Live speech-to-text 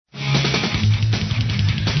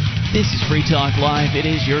This is Free Talk Live. It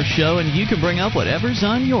is your show, and you can bring up whatever's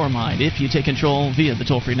on your mind if you take control via the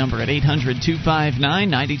toll-free number at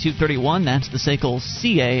 800-259-9231. That's the SACL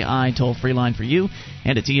CAI toll-free line for you,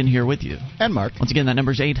 and it's Ian here with you. And Mark. Once again, that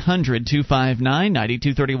number's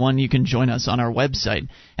 800-259-9231. You can join us on our website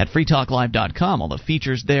at freetalklive.com. All the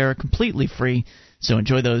features there are completely free, so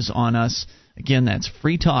enjoy those on us. Again, that's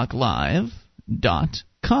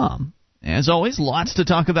freetalklive.com. As always, lots to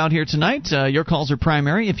talk about here tonight. Your calls are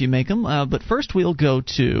primary if you make them. But first we will go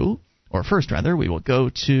to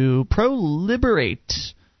Pro-Liberate.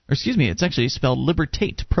 Or excuse me, it's actually spelled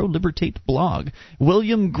Libertate, Pro-Libertate blog.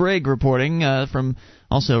 William Gregg reporting reporting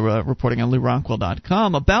on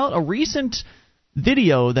LouRockwell.com about a recent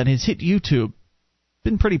video that has hit YouTube.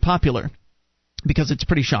 Been pretty popular because it's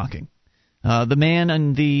pretty shocking. The man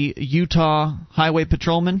and the Utah highway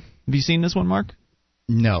patrolman. Have you seen this one, Mark?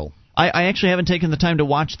 No. I actually haven't taken the time to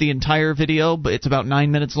watch the entire video, but it's about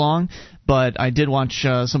 9 minutes long. But I did watch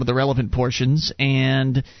some of the relevant portions,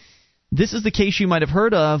 and this is the case you might have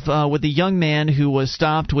heard of with the young man who was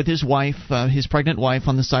stopped with his wife, his pregnant wife,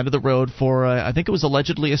 on the side of the road for, I think it was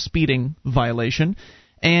allegedly a speeding violation.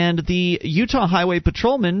 And the Utah highway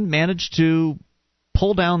patrolman managed to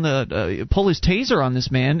pull his taser on this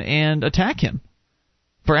man and attack him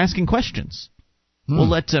for asking questions. We'll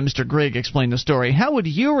let Mr. Gregg explain the story. How would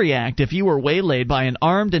you react if you were waylaid by an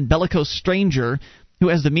armed and bellicose stranger who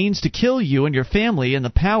has the means to kill you and your family and the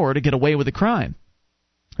power to get away with a crime?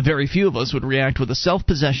 Very few of us would react with the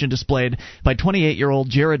self-possession displayed by 28-year-old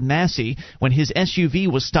Jared Massey when his SUV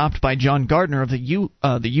was stopped by John Gardner of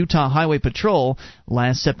the Utah Highway Patrol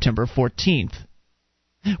last September 14th.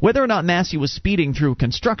 Whether or not Massey was speeding through a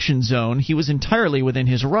construction zone, he was entirely within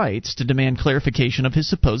his rights to demand clarification of his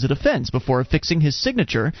supposed offense before affixing his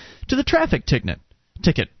signature to the traffic ticket.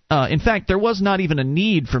 In fact, there was not even a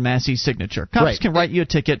need for Massey's signature. Cops can write you a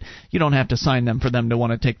ticket. You don't have to sign them for them to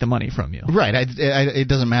want to take the money from you. Right. It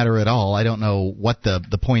doesn't matter at all. I don't know what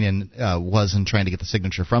the point was in trying to get the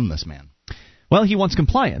signature from this man. Well, he wants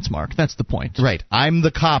compliance, Mark. That's the point. Right. I'm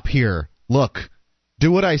the cop here. Look,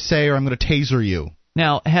 do what I say or I'm going to taser you.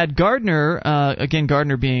 Now, had Gardner, again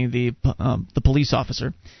Gardner being the police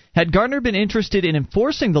officer, had Gardner been interested in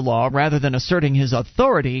enforcing the law rather than asserting his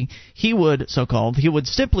authority, he would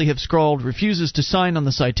simply have scrawled "refuses to sign" on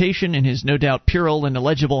the citation in his no doubt puerile and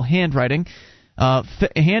illegible handwriting,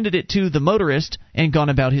 handed it to the motorist, and gone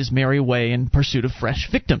about his merry way in pursuit of fresh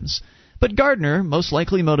victims. But Gardner, most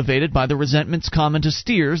likely motivated by the resentments common to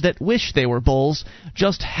steers that wish they were bulls,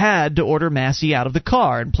 just had to order Massey out of the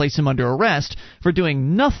car and place him under arrest for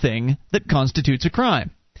doing nothing that constitutes a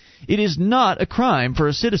crime. It is not a crime for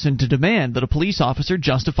a citizen to demand that a police officer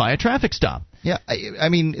justify a traffic stop. Yeah, I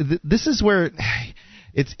mean, this is where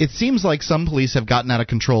it seems like some police have gotten out of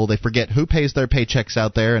control. They forget who pays their paychecks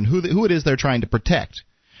out there and who it is they're trying to protect.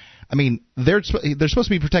 I mean, they're supposed to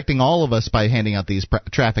be protecting all of us by handing out these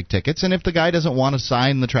traffic tickets, and if the guy doesn't want to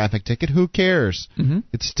sign the traffic ticket, who cares?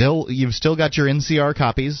 Mm-hmm. You've still got your NCR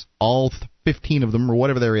copies, all 15 of them or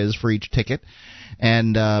whatever there is for each ticket,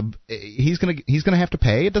 and he's gonna have to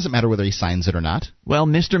pay. It doesn't matter whether he signs it or not. Well,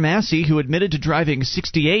 Mr. Massey, who admitted to driving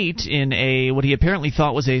 68 in what he apparently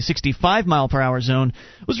thought was a 65-mile-per-hour zone,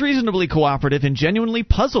 was reasonably cooperative and genuinely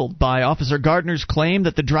puzzled by Officer Gardner's claim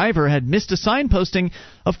that the driver had missed a signposting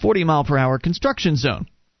of 40-mile-per-hour construction zone.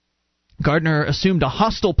 Gardner assumed a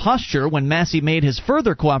hostile posture when Massey made his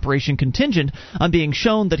further cooperation contingent on being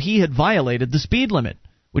shown that he had violated the speed limit,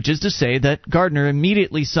 which is to say that Gardner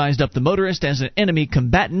immediately sized up the motorist as an enemy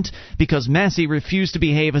combatant because Massey refused to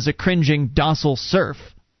behave as a cringing, docile serf.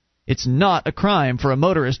 It's not a crime for a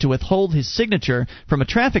motorist to withhold his signature from a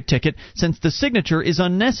traffic ticket since the signature is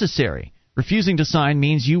unnecessary. Refusing to sign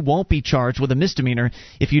means you won't be charged with a misdemeanor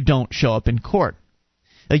if you don't show up in court.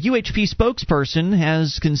 A UHP spokesperson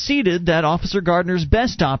has conceded that Officer Gardner's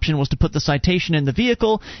best option was to put the citation in the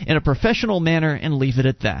vehicle in a professional manner and leave it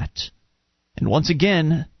at that. And once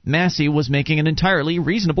again, Massey was making an entirely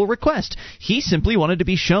reasonable request. He simply wanted to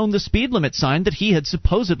be shown the speed limit sign that he had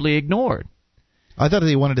supposedly ignored. I thought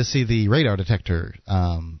he wanted to see the radar detector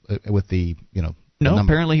with the, No, number.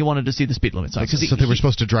 Apparently he wanted to see the speed limit sign. So they were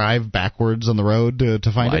supposed to drive backwards on the road to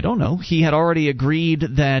find it? I don't know. He had already agreed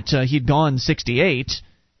that he'd gone 68,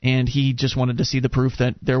 and he just wanted to see the proof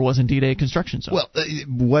that there was indeed a construction zone. Well,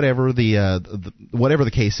 whatever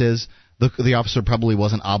the case is, the officer probably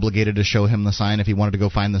wasn't obligated to show him the sign. If he wanted to go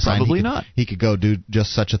find the sign, probably not. He could go do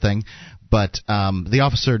just such a thing. But the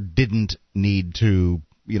officer didn't need to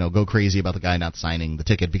go crazy about the guy not signing the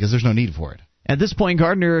ticket because there's no need for it. At this point,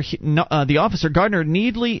 the officer Gardner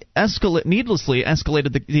needlessly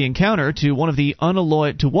escalated the encounter to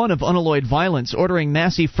one of unalloyed violence, ordering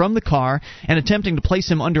Massey from the car and attempting to place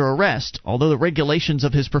him under arrest. Although the regulations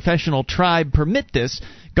of his professional tribe permit this,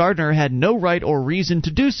 Gardner had no right or reason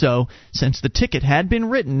to do so, since the ticket had been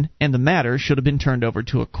written and the matter should have been turned over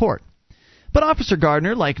to a court. But Officer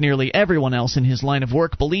Gardner, like nearly everyone else in his line of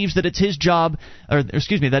work, believes that it is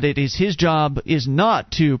his job is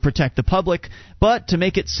not to protect the public, but to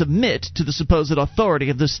make it submit to the supposed authority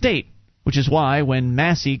of the state. Which is why, when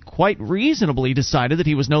Massey quite reasonably decided that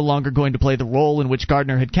he was no longer going to play the role in which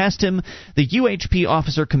Gardner had cast him, the UHP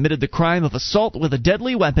officer committed the crime of assault with a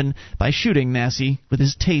deadly weapon by shooting Massey with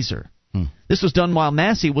his taser. This was done while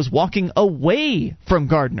Massey was walking away from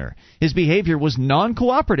Gardner. His behavior was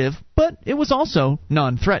non-cooperative, but it was also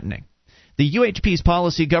non-threatening. The UHP's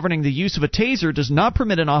policy governing the use of a taser does not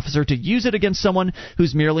permit an officer to use it against someone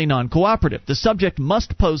who's merely non-cooperative. The subject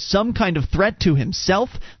must pose some kind of threat to himself,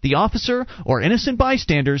 the officer, or innocent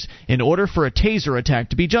bystanders in order for a taser attack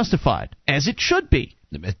to be justified, as it should be.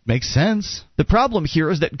 It makes sense. The problem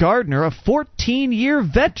here is that Gardner, a 14-year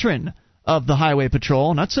veteran of the Highway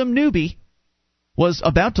Patrol, not some newbie, was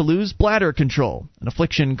about to lose bladder control, an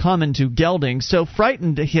affliction common to geldings, so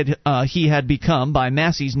frightened he had become by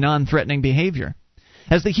Massey's non-threatening behavior.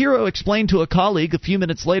 As the hero explained to a colleague a few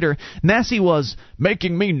minutes later, Massey was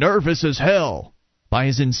making me nervous as hell by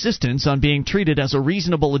his insistence on being treated as a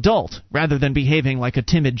reasonable adult rather than behaving like a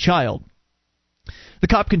timid child. The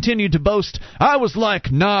cop continued to boast, I was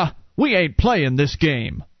like, nah, we ain't playing this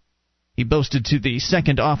game. He boasted to the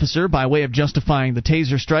second officer by way of justifying the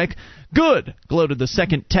taser strike. Good, gloated the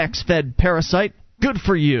second tax-fed parasite. Good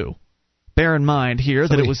for you. Bear in mind here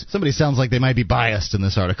that it was... Somebody sounds like they might be biased in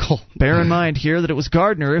this article. Bear in mind here that it was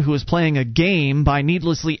Gardner who was playing a game by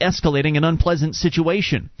needlessly escalating an unpleasant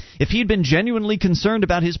situation. If he'd been genuinely concerned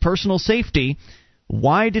about his personal safety,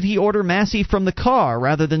 why did he order Massey from the car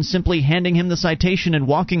rather than simply handing him the citation and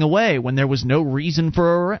walking away when there was no reason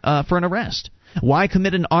for an arrest? Why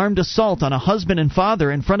commit an armed assault on a husband and father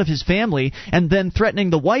in front of his family and then threatening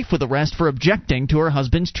the wife with arrest for objecting to her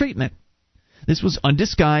husband's treatment? This was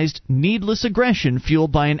undisguised, needless aggression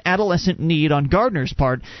fueled by an adolescent need on Gardner's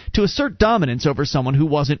part to assert dominance over someone who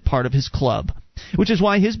wasn't part of his club, which is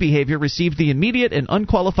why his behavior received the immediate and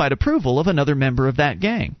unqualified approval of another member of that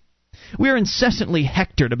gang. We are incessantly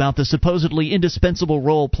hectored about the supposedly indispensable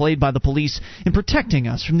role played by the police in protecting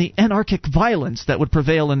us from the anarchic violence that would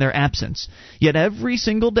prevail in their absence. Yet every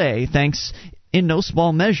single day, thanks in no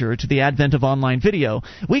small measure to the advent of online video,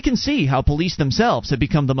 we can see how police themselves have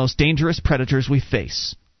become the most dangerous predators we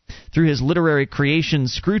face. Through his literary creation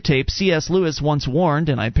Screwtape, C.S. Lewis once warned,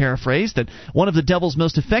 and I paraphrase, that one of the devil's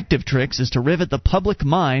most effective tricks is to rivet the public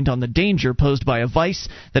mind on the danger posed by a vice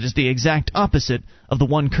that is the exact opposite of the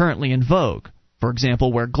one currently in vogue. For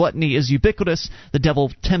example, where gluttony is ubiquitous, the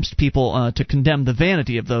devil tempts people to condemn the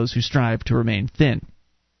vanity of those who strive to remain thin.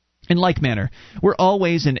 In like manner, we're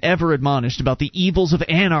always and ever admonished about the evils of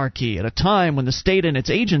anarchy at a time when the state and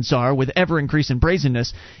its agents are, with ever-increasing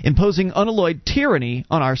brazenness, imposing unalloyed tyranny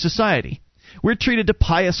on our society. We're treated to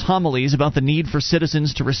pious homilies about the need for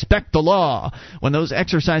citizens to respect the law, when those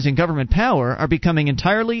exercising government power are becoming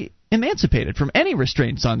entirely emancipated from any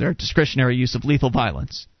restraints on their discretionary use of lethal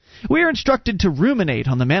violence. We are instructed to ruminate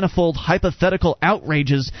on the manifold hypothetical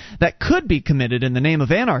outrages that could be committed in the name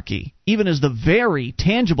of anarchy, even as the very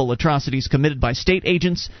tangible atrocities committed by state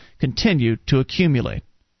agents continue to accumulate.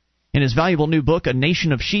 In his valuable new book, A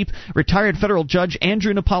Nation of Sheep, retired federal judge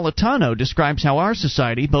Andrew Napolitano describes how our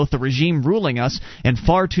society, both the regime ruling us and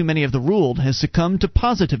far too many of the ruled, has succumbed to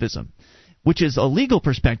positivism, which is a legal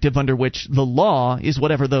perspective under which the law is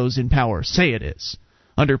whatever those in power say it is.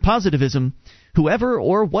 Under positivism, whoever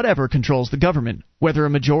or whatever controls the government, whether a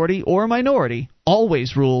majority or a minority,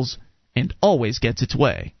 always rules and always gets its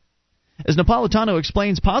way. As Napolitano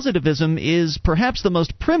explains, positivism is perhaps the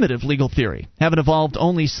most primitive legal theory, having evolved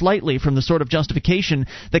only slightly from the sort of justification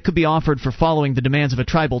that could be offered for following the demands of a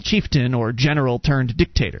tribal chieftain or general turned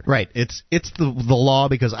dictator. Right. It's the law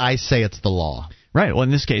because I say it's the law. Right. Well,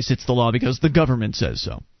 in this case, it's the law because the government says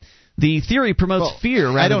so. The theory promotes fear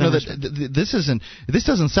rather than... I don't know that this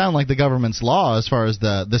doesn't sound like the government's law as far as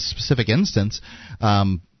this specific instance.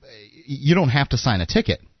 You don't have to sign a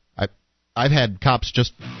ticket. I've had cops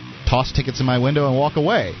just toss tickets in my window and walk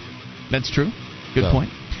away. That's true. Good point.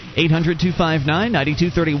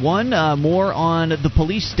 800-259-9231. More on the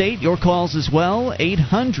police state. Your calls as well.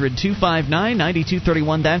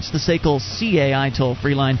 800-259-9231. That's the SACL CAI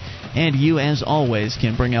toll-free line. And you, as always,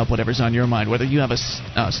 can bring up whatever's on your mind, whether you have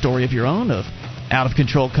a story of your own of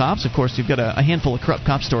out-of-control cops. Of course, you've got a handful of corrupt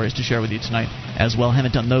cop stories to share with you tonight as well.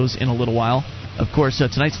 Haven't done those in a little while. Of course,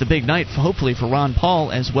 tonight's the big night, hopefully, for Ron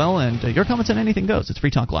Paul as well. And your comments on anything goes. It's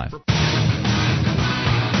Free Talk Live.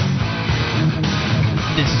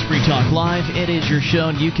 This is Free Talk Live. It is your show,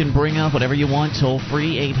 and you can bring up whatever you want. Toll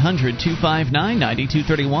free,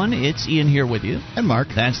 800-259-9231. It's Ian here with you. And Mark.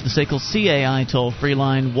 That's the SACL CAI toll-free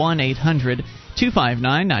line,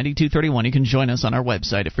 1-800-259-9231. You can join us on our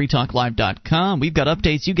website at freetalklive.com. We've got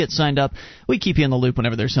updates. You get signed up. We keep you in the loop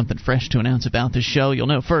whenever there's something fresh to announce about the show. You'll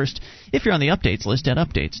know first if you're on the updates list at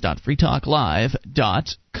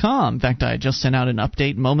updates.freetalklive.com. In fact, I just sent out an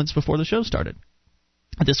update moments before the show started.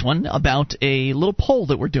 This one about a little poll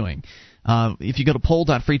that we're doing. If you go to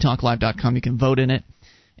poll.freetalklive.com, you can vote in it.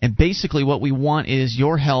 And basically what we want is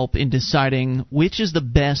your help in deciding which is the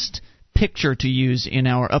best picture to use in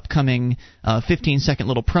our upcoming 15-second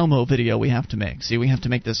little promo video we have to make. See, we have to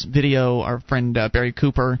make this video. Our friend Barry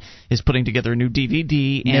Cooper is putting together a new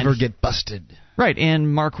DVD. Never Get Busted. Right,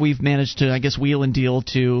 and Mark, we've managed to, I guess, wheel and deal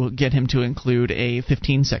to get him to include a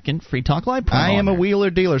 15-second Free Talk Live promo. I am a wheeler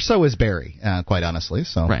dealer. So is Barry, quite honestly.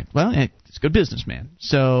 So right. Well, it's good business, man.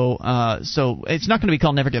 So it's not going to be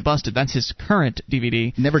called Never Get Busted. That's his current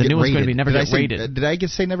DVD. Never the Get new one's Rated. going to be Never Get Rated. Did I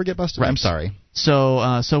say Never Get Busted? Right. I'm sorry.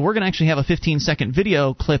 So we're going to actually have a 15-second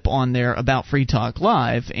video clip on there about Free Talk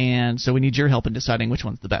Live, and so we need your help in deciding which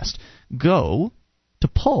one's the best. Go to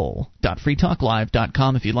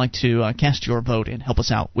poll.freetalklive.com if you'd like to cast your vote and help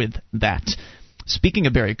us out with that. Speaking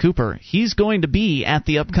of Barry Cooper, he's going to be at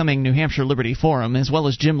the upcoming New Hampshire Liberty Forum, as well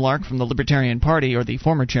as Jim Lark from the Libertarian Party, or the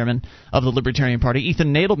former chairman of the Libertarian Party,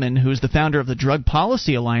 Ethan Nadelman, who is the founder of the Drug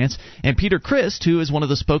Policy Alliance, and Peter Christ, who is one of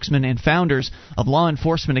the spokesmen and founders of Law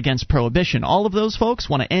Enforcement Against Prohibition. All of those folks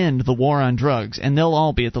want to end the war on drugs, and they'll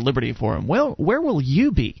all be at the Liberty Forum. Well, where will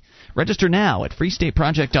you be? Register now at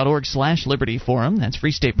freestateproject.org/libertyforum. That's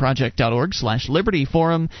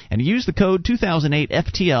freestateproject.org/libertyforum, and use the code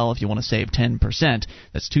 2008FTL if you want to save 10%.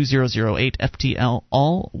 That's 2008FTL,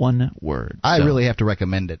 all one word. I really have to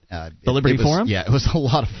recommend it. The Liberty Forum? Yeah, it was a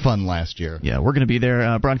lot of fun last year. Yeah, we're going to be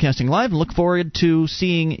there broadcasting live, and look forward to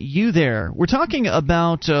seeing you there. We're talking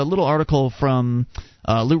about a little article from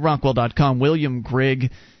LootRockwell.com, William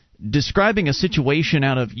Grigg, describing a situation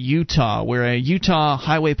out of Utah where a Utah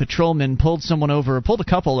highway patrolman pulled a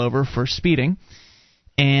couple over for speeding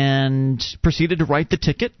and proceeded to write the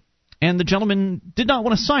ticket. And the gentleman did not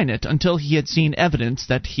want to sign it until he had seen evidence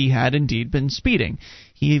that he had indeed been speeding.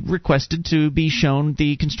 He requested to be shown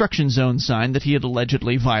the construction zone sign that he had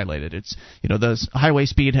allegedly violated. The highway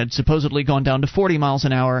speed had supposedly gone down to 40 miles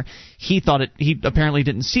an hour. He apparently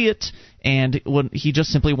didn't see it, and he just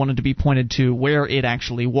simply wanted to be pointed to where it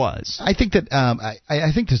actually was. I think that I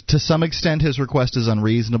think to some extent his request is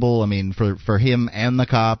unreasonable. I mean, for him and the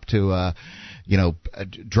cop to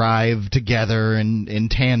drive together in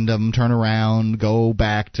tandem, turn around, go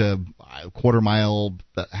back to a quarter mile,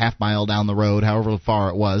 half mile down the road, however far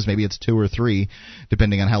it was, maybe it's 2 or 3,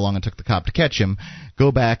 depending on how long it took the cop to catch him,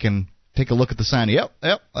 go back and take a look at the sign. Yep,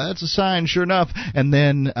 that's a sign, sure enough. And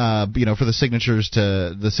then, for the signature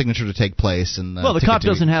to take place. And the cop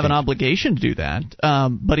doesn't have an obligation to do that,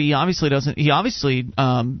 but he obviously doesn't. He obviously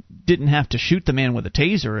didn't have to shoot the man with a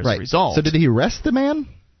taser as a result. So did he arrest the man?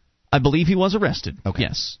 I believe he was arrested. Okay.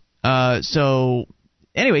 Yes. So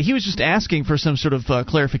anyway, he was just asking for some sort of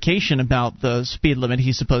clarification about the speed limit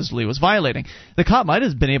he supposedly was violating. The cop might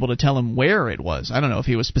have been able to tell him where it was. I don't know if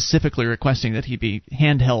he was specifically requesting that he be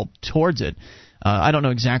handheld towards it. I don't know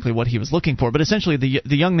exactly what he was looking for, but essentially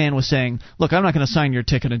the young man was saying, "Look, I'm not going to sign your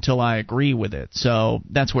ticket until I agree with it." So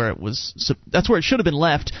that's where it was. That's where it should have been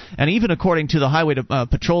left. And even according to the Highway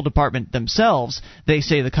Patrol Department themselves, they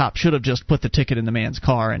say the cop should have just put the ticket in the man's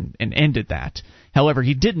car and ended that. However,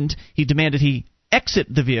 he didn't. He demanded he exit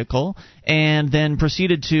the vehicle and then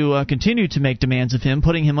proceeded to continue to make demands of him,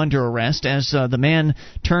 putting him under arrest. As the man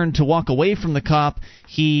turned to walk away from the cop,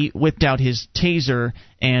 he whipped out his taser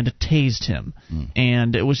and tased him.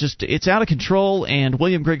 And it's out of control. And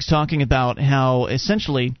William Grigg's talking about how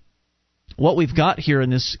essentially what we've got here in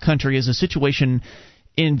this country is a situation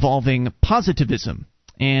involving positivism.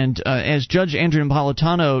 And as Judge Andrew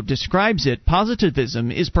Napolitano describes it,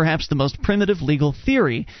 positivism is perhaps the most primitive legal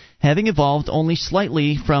theory, having evolved only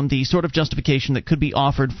slightly from the sort of justification that could be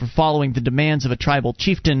offered for following the demands of a tribal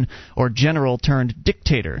chieftain or general turned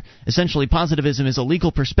dictator. Essentially, positivism is a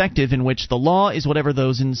legal perspective in which the law is whatever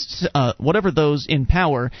those in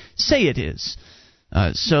power say it is.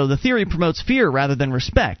 So the theory promotes fear rather than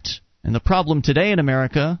respect. And the problem today in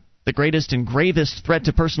America, the greatest and gravest threat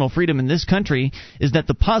to personal freedom in this country, is that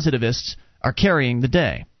the positivists are carrying the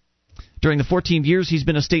day. During the 14 years he's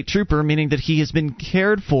been a state trooper, meaning that he has been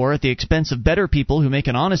cared for at the expense of better people who make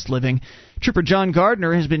an honest living, Trooper John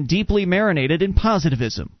Gardner has been deeply marinated in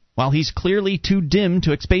positivism. While he's clearly too dim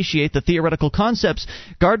to expatiate the theoretical concepts,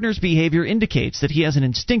 Gardner's behavior indicates that he has an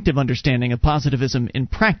instinctive understanding of positivism in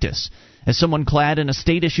practice. As someone clad in a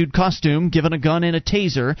state-issued costume, given a gun and a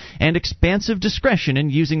taser, and expansive discretion in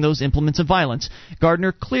using those implements of violence,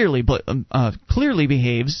 Gardner clearly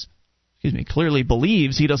believes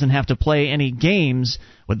he doesn't have to play any games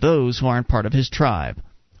with those who aren't part of his tribe.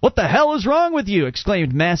 "What the hell is wrong with you?"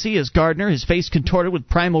 exclaimed Massey as Gardner, his face contorted with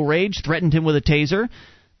primal rage, threatened him with a taser.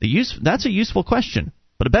 That's a useful question,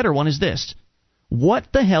 but a better one is this.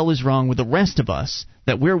 What the hell is wrong with the rest of us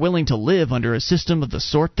that we're willing to live under a system of the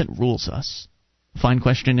sort that rules us? Fine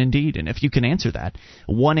question indeed, and if you can answer that,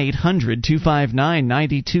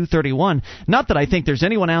 1-800-259-9231. Not that I think there's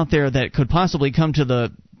anyone out there that could possibly come to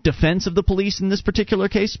the defense of the police in this particular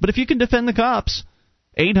case, but if you can defend the cops,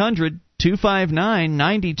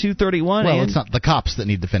 800-259-9231. Well, it's not the cops that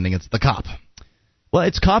need defending, it's the cop. Well,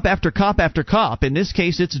 it's cop after cop after cop. In this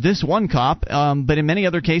case, it's this one cop, but in many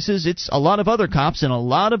other cases, it's a lot of other cops in a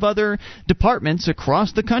lot of other departments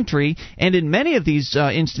across the country. And in many of these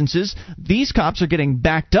instances, these cops are getting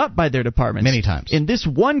backed up by their departments. Many times. In this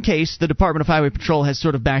one case, the Department of Highway Patrol has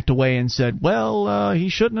sort of backed away and said, well, he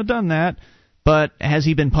shouldn't have done that. But has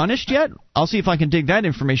he been punished yet? I'll see if I can dig that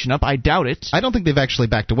information up. I doubt it. I don't think they've actually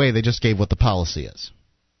backed away. They just gave what the policy is.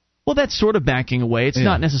 Well, that's sort of backing away. It's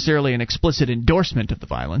not necessarily an explicit endorsement of the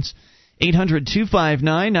violence.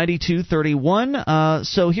 800-259-9231.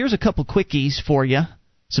 So here's a couple quickies for you.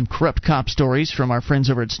 Some corrupt cop stories from our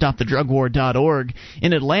friends over at StopTheDrugWar.org.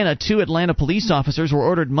 In Atlanta, 2 Atlanta police officers were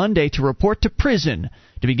ordered Monday to report to prison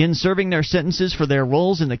to begin serving their sentences for their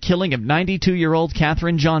roles in the killing of 92-year-old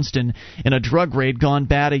Katherine Johnston in a drug raid gone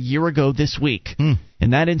bad a year ago this week.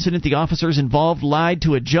 In that incident, the officers involved lied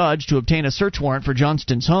to a judge to obtain a search warrant for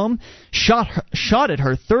Johnston's home, shot at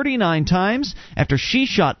her 39 times after she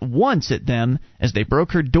shot once at them as they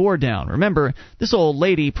broke her door down. Remember, this old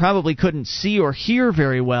lady probably couldn't see or hear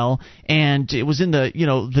very well, and it was in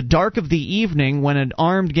the dark of the evening when an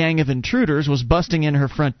armed gang of intruders was busting in her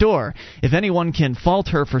front door. If anyone can fault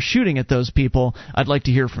her for shooting at those people, I'd like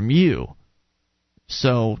to hear from you.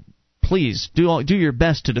 So please do your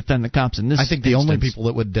best to defend the cops in this instance. I think the only people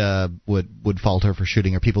that would fault her for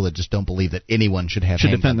shooting are people that just don't believe that anyone should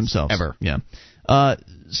defend themselves ever. Yeah.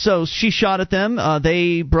 So she shot at them.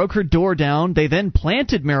 They broke her door down. They then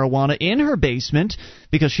planted marijuana in her basement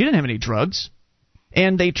because she didn't have any drugs.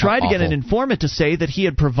 And they tried to get an informant to say that he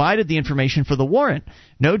had provided the information for the warrant.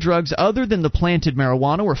 No drugs other than the planted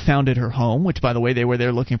marijuana were found at her home, which, by the way, they were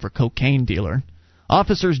there looking for a cocaine dealer.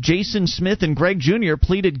 Officers Jason Smith and Greg Jr.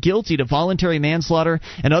 pleaded guilty to voluntary manslaughter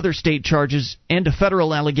and other state charges and to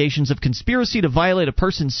federal allegations of conspiracy to violate a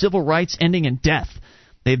person's civil rights ending in death.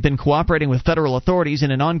 They've been cooperating with federal authorities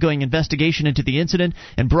in an ongoing investigation into the incident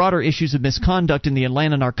and broader issues of misconduct in the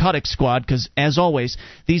Atlanta Narcotics Squad because, as always,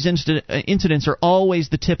 these incidents are always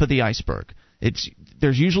the tip of the iceberg.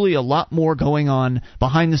 There's usually a lot more going on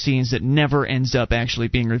behind the scenes that never ends up actually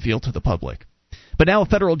being revealed to the public. But now a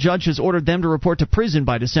federal judge has ordered them to report to prison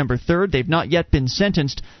by December 3rd. They've not yet been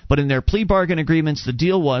sentenced, but in their plea bargain agreements, the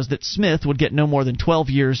deal was that Smith would get no more than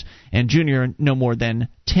 12 years and Jr. no more than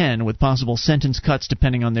 10, with possible sentence cuts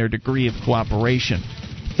depending on their degree of cooperation.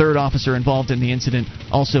 Third officer involved in the incident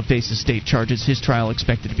also faces state charges. His trial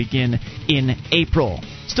expected to begin in April.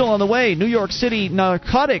 Still on the way, New York City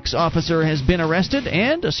narcotics officer has been arrested,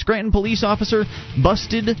 and a Scranton police officer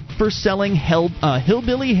busted for selling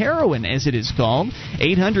hillbilly heroin, as it is called.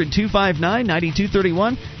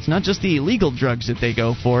 800-259-9231. It's not just the illegal drugs that they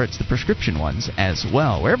go for, it's the prescription ones as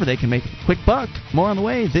well. Wherever they can make a quick buck. More on the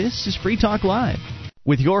way. This is Free Talk Live.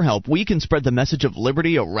 With your help, we can spread the message of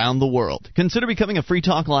liberty around the world. Consider becoming a Free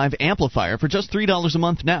Talk Live amplifier for just $3 a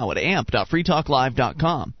month now at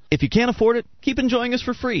amp.freetalklive.com. If you can't afford it, keep enjoying us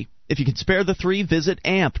for free. If you can spare the $3, visit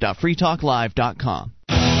amp.freetalklive.com.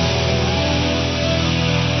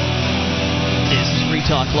 This is Free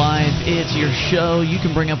Talk Live. It's your show. You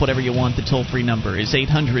can bring up whatever you want. The toll-free number is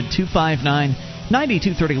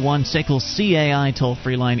 800-259-9231, SACL CAI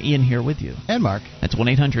toll-free line. Ian here with you. And Mark. That's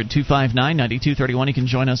 1-800-259-9231. You can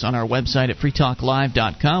join us on our website at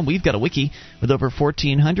freetalklive.com. We've got a wiki with over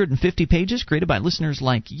 1,450 pages created by listeners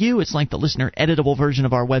like you. It's like the listener-editable version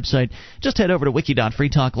of our website. Just head over to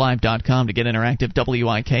wiki.freetalklive.com to get interactive,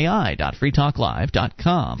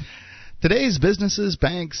 wiki.freetalklive.com. Today's businesses,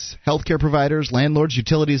 banks, healthcare providers, landlords,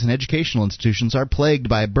 utilities, and educational institutions are plagued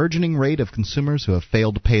by a burgeoning rate of consumers who have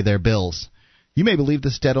failed to pay their bills. You may believe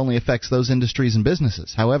this debt only affects those industries and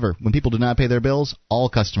businesses. However, when people do not pay their bills, all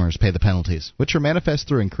customers pay the penalties, which are manifest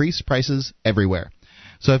through increased prices everywhere.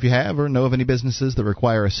 So if you have or know of any businesses that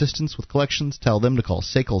require assistance with collections, tell them to call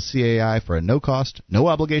SACL CAI for a no-cost,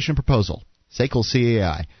 no-obligation proposal. SACL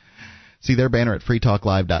CAI. See their banner at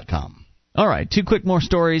freetalklive.com. All right, 2 quick more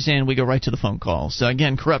stories, and we go right to the phone calls. So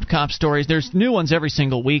again, corrupt cop stories. There's new ones every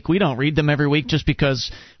single week. We don't read them every week just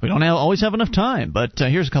because we don't always have enough time. But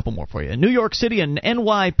here's a couple more for you. New York City, an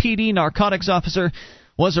NYPD narcotics officer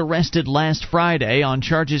was arrested last Friday on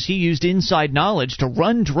charges he used inside knowledge to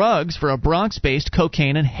run drugs for a Bronx-based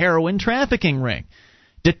cocaine and heroin trafficking ring.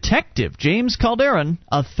 Detective James Calderon,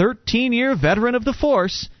 a 13-year veteran of the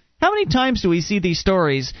force. How many times do we see these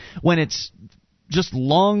stories when it's just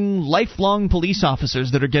lifelong police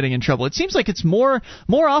officers that are getting in trouble? It seems like it's more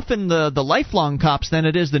often the lifelong cops than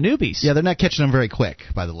it is the newbies. Yeah, they're not catching them very quick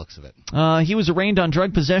by the looks of it. He was arraigned on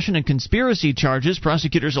drug possession and conspiracy charges.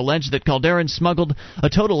 Prosecutors allege that Calderon smuggled a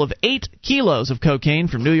total of 8 kilos of cocaine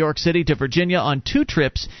from New York City to Virginia on 2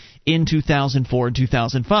 trips in 2004 and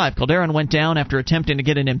 2005. Calderon went down after attempting to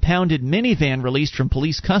get an impounded minivan released from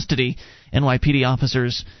police custody. NYPD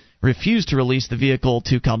officers refused to release the vehicle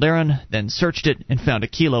to Calderon, then searched it and found a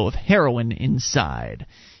kilo of heroin inside.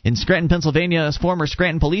 In Scranton, Pennsylvania, a former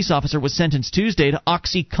Scranton police officer was sentenced Tuesday to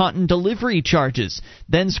OxyContin delivery charges.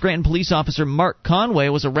 Then Scranton police officer Mark Conway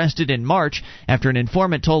was arrested in March after an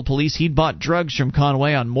informant told police he'd bought drugs from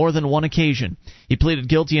Conway on more than one occasion. He pleaded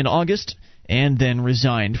guilty in August and then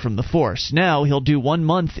resigned from the force. Now he'll do 1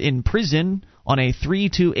 month in prison on a 3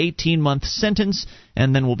 to 18-month sentence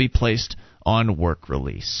and then will be placed on work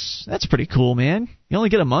release. That's pretty cool, man. You only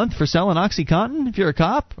get a month for selling OxyContin if you're a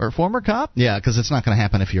cop or a former cop? Yeah, because it's not going to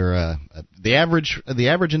happen if you're the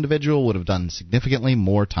average individual would have done significantly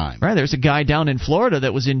more time. Right. There's a guy down in Florida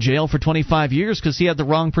that was in jail for 25 years because he had the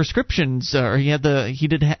wrong prescriptions, or he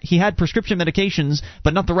had prescription medications,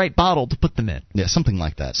 but not the right bottle to put them in. Yeah, something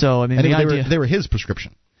like that. So I mean, they were his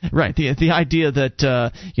prescription. Right. The idea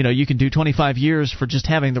that you can do 25 years for just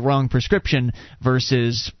having the wrong prescription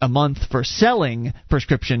versus a month for selling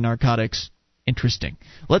prescription narcotics. Interesting.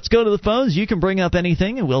 Let's go to the phones. You can bring up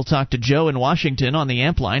anything, and we'll talk to Joe in Washington on the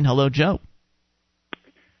amp line. Hello, Joe.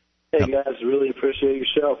 Hey, guys. Really appreciate your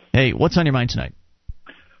show. Hey, what's on your mind tonight?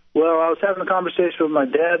 Well, I was having a conversation with my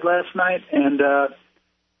dad last night, and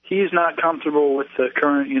he's not comfortable with the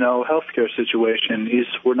current, healthcare situation.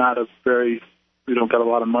 We don't got a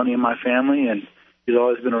lot of money in my family, and he's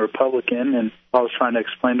always been a Republican, and I was trying to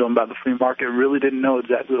explain to him about the free market. Really didn't know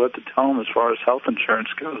exactly what to tell him as far as health insurance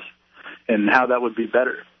goes and how that would be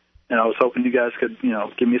better. And I was hoping you guys could,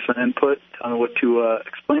 give me some input, tell me what to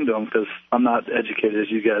explain to him, because I'm not educated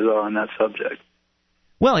as you guys are on that subject.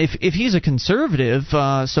 Well, if he's a conservative,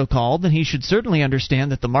 so-called, then he should certainly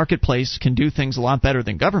understand that the marketplace can do things a lot better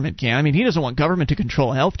than government can. I mean, he doesn't want government to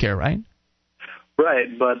control health care, right?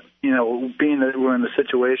 Right, but, being that we're in the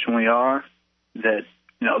situation we are, that,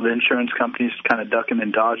 the insurance companies kind of ducking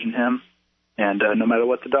and dodging him, and no matter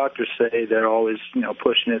what the doctors say, they're always,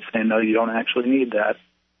 pushing it, saying, no, you don't actually need that.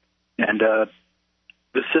 And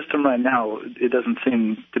the system right now, it doesn't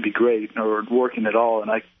seem to be great or working at all,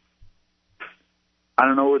 and I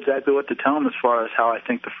don't know exactly what to tell him as far as how I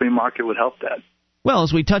think the free market would help that. Well,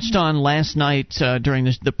 as we touched on last night during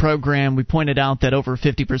the program, we pointed out that over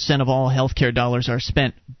 50% of all healthcare dollars are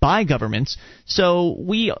spent by governments. So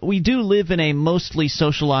we do live in a mostly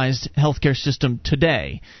socialized healthcare system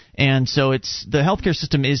today. And so the healthcare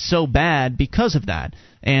system is so bad because of that.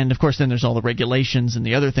 And, of course, then there's all the regulations and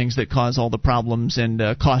the other things that cause all the problems and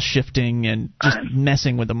cost shifting and just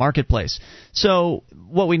messing with the marketplace. So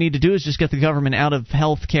what we need to do is just get the government out of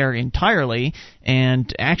healthcare entirely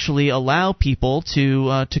and actually allow people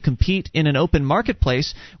to compete in an open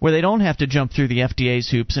marketplace where they don't have to jump through the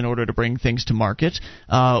FDA's hoops in order to bring things to market,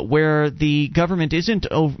 where the government isn't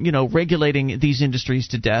regulating these industries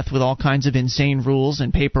to death with all kinds of insane rules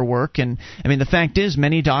and paperwork. And, I mean, the fact is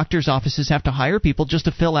many doctors' offices have to hire people just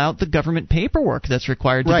to fill out the government paperwork that's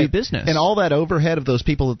required to do business. And all that overhead of those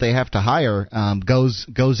people that they have to hire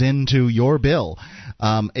goes into your bill.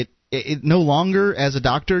 It no longer, as a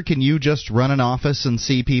doctor, can you just run an office and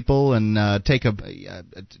see people and take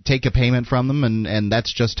a payment from them, and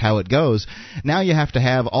that's just how it goes. Now you have to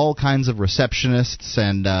have all kinds of receptionists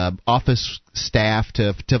and office staff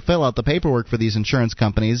to fill out the paperwork for these insurance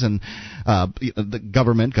companies and the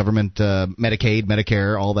government, Medicaid,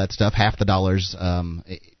 Medicare, all that stuff. Half the dollars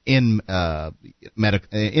in the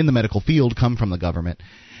medical field come from the government.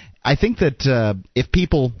 I think that if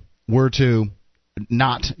people were to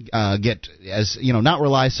not not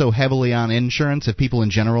rely so heavily on insurance, if people in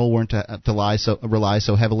general weren't to rely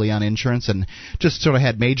so heavily on insurance and just sort of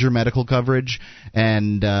had major medical coverage,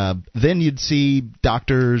 and then you'd see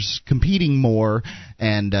doctors competing more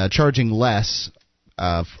and charging less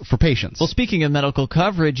for patients. Well, speaking of medical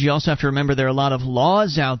coverage, you also have to remember there are a lot of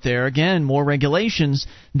laws out there, again, more regulations,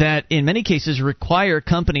 that in many cases require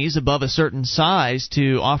companies above a certain size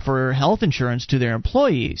to offer health insurance to their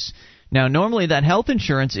employees. Now, normally that health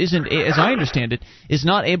insurance isn't, as I understand it, is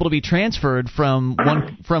not able to be transferred from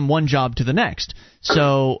one job to the next.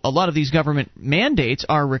 So a lot of these government mandates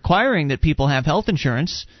are requiring that people have health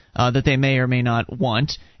insurance that they may or may not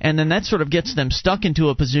want, and then that sort of gets them stuck into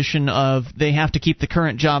a position of they have to keep the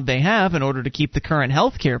current job they have in order to keep the current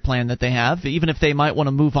health care plan that they have, even if they might want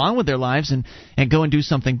to move on with their lives and go and do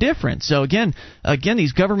something different. So again,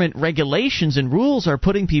 these government regulations and rules are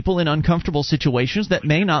putting people in uncomfortable situations that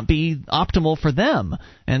may not be optimal for them.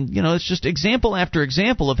 And it's just example after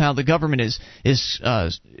example of how the government is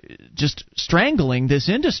just strangling this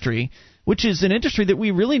industry, which is an industry that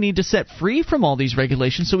we really need to set free from all these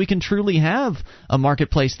regulations so we can truly have a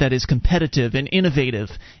marketplace that is competitive and innovative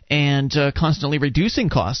and constantly reducing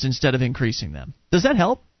costs instead of increasing them. Does that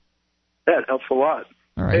help? Yeah, it helps a lot.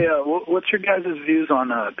 All right. Hey, what's your guys' views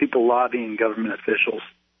on people lobbying government officials?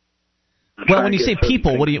 Well, when you say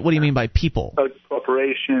people, what do you mean by people?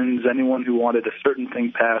 Corporations, anyone who wanted a certain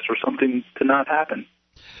thing passed or something to not happen.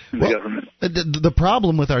 Government. The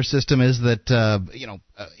problem with our system is that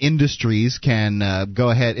industries can go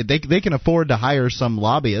ahead. They can afford to hire some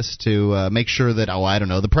lobbyists to make sure that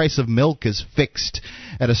the price of milk is fixed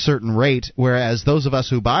at a certain rate, whereas those of us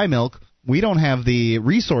who buy milk, we don't have the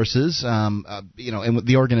resources, and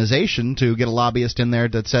the organization to get a lobbyist in there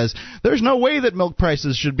that says there's no way that milk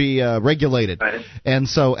prices should be regulated. Right. And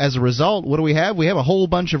so, as a result, what do we have? We have a whole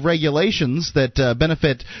bunch of regulations that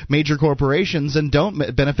benefit major corporations and don't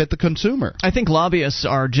benefit the consumer. I think lobbyists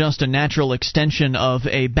are just a natural extension of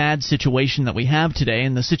a bad situation that we have today,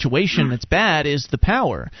 and the situation that's bad is the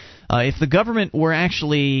power. If the government were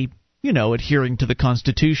actually adhering to the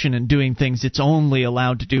Constitution and doing things it's only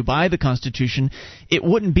allowed to do by the Constitution, it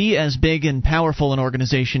wouldn't be as big and powerful an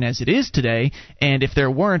organization as it is today, and if there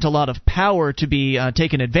weren't a lot of power to be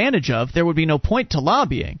taken advantage of, there would be no point to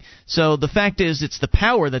lobbying. So the fact is, it's the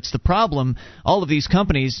power that's the problem. All of these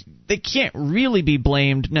companies, they can't really be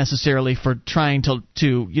blamed necessarily for trying to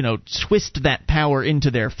twist that power into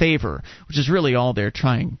their favor, which is really all they're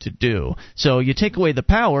trying to do. So you take away the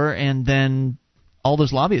power, and then all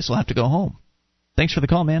those lobbyists will have to go home. Thanks for the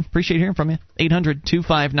call, man. Appreciate hearing from you.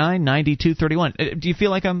 800-259-9231. Do you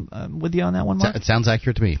feel like I'm with you on that one, Mark? It sounds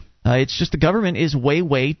accurate to me. It's just the government is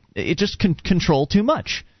it just can control too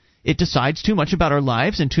much. It decides too much about our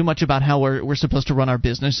lives and too much about how we're supposed to run our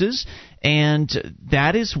businesses, and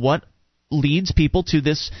that is what leads people to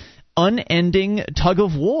this unending tug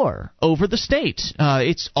of war over the state.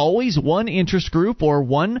 It's always one interest group or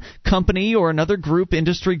one company or another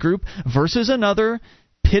industry group versus another.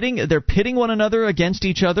 They're pitting one another against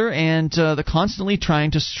each other, and they're constantly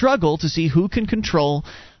trying to struggle to see who can control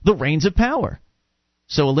the reins of power.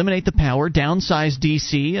 So eliminate the power, downsize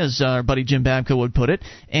D.C., as our buddy Jim Babka would put it,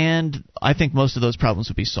 and I think most of those problems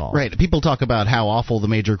would be solved. Right. People talk about how awful the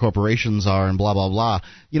major corporations are and blah, blah, blah.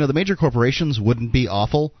 The major corporations wouldn't be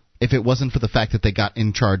awful if it wasn't for the fact that they got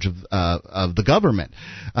in charge of the government.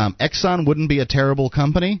 Exxon wouldn't be a terrible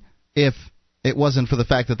company if it wasn't for the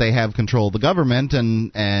fact that they have control of the government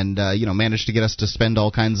and managed to get us to spend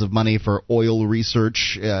all kinds of money for oil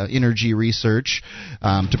research, energy research,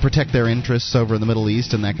 to protect their interests over in the Middle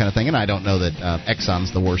East and that kind of thing. And I don't know that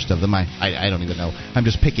Exxon's the worst of them. I don't even know. I'm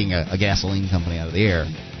just picking a gasoline company out of the air.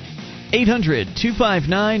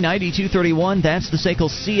 800-259-9231. That's the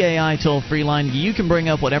SACL CAI toll-free line. You can bring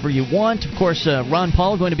up whatever you want. Of course, Ron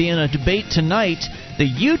Paul going to be in a debate tonight. The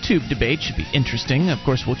YouTube debate should be interesting. Of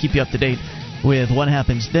course, we'll keep you up to date with what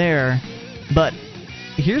happens there. But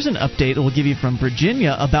here's an update we'll give you from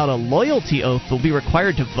Virginia about a loyalty oath will be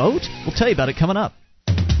required to vote. We'll tell you about it coming up.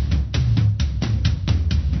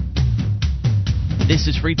 This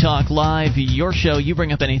is Free Talk Live, your show. You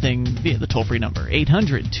bring up anything via the toll-free number,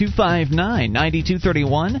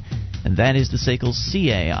 800-259-9231. And that is the SACL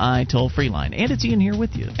CAI toll-free line. And it's Ian here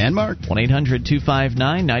with you. And Mark.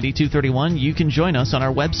 1-800-259-9231. You can join us on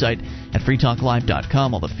our website at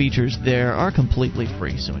freetalklive.com. All the features there are completely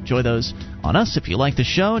free, so enjoy those on us. If you like the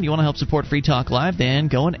show and you want to help support Free Talk Live, then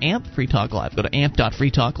go and amp Free Talk Live. Go to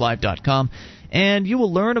amp.freetalklive.com and you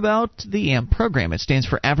will learn about the AMP program. It stands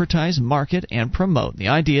for Advertise, Market, and Promote. The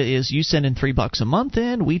idea is you send in $3 a month,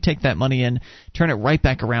 and we take that money and turn it right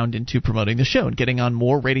back around into promoting the show and getting on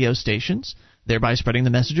more radio stations, thereby spreading the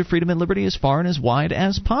message of freedom and liberty as far and as wide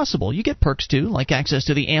as possible. You get perks, too, like access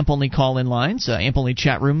to the AMP-only call-in lines, AMP-only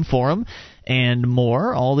chat room, forum, and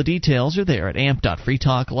more. All the details are there at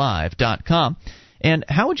amp.freetalklive.com. And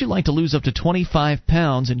how would you like to lose up to 25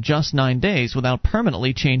 pounds in just 9 days without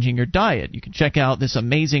permanently changing your diet? You can check out this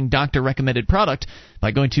amazing doctor-recommended product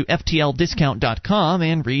by going to FTLdiscount.com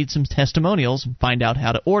and read some testimonials and find out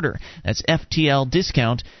how to order. That's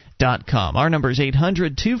FTLdiscount.com. Our number is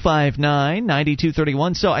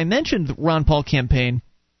 800-259-9231. So I mentioned the Ron Paul campaign,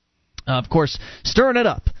 of course, stirring it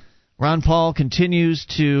up. Ron Paul continues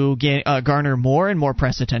to garner more and more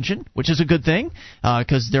press attention, which is a good thing,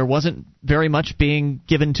 because there wasn't very much being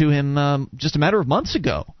given to him just a matter of months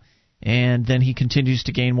ago. And then he continues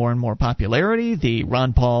to gain more and more popularity. The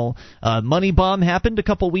Ron Paul money bomb happened a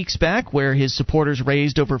couple weeks back, where his supporters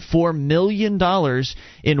raised over $4 million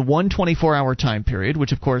in one 24-hour time period,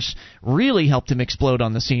 which, of course, really helped him explode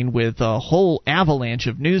on the scene with a whole avalanche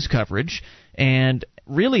of news coverage, and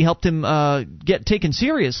really helped him get taken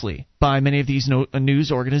seriously by many of these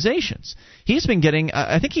news organizations. He's been getting,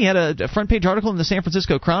 I think he had a front-page article in the San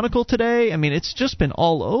Francisco Chronicle today. I mean, it's just been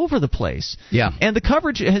all over the place. Yeah. And the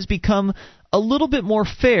coverage has become a little bit more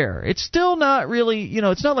fair. It's still not really,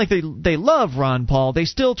 it's not like they love Ron Paul. They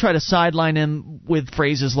still try to sideline him with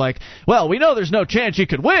phrases like, well, we know there's no chance you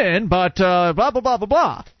could win, but blah, blah, blah, blah,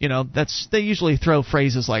 blah. They usually throw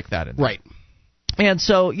phrases like that in there. Right. And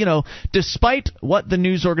so, despite what the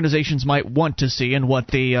news organizations might want to see and what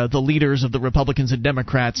the leaders of the Republicans and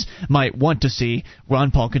Democrats might want to see,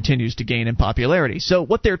 Ron Paul continues to gain in popularity. So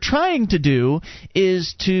what they're trying to do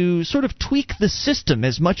is to sort of tweak the system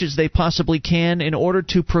as much as they possibly can in order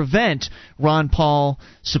to prevent Ron Paul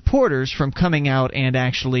supporters from coming out and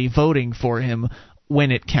actually voting for him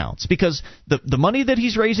when it counts. Because the money that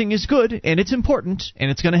he's raising is good, and it's important,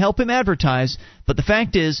 and it's going to help him advertise, but the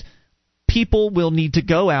fact is, people will need to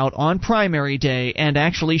go out on primary day and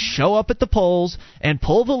actually show up at the polls and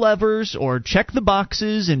pull the levers or check the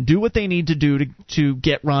boxes and do what they need to do to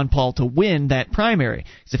get Ron Paul to win that primary.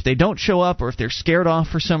 Because if they don't show up, or if they're scared off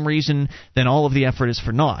for some reason, then all of the effort is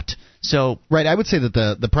for naught. So, right, I would say that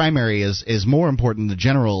the primary is more important than the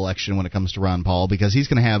general election when it comes to Ron Paul, because he's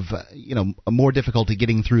going to have a more difficulty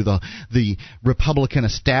getting through the Republican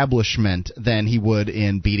establishment than he would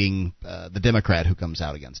in beating the Democrat who comes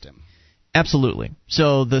out against him. Absolutely.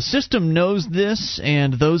 So the system knows this,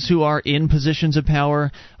 and those who are in positions of power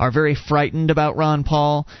are very frightened about Ron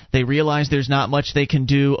Paul. They realize there's not much they can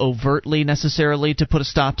do overtly necessarily to put a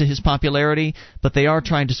stop to his popularity, but they are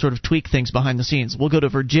trying to sort of tweak things behind the scenes. We'll go to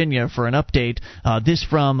Virginia for an update. This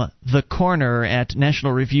from The Corner at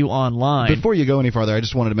National Review Online. Before you go any farther, I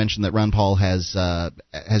just wanted to mention that Ron Paul has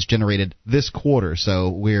generated this quarter, so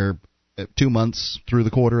we're 2 months through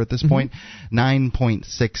the quarter at this point,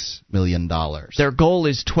 $9.6 million. Their goal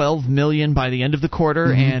is $12 million by the end of the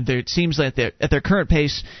quarter, and it seems that at their current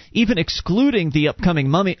pace, even excluding the upcoming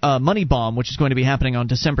money bomb, which is going to be happening on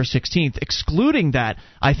December 16th, excluding that,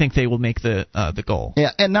 I think they will make the goal.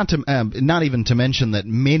 Yeah, and not even to mention that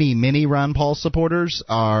many Ron Paul supporters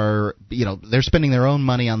are, they're spending their own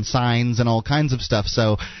money on signs and all kinds of stuff.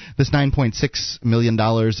 So this $9.6 million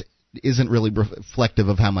isn't really reflective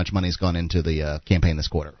of how much money's gone into the campaign this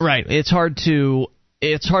quarter. Right. It's hard to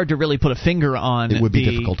really put a finger on it would be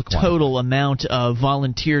difficult to quantify. Total amount of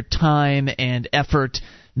volunteer time and effort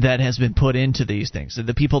that has been put into these things.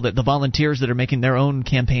 The volunteers that are making their own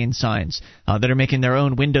campaign signs, that are making their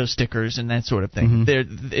own window stickers and that sort of thing.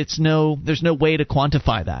 There's no way to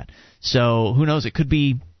quantify that. So who knows? It could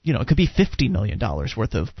be $50 million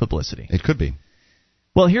worth of publicity. It could be.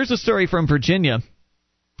 Well, here's a story from Virginia.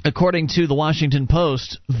 According to the Washington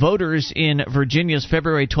Post, voters in Virginia's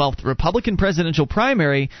February 12th Republican presidential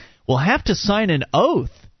primary will have to sign an oath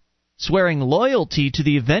swearing loyalty to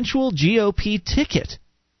the eventual GOP ticket.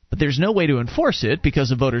 But there's no way to enforce it because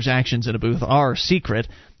the voters' actions in a booth are secret.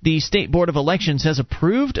 The State Board of Elections has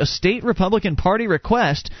approved a state Republican Party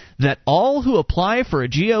request that all who apply for a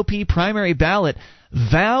GOP primary ballot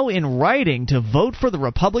vow in writing to vote for the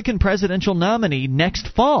Republican presidential nominee next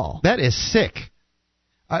fall. That is sick.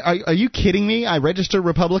 Are you kidding me? I register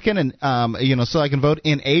Republican, and so I can vote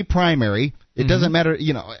in a primary. It doesn't matter,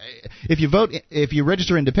 if you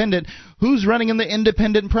register independent, who's running in the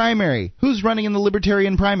independent primary? Who's running in the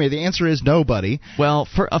libertarian primary? The answer is nobody. Well,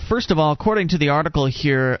 first of all, according to the article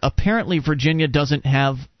here, apparently Virginia doesn't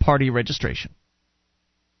have party registration.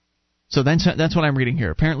 So that's what I'm reading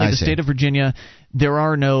here. Apparently, the state of Virginia, there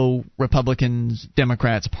are no Republicans,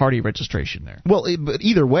 Democrats, party registration there. Well, but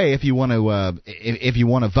either way, if you want to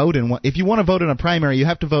vote in a primary, you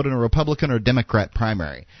have to vote in a Republican or Democrat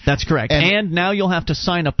primary. That's correct. And now you'll have to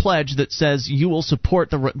sign a pledge that says you will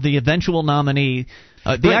support the eventual nominee.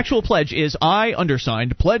 The actual pledge is, I,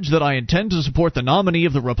 undersigned, pledge that I intend to support the nominee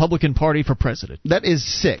of the Republican Party for president. That is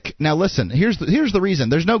sick. Now listen, here's the reason.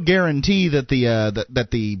 There's no guarantee that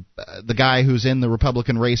the guy who's in the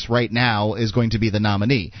Republican race right now is going to be the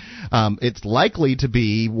nominee. It's likely to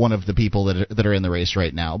be one of the people that are in the race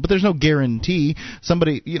right now, but there's no guarantee.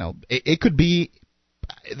 Somebody, it could be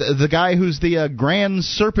the guy who's the grand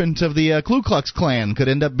serpent of the Ku Klux Klan could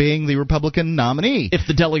end up being the Republican nominee if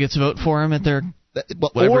the delegates vote for him at their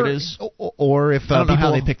whatever it is, or if I don't know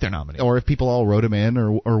how they pick their nominee, or if people all wrote him in,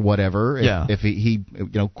 or whatever. If he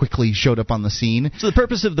quickly showed up on the scene. So the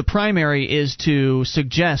purpose of the primary is to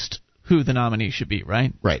suggest who the nominee should be,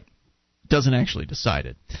 right? Right. Doesn't actually decide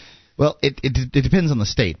it. Well, it depends on the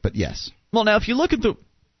state, but yes. Well, now if you look at the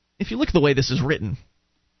way this is written,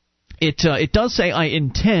 it does say I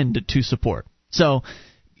intend to support. So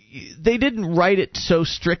they didn't write it so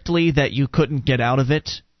strictly that you couldn't get out of it.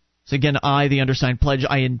 So again, I, the undersigned, pledge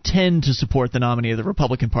I intend to support the nominee of the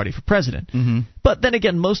Republican Party for president. Mm-hmm. But then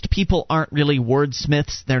again, most people aren't really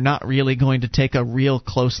wordsmiths. They're not really going to take a real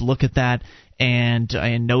close look at that and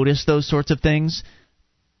notice those sorts of things.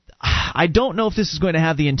 I don't know if this is going to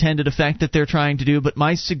have the intended effect that they're trying to do, but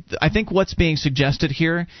I think what's being suggested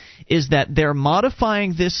here is that they're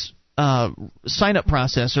modifying this sign-up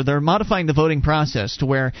process, or they're modifying the voting process to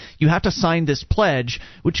where you have to sign this pledge,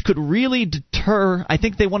 which could really deter. I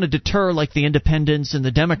think they want to deter like the independents and the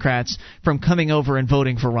Democrats from coming over and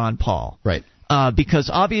voting for Ron Paul. Right. Because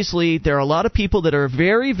obviously there are a lot of people that are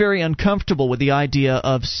very, very uncomfortable with the idea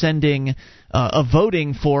of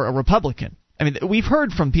voting for a Republican. I mean, we've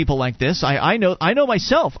heard from people like this. I know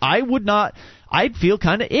myself. I'd feel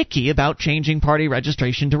kind of icky about changing party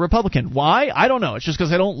registration to Republican. Why? I don't know. It's just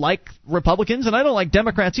because I don't like Republicans and I don't like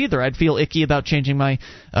Democrats either. I'd feel icky about changing my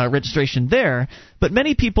registration there. But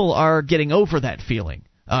many people are getting over that feeling.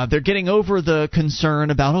 They're getting over the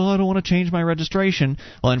concern about, I don't want to change my registration.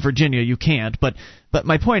 Well, in Virginia, you can't. But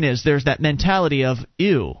my point is, there's that mentality of,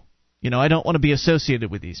 ew, I don't want to be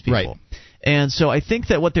associated with these people. Right. And so I think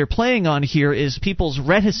that what they're playing on here is people's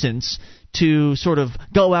reticence to sort of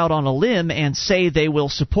go out on a limb and say they will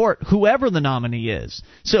support whoever the nominee is.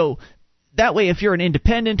 So that way, if you're an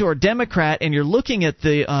independent or a Democrat and you're looking at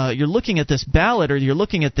this ballot, or you're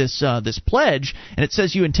looking at this pledge, and it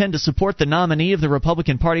says you intend to support the nominee of the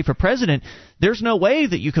Republican Party for president, there's no way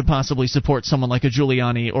that you could possibly support someone like a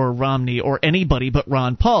Giuliani or Romney or anybody but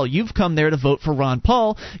Ron Paul. You've come there to vote for Ron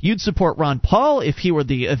Paul. You'd support Ron Paul if he were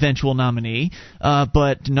the eventual nominee,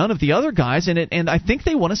 but none of the other guys. And I think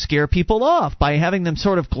they want to scare people off by having them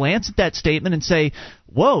sort of glance at that statement and say,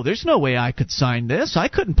 whoa, there's no way I could sign this. I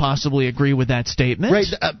couldn't possibly agree with that statement. Right.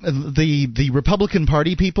 The Republican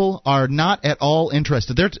Party people are not at all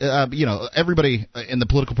interested. They're, everybody in the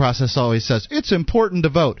political process always says it's important to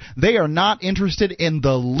vote. They are not interested in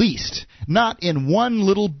the least, not in one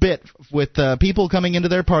little bit, with people coming into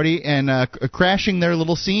their party and crashing their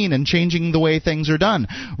little scene and changing the way things are done.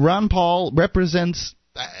 Ron Paul represents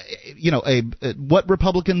what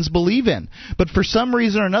Republicans believe in, but for some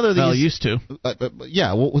reason or another, these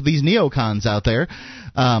these neocons out there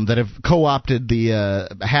that have co-opted the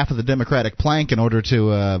half of the Democratic plank in order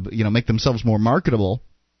to make themselves more marketable,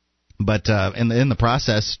 but in the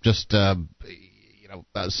process just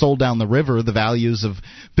sold down the river the values of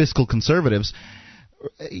fiscal conservatives.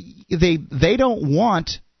 They don't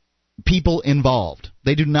want people involved.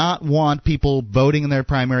 They do not want people voting in their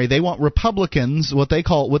primary. They want Republicans, what they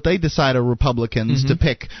decide are Republicans, to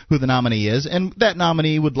pick who the nominee is, and that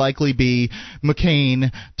nominee would likely be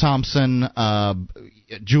McCain, Thompson,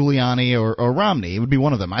 Giuliani, or Romney. It would be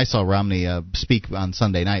one of them. I saw Romney speak on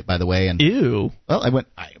Sunday night, by the way. And ew. Well,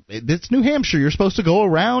 it's New Hampshire. You're supposed to go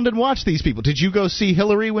around and watch these people. Did you go see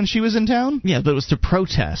Hillary when she was in town? Yeah, but it was to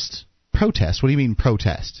protest. Protest? What do you mean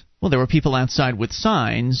protest? Well, there were people outside with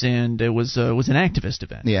signs, and it was an activist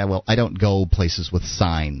event. Yeah, well, I don't go places with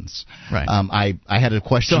signs. Right. I had a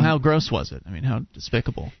question. So how gross was it? I mean, how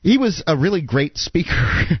despicable? He was a really great speaker.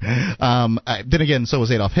 Then again, so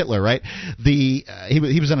was Adolf Hitler, right? He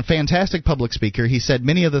was a fantastic public speaker. He said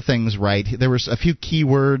many of the things right. There was a few key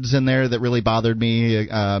words in there that really bothered me.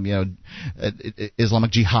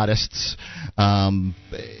 Islamic jihadists.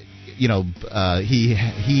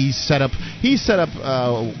 He set up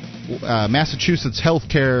Massachusetts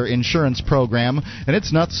healthcare insurance program, and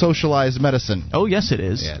it's not socialized medicine. Oh, yes, it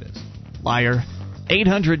is. Yeah, it is. Liar.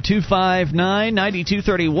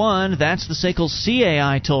 800-259-9231. That's the SACL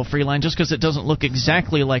CAI toll-free line. Just because it doesn't look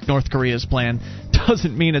exactly like North Korea's plan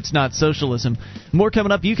doesn't mean it's not socialism. More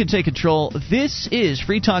coming up. You can take control. This is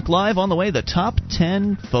Free Talk Live. On the way, the top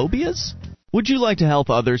 10 phobias. Would you like to help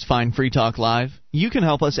others find Free Talk Live? You can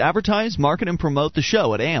help us advertise, market, and promote the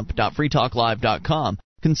show at amp.freetalklive.com.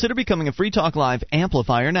 Consider becoming a Free Talk Live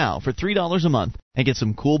amplifier now for $3 a month and get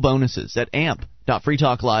some cool bonuses at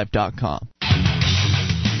amp.freetalklive.com.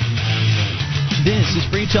 This is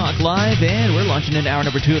Free Talk Live, and we're launching into hour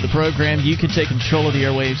number 2 of the program. You can take control of the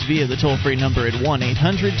airwaves via the toll-free number at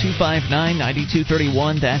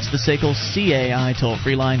 1-800-259-9231. That's the SACL CAI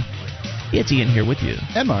toll-free line. It's Ian here with you.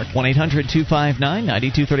 And Mark.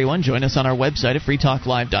 1-800-259-9231. Join us on our website at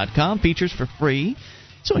freetalklive.com. Features for free.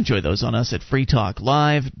 So enjoy those on us at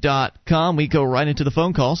freetalklive.com. We go right into the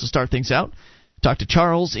phone calls to start things out. Talk to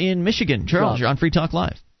Charles in Michigan. Charles, you're on Free Talk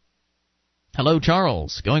Live. Hello,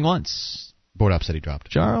 Charles. Going once. Board up said he dropped.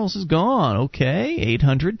 Charles is gone. Okay.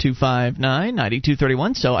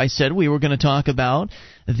 800-259-9231. So I said we were going to talk about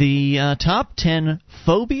the top 10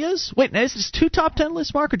 phobias. Wait, now is this 2 top 10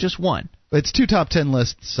 lists, Mark, or just one? It's 2 top 10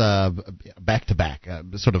 lists back-to-back,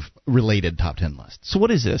 sort of related top 10 lists. So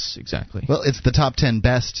what is this exactly? Well, it's the top 10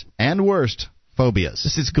 best and worst phobias.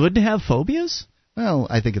 This is good to have phobias? Well,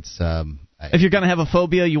 I think it's... if you're going to have a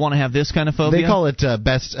phobia, you want to have this kind of phobia? They call it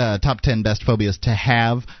top 10 best phobias to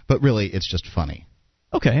have, but really it's just funny.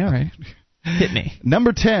 Okay, all right. Hit me.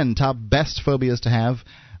 Number 10, top best phobias to have.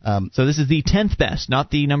 So this is the 10th best,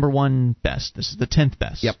 not the number 1 best. This is the 10th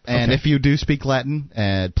best. Yep, and if you do speak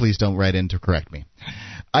Latin, please don't write in to correct me.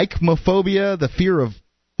 Ichmophobia, the fear of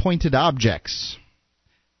pointed objects.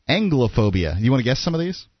 Anglophobia. You want to guess some of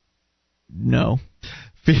these? No.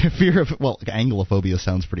 Fear of, well, Anglophobia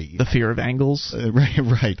sounds pretty... The fear of angles?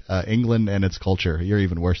 Right. England and its culture. You're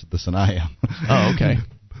even worse at this than I am. Oh, okay.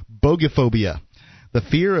 Bogophobia, the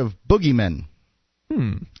fear of boogeymen.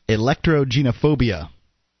 Electrogenophobia,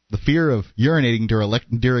 the fear of urinating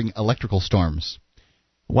during electrical storms.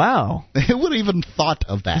 Wow. Who would have even thought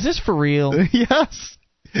of that? Is this for real? Yes.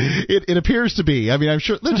 It appears to be. I mean, I'm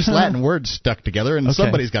sure they're just Latin words stuck together, and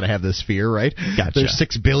somebody's got to have this fear, right? Gotcha. There's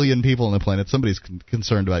 6 billion people on the planet. Somebody's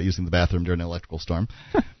concerned about using the bathroom during an electrical storm.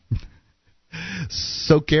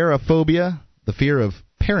 Socherophobia, the fear of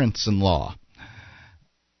parents-in-law.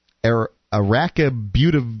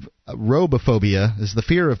 Arachibutyrobophobia is the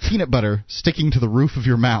fear of peanut butter sticking to the roof of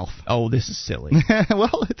your mouth. Oh, this is silly.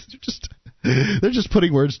 Well, they're just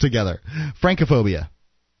putting words together. Francophobia.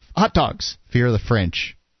 Hot dogs. Fear of the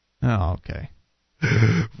French. Oh, okay.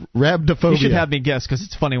 Rhabdophobia. You should have me guess because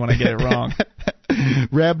it's funny when I get it wrong.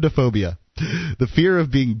 Rhabdophobia. The fear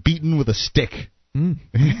of being beaten with a stick.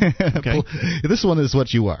 Okay. This one is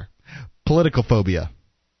what you are. Political phobia.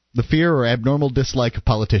 The fear or abnormal dislike of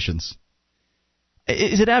politicians.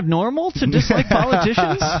 Is it abnormal to dislike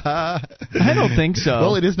politicians? I don't think so.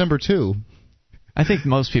 Well, it is number 2. I think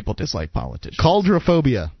most people dislike politicians.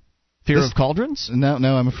 Cauldrophobia. Fear of cauldrons? No,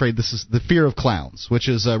 I'm afraid this is the fear of clowns, which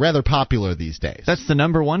is rather popular these days. That's the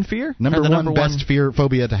number 1 fear? Number one best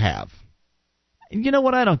phobia to have. You know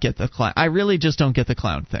what? I don't get the clown. I really just don't get the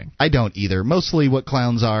clown thing. I don't either. Mostly what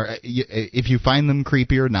clowns are, if you find them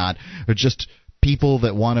creepy or not, are just people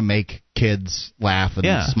that want to make kids laugh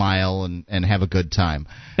and smile and have a good time.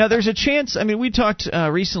 Now, there's a chance, I mean, we talked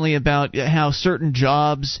recently about how certain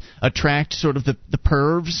jobs attract sort of the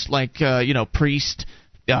pervs, like, priest,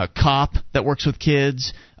 cop that works with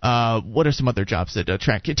kids. What are some other jobs that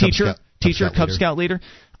attract kids? Teacher, Cub Scout leader.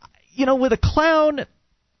 With a clown...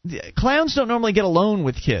 Clowns don't normally get alone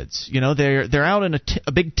with kids. They're out in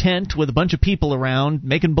a big tent with a bunch of people around,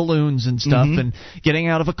 making balloons and stuff, and getting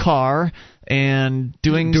out of a car and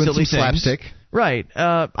doing silly some things. Slapstick. Right.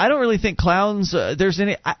 I don't really think clowns. There's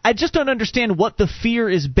any. I just don't understand what the fear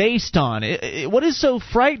is based on. What is so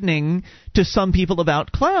frightening to some people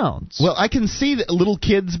about clowns? Well, I can see that little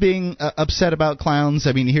kids being upset about clowns.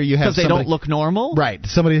 I mean, here you have because they don't look normal. Right.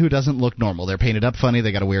 Somebody who doesn't look normal. They're painted up funny.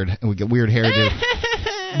 They got a weird hairdo.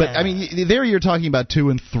 But, I mean, there you're talking about 2-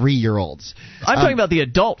 and 3-year-olds. I'm talking about the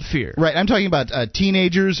adult fear. Right. I'm talking about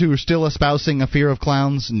teenagers who are still espousing a fear of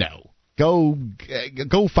clowns. No. Go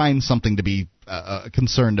find something to be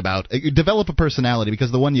concerned about. Develop a personality because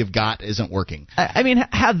the one you've got isn't working. I mean,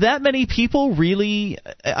 have that many people really...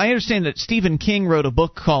 I understand that Stephen King wrote a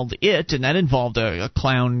book called It, and that involved a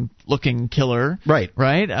clown-looking killer. Right.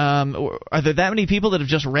 Right? Are there that many people that have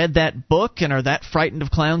just read that book and are that frightened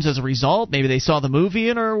of clowns as a result? Maybe they saw the movie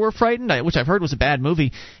and were frightened, which I've heard was a bad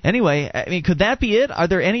movie. Anyway, I mean, could that be it? Are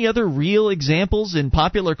there any other real examples in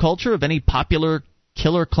popular culture of any popular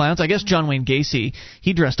killer clowns. I guess John Wayne Gacy,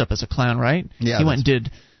 he dressed up as a clown, right? Yeah. He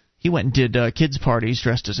went and did kids' parties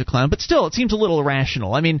dressed as a clown. But still, it seems a little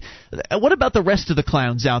irrational. I mean, what about the rest of the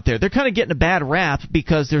clowns out there? They're kind of getting a bad rap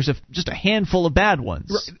because there's just a handful of bad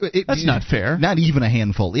ones. That's not fair. Not even a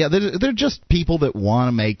handful. Yeah, they're just people that want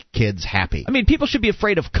to make kids happy. I mean, people should be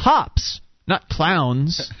afraid of cops, not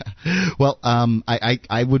clowns. Well,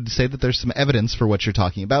 I would say that there's some evidence for what you're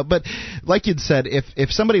talking about. But like you'd said,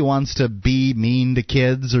 if somebody wants to be mean to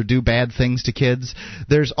kids or do bad things to kids,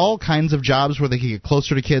 there's all kinds of jobs where they can get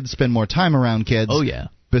closer to kids, spend more time around kids. Oh, yeah.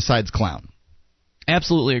 Besides clown.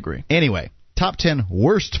 Absolutely agree. Anyway, top 10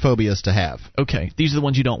 worst phobias to have. Okay, these are the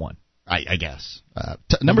ones you don't want. I guess.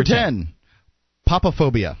 Number 10,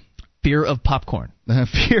 popophobia. Fear of popcorn.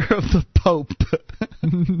 Fear of the Pope.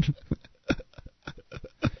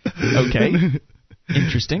 Okay.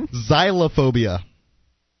 Interesting. Xylophobia.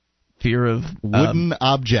 Fear of wooden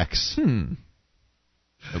objects.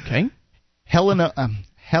 Okay.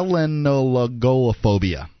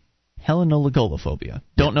 Hellenologophobia. Hellenologophobia.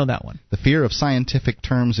 Don't know that one. The fear of scientific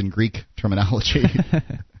terms in Greek terminology.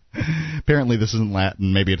 Apparently this isn't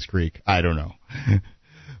Latin. Maybe it's Greek. I don't know.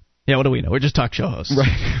 Yeah, what do we know? We're just talk show hosts.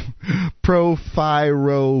 Right.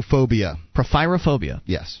 Prophyrophobia. Prophyrophobia.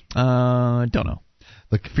 Yes. Don't know.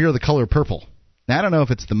 The fear of the color purple. Now, I don't know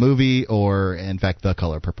if it's the movie or, in fact, The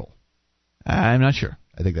Color Purple. I'm not sure.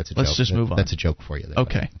 I think that's a joke. Let's just move on. That's a joke for you. There,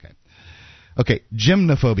 okay. Okay.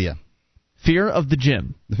 Gymnophobia. Fear of the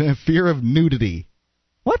gym. Fear of nudity.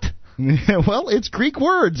 What? Well, it's Greek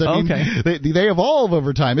words. I mean, they evolve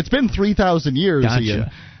over time. It's been 3,000 years. Gotcha.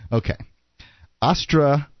 Ian. Okay.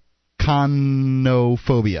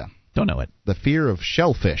 Ostraconophobia. Don't know it. The fear of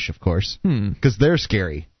shellfish, of course, because they're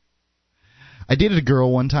scary. I dated a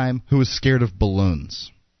girl one time who was scared of balloons.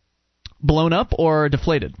 Blown up or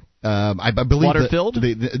deflated? I believe water-filled?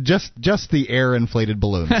 Just the air-inflated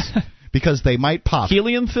balloons. Because they might pop.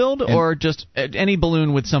 Helium-filled or just any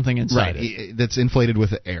balloon with something inside it? That's inflated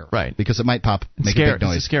with air. Right. Because it might pop, make a big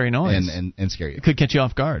noise. It's a scary noise. And scare you. It could catch you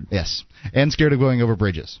off guard. Yes. And scared of going over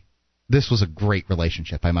bridges. This was a great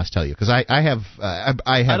relationship, I must tell you, because I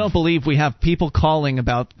don't believe we have people calling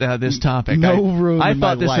about this topic. No room I in my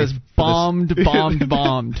thought this life was bombed.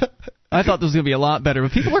 I thought this was going to be a lot better,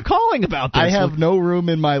 but people are calling about this. I have no room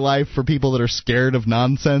in my life for people that are scared of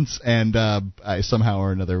nonsense, and somehow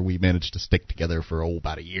or another we managed to stick together for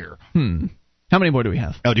about a year. How many more do we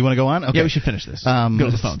have? Oh, do you want to go on? Okay. Yeah, we should finish this. Go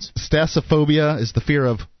to the phones. Stassophobia is the fear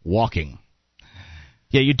of walking.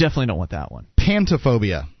 Yeah, you definitely don't want that one.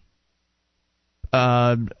 Pantophobia.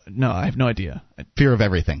 No, I have no idea. Fear of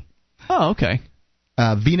everything. Oh, okay.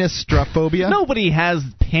 Venustrophobia. Nobody has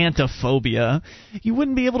pantophobia. You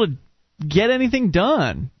wouldn't be able to get anything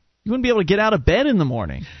done. You wouldn't be able to get out of bed in the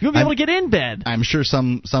morning. You wouldn't be able to get in bed. I'm sure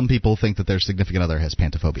some people think that their significant other has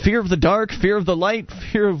pantophobia. Fear of the dark, fear of the light,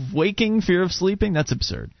 fear of waking, fear of sleeping. That's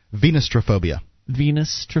absurd. Venustrophobia.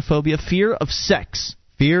 Venustrophobia. Fear of sex.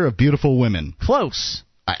 Fear of beautiful women. Close.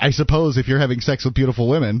 I suppose if you're having sex with beautiful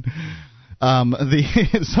women,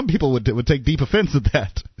 some people would take deep offense at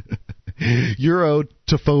that.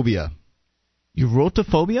 Urotophobia.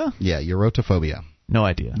 Urotophobia? Yeah, urotophobia. No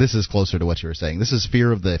idea. This is closer to what you were saying. This is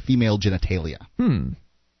fear of the female genitalia.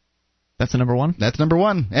 That's the number one? That's number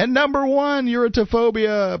one. And number one,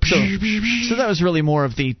 urotophobia. So that was really more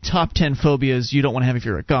of the top 10 phobias you don't want to have if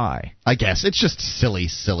you're a guy. I guess. It's just silly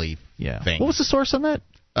thing. What was the source on that?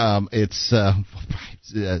 It's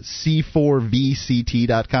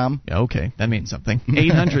c4vct.com. Okay, that means something.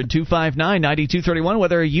 800-259-9231.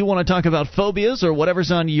 Whether you want to talk about phobias or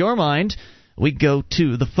whatever's on your mind, we go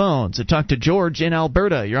to the phones and talk to George in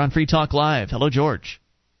Alberta. You're on Free Talk Live. Hello, George.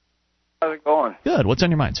 How's it going? Good. What's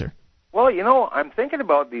on your mind, sir? Well, I'm thinking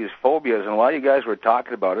about these phobias, and while you guys were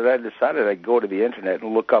talking about it, I decided I'd go to the Internet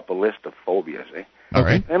and look up a list of phobias. All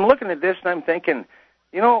right. And I'm looking at this, and I'm thinking,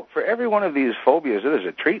 for every one of these phobias, there's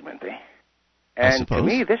a treatment, And to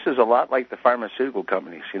me, this is a lot like the pharmaceutical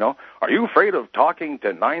companies, Are you afraid of talking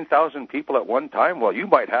to 9,000 people at one time? Well, you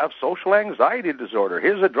might have social anxiety disorder.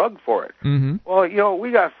 Here's a drug for it. Mm-hmm. Well,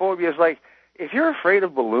 we got phobias like, if you're afraid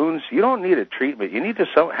of balloons, you don't need a treatment. You need to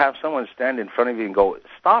have someone stand in front of you and go,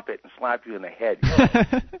 stop it, and slap you in the head.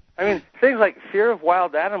 I mean, things like fear of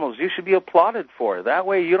wild animals, you should be applauded for. That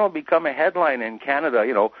way you don't become a headline in Canada,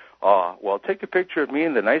 well, take a picture of me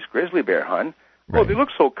and the nice grizzly bear, hon. Right. Oh, they look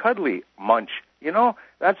so cuddly, munch.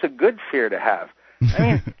 That's a good fear to have.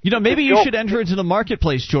 I mean, maybe you should enter into the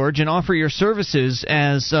marketplace, George, and offer your services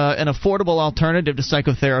as an affordable alternative to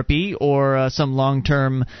psychotherapy or some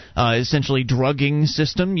long-term, essentially drugging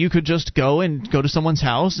system. You could just go to someone's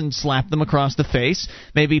house and slap them across the face,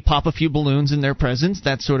 maybe pop a few balloons in their presence,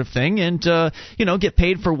 that sort of thing, and get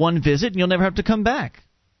paid for one visit, and you'll never have to come back.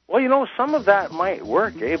 Well, some of that might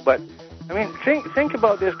work, but I mean, think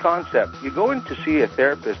about this concept. You go in to see a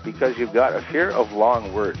therapist because you've got a fear of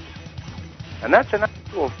long words. And that's an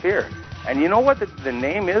actual fear. And you know what the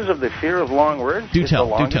name is of the fear of long words? It's the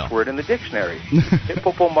longest word in the dictionary.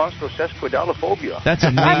 Hippopomonstrosesquidalophobia. That's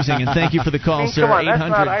amazing, and thank you for the call, sir. Come on, that's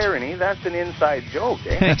not irony. That's an inside joke,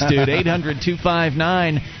 Thanks, dude.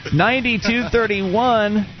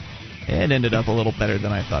 800-259-9231. It ended up a little better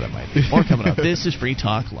than I thought it might be. More coming up. This is Free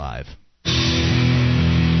Talk Live.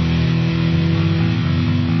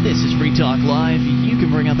 This is Free Talk Live. You can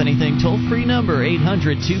bring up anything. Toll-free number,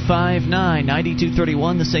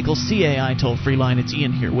 800-259-9231. The SACL CAI toll-free line. It's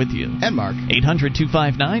Ian here with you. And Mark.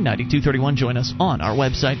 800-259-9231. Join us on our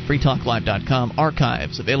website, freetalklive.com.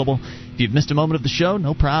 Archives available. If you've missed a moment of the show,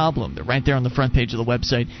 no problem. They're right there on the front page of the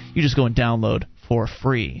website. You just go and download for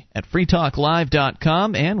free at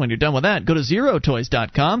freetalklive.com, and when you're done with that, go to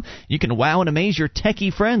zerotoys.com. You can wow and amaze your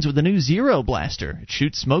techie friends with the new Zero Blaster. It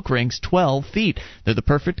shoots smoke rings 12 feet. They're the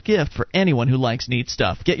perfect gift for anyone who likes neat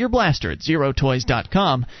stuff. Get your blaster at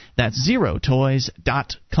zerotoys.com. That's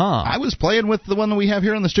zerotoys.com. I was playing with the one that we have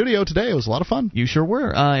here in the studio today. It was a lot of fun. You sure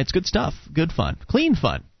were. It's good stuff. Good fun. Clean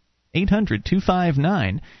fun.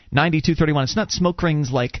 800-259-9231. It's not smoke rings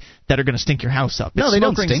like that are going to stink your house up. It's no, they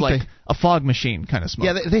smoke don't rings stink. like a fog machine kind of smoke.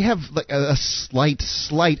 Yeah, they have like a slight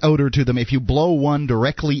odor to them. If you blow one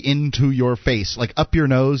directly into your face, like up your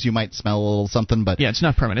nose, you might smell a little something. But yeah, it's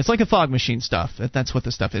not permanent. It's like a fog machine stuff. That's what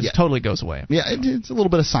the stuff is. Yeah. It totally goes away. Yeah, it's a little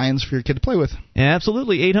bit of science for your kid to play with. Yeah,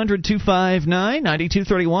 absolutely.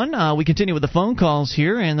 800-259-9231. We continue with the phone calls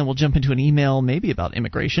here, and then we'll jump into an email maybe about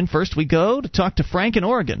immigration. First, we go to talk to Frank in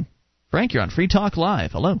Oregon. Frank, you're on Free Talk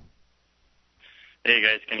Live. Hello. Hey,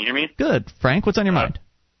 guys. Can you hear me? Good. Frank, what's on your mind?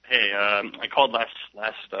 Hey, I called last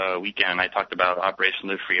weekend. I talked about Operation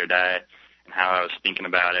Live Free or Die and how I was thinking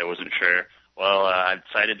about it. I wasn't sure. Well, I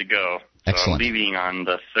decided to go. So Excellent. I'm leaving on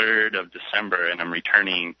the 3rd of December, and I'm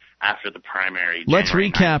returning after the primary. Let's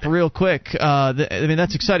January recap 9th. real quick.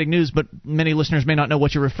 That's exciting news, but many listeners may not know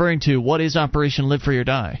what you're referring to. What is Operation Live Free or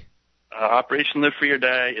Die? Operation Live Free or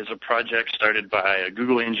Die is a project started by a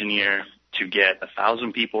Google engineer to get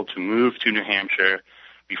 1,000 people to move to New Hampshire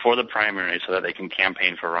before the primary so that they can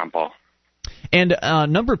campaign for Ron Paul. And a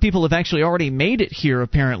number of people have actually already made it here,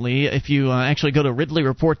 apparently. If you actually go to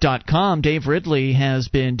RidleyReport.com, Dave Ridley has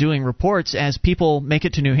been doing reports as people make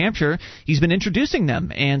it to New Hampshire. He's been introducing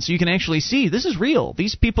them, and so you can actually see this is real.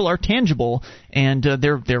 These people are tangible, and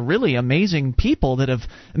they're really amazing people that have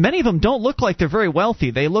 – many of them don't look like they're very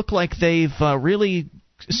wealthy. They look like they've really –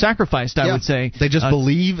 sacrificed, I would say. They just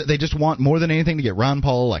believe, they just want more than anything to get Ron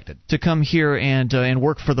Paul elected. To come here and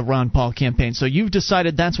work for the Ron Paul campaign. So you've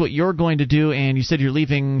decided that's what you're going to do, and you said you're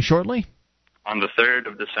leaving shortly? On the 3rd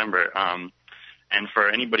of December. And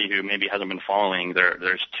for anybody who maybe hasn't been following,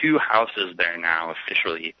 there's 2 houses there now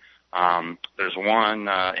officially. There's one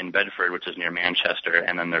in Bedford, which is near Manchester,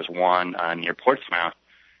 and then there's one near Portsmouth.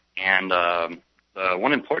 And the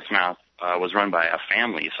one in Portsmouth was run by a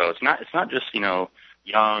family, so it's not just,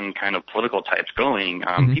 young kind of political types going.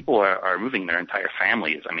 People are moving their entire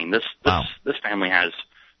families. I mean, this family has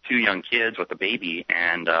 2 young kids with a baby,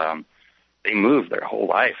 and they moved their whole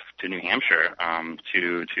life to New Hampshire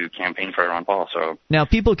to campaign for Ron Paul. So now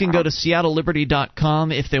people can go to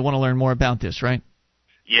SeattleLiberty.com if they want to learn more about this, right?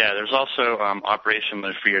 Yeah, there's also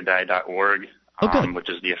OperationLiveFreeOrDie.org, which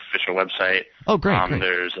is the official website. Oh, great.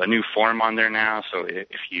 There's a new forum on there now, so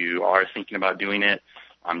if you are thinking about doing it,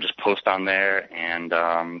 just post on there, and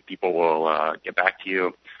people will get back to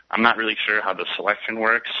you. I'm not really sure how the selection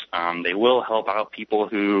works. They will help out people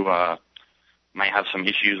who might have some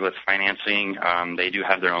issues with financing. They do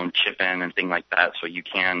have their own chip-in and things like that, so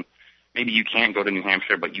maybe you can't go to New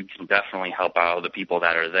Hampshire, but you can definitely help out the people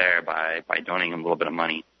that are there by donating a little bit of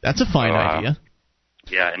money. That's a fine idea.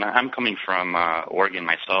 Yeah, and I'm coming from Oregon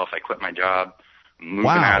myself. I quit my job.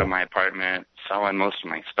 Moving out of my apartment, selling most of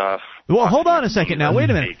my stuff. Well, hold on a second now.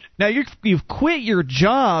 Wait a minute. Now, you've quit your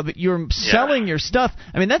job. You're selling your stuff.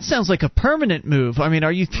 I mean, that sounds like a permanent move. I mean,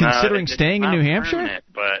 are you considering staying in New Hampshire?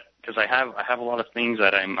 But because I have a lot of things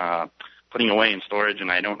that I'm putting away in storage,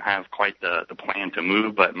 and I don't have quite the plan to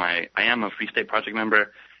move. But I am a Free State Project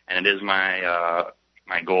member, and it is my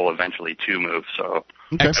goal eventually to move. So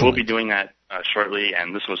I will be doing that shortly,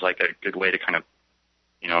 and this was like a good way to kind of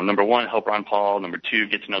number one, help Ron Paul. Number two,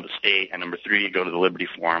 get to know the state. And number three, go to the Liberty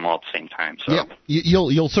Forum all at the same time. So yeah,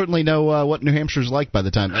 you'll certainly know what New Hampshire's like by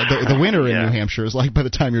the time the winter in New Hampshire is like by the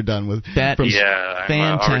time you're done with that.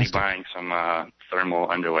 I'm already buying some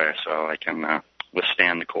thermal underwear so I can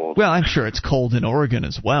withstand the cold. Well, I'm sure it's cold in Oregon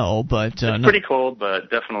as well, but it's pretty cold, but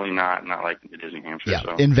definitely not like it is in New Hampshire. Yeah,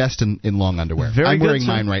 so. Invest in long underwear. I'm wearing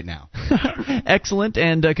mine right now. Excellent,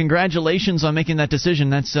 and congratulations on making that decision.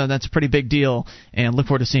 That's a pretty big deal, and look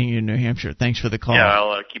forward to seeing you in New Hampshire. Thanks for the call. Yeah,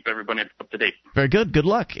 I'll keep everybody up to date. Very good. Good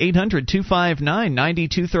luck.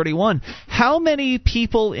 800-259-9231. How many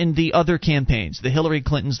people in the other campaigns, the Hillary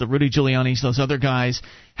Clintons, the Rudy Giulianis, those other guys,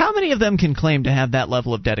 how many of them can claim to have that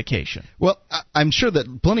level of dedication? Well, I'm sure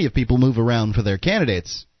that plenty of people move around for their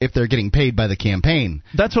candidates if they're getting paid by the campaign.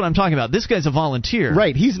 That's what I'm talking about. This guy's a volunteer.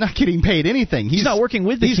 Right. He's not getting paid anything. He's not working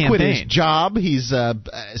with the campaign. He's quit his job. He's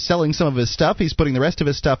selling some of his stuff. He's putting the rest of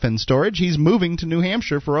his stuff in storage. He's moving to New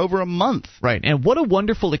Hampshire for over a month. Right. And what a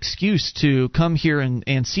wonderful excuse to come here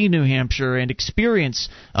and see New Hampshire and experience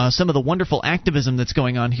some of the wonderful activism that's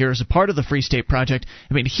going on here as a part of the Free State Project.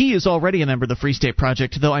 I mean, he is already a member of the Free State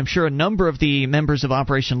Project, though I'm sure a number of the members of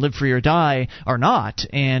Operation Live Free or Die are not,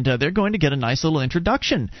 and they're going to get a nice little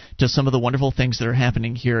introduction to some of the wonderful things that are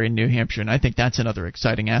happening here in New Hampshire, and I think that's another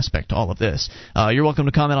exciting aspect to all of this. You're welcome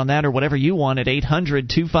to comment on that or whatever you want at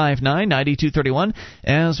 800-259-9231.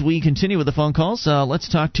 As we continue with the phone calls, let's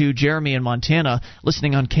talk to Jeremy in Montana,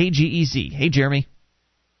 listening on KGEZ. Hey, Jeremy.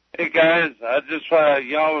 Hey, guys. I just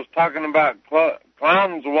y'all was talking about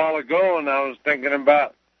clowns a while ago, and I was thinking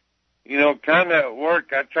about, kind of at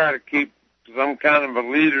work, I try to keep, because I'm kind of a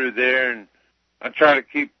leader there, and I try to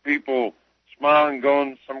keep people smiling,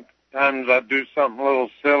 going. Sometimes I do something a little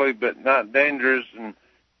silly but not dangerous, and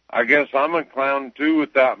I guess I'm a clown too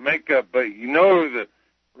without makeup. But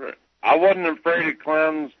I wasn't afraid of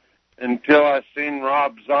clowns until I seen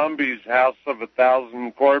Rob Zombie's House of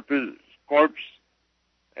 1,000 Corpse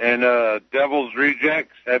and Devil's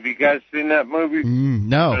Rejects. Have you guys seen that movie?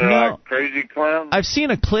 No. No. Crazy clown? I've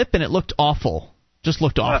seen a clip and it looked awful. Just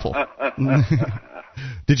looked awful.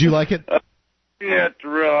 Did you like it? You have to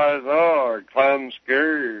realize, are clowns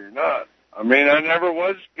scary or not? I mean, I never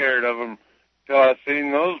was scared of them till I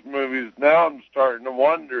seen those movies. Now I'm starting to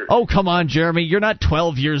wonder. Oh, come on, Jeremy. You're not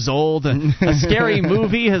 12 years old. A scary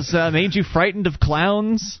movie has made you frightened of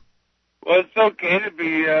clowns? Well, it's okay to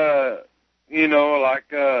be,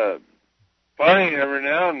 funny every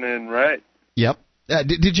now and then, right? Yep.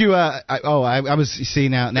 Did you? I was. See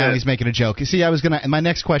now he's making a joke. See, my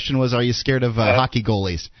next question was, are you scared of hockey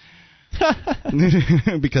goalies?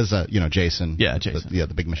 Because Jason. Yeah, Jason.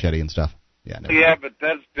 The big machete and stuff. Yeah. Yeah, but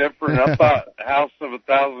that's different. I thought House of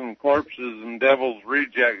 1,000 Corpses and Devil's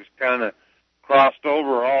Rejects kind of crossed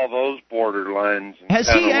over all those borderlines. Has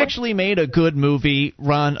he actually made a good movie,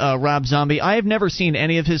 Rob Zombie? I have never seen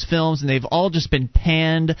any of his films, and they've all just been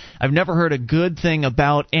panned. I've never heard a good thing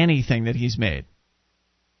about anything that he's made.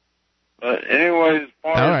 Anyways,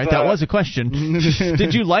 all right, that was a question.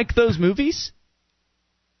 Did you like those movies?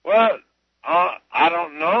 Well, I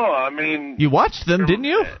don't know. I mean, you watched them, didn't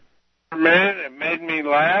you? Man, it made me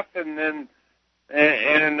laugh, and then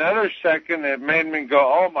in another second, it made me go,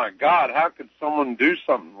 "Oh my God, how could someone do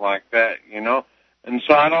something like that?" And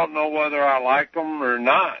so I don't know whether I like them or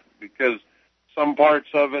not, because some parts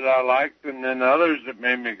of it I liked, and then others it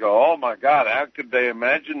made me go, "Oh my God, how could they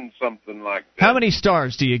imagine something like that?" How many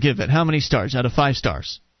stars do you give it? How many stars out of 5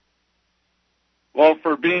 stars? Well,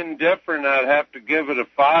 for being different, I'd have to give it a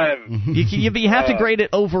 5. You have to grade it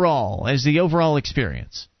overall, as the overall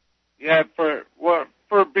experience. Yeah, for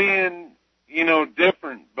being,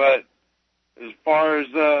 different. But as far as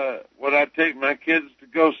would I take my kids to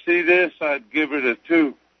go see this, I'd give it a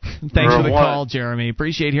 2. Thanks for the call, Jeremy.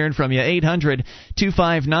 Appreciate hearing from you.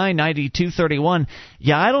 800-259-9231.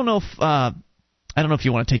 Yeah, I don't know if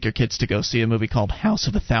you want to take your kids to go see a movie called House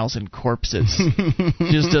of 1,000 Corpses.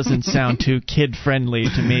 Just doesn't sound too kid-friendly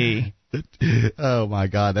to me. Oh, my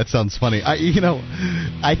God, that sounds funny.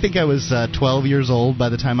 I think I was 12 years old by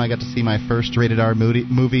the time I got to see my first rated-R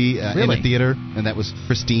movie in a theater, and that was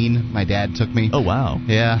Christine. My dad took me. Oh, wow.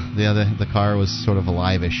 Yeah, the car was sort of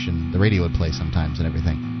alive-ish, and the radio would play sometimes and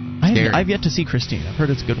everything. I've yet to see Christine. I've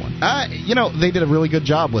heard it's a good one. They did a really good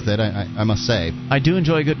job with it, I must say. I do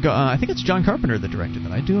enjoy a good... I think it's John Carpenter that directed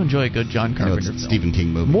it. I do enjoy a good John Carpenter film. It's a Stephen King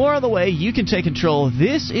movie. More on the way. You can take control.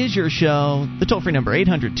 This is your show. The toll-free number,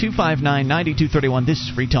 800-259-9231. This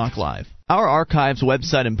is Free Talk Live. Our archives,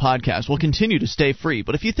 website, and podcast will continue to stay free,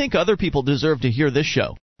 but if you think other people deserve to hear this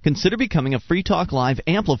show, consider becoming a Free Talk Live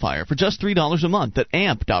amplifier for just $3 a month at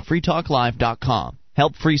amp.freetalklive.com.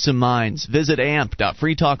 Help free some minds. Visit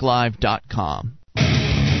amp.freetalklive.com.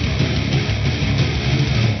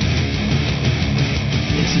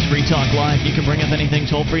 Free Talk Live. You can bring up anything.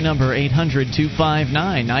 Toll-free number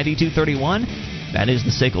 800-259-9231. That is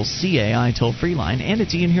the SACL CAI toll-free line, and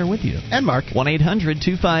it's Ian here with you. And Mark.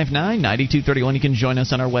 1-800-259-9231. You can join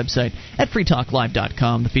us on our website at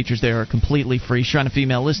freetalklive.com. The features there are completely free. Shrine of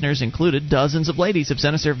Female listeners included. Dozens of ladies have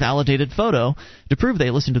sent us their validated photo to prove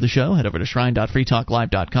they listen to the show. Head over to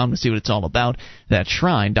shrine.freetalklive.com to see what it's all about. That's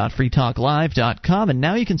shrine.freetalklive.com. And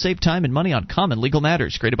now you can save time and money on common legal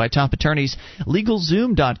matters created by top attorneys.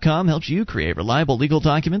 LegalZoom.com helps you create reliable legal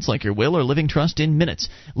documents like your will or living trust in minutes.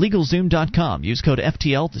 LegalZoom.com. Use code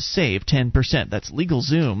FTL to save 10%. That's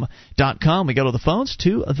LegalZoom.com. We go to the phones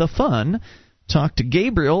to the fun. Talk to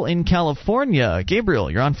Gabriel in California. Gabriel,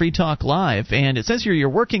 you're on Free Talk Live, and it says here you're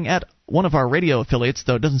working at one of our radio affiliates,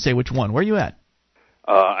 though it doesn't say which one. Where are you at?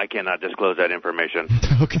 I cannot disclose that information.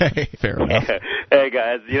 Okay, fair enough. Hey,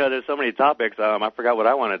 guys, there's so many topics. I forgot what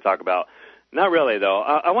I want to talk about. Not really, though.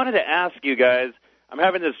 I wanted to ask you guys, I'm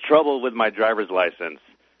having this trouble with my driver's license.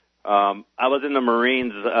 I was in the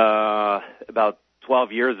Marines about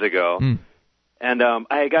 12 years ago, and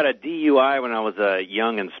I got a DUI when I was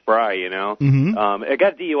young and spry, Mm-hmm. I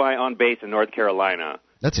got DUI on base in North Carolina.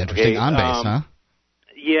 That's interesting. On base, huh?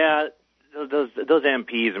 Yeah, those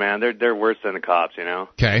MPs, man, they're worse than the cops,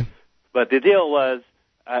 Okay. But the deal was,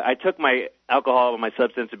 I took my alcohol and my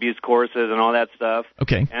substance abuse courses and all that stuff.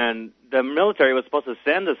 Okay. And the military was supposed to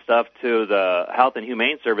send the stuff to the Health and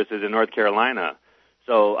Humane Services in North Carolina.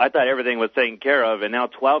 So I thought everything was taken care of, and now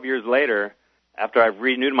 12 years later, after I've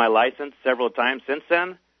renewed my license several times since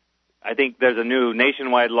then, I think there's a new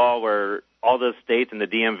nationwide law where all the states and the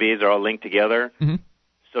DMVs are all linked together. Mm-hmm.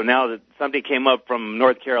 So now that something came up from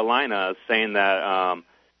North Carolina saying that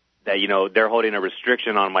they're holding a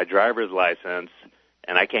restriction on my driver's license,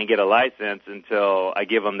 and I can't get a license until I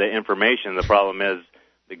give them the information. The problem is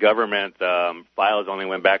the government files only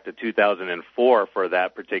went back to 2004 for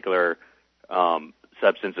that particular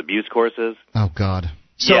substance abuse courses. Oh, God.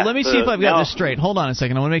 So let me see if I've got this straight. Hold on a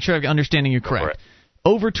second. I want to make sure I'm understanding you correct.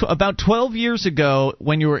 About 12 years ago,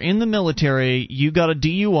 when you were in the military, you got a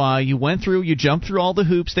DUI. You went through, you jumped through all the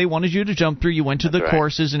hoops they wanted you to jump through. You went to the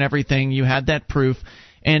courses and everything. You had that proof.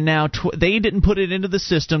 And now they didn't put it into the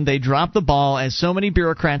system. They dropped the ball, as so many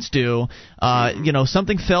bureaucrats do.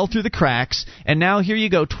 Something fell through the cracks. And now here you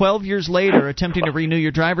go, 12 years later, attempting to renew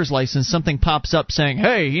your driver's license. Something pops up saying,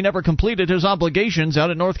 hey, he never completed his obligations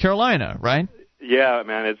out in North Carolina, right? Yeah,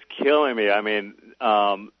 man, it's killing me. I mean,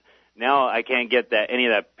 now I can't get any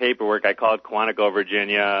of that paperwork. I called Quantico,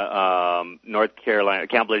 Virginia, North Carolina,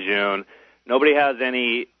 Camp Lejeune. Nobody has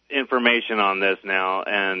any information on this now,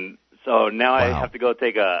 and so now I have to go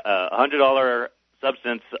take a $100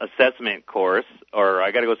 substance assessment course, or I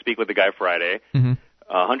got to go speak with the guy Friday. Mm-hmm.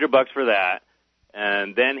 $100 for that,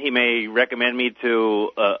 and then he may recommend me to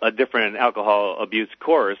a different alcohol abuse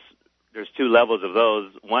course. There's two levels of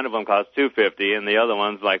those. One of them costs $250, and the other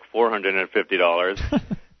one's like $450.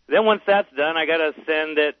 Then once that's done, I got to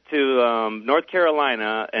send it to North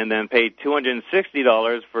Carolina and then pay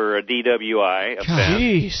 $260 for a DWI offense.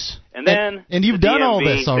 Jeez. And then and you've done all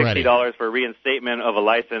this already. $60 for reinstatement of a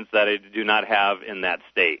license that I do not have in that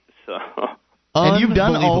state. So. And you've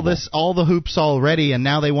done all the hoops already, and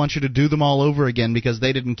now they want you to do them all over again because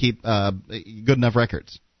they didn't keep good enough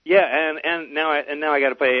records. Yeah, and now I got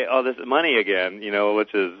to pay all this money again,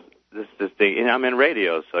 which is this thing. And I'm in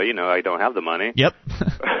radio, so I don't have the money. Yep.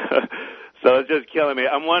 So it's just killing me.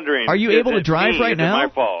 I'm wondering. Are you able to drive right now? Is it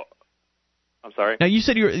my fault? I'm sorry. Now you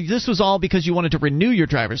said this was all because you wanted to renew your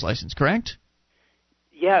driver's license, correct?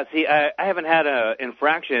 Yeah. See, I haven't had an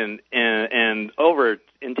infraction in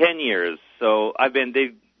 10 years, so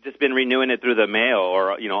they've just been renewing it through the mail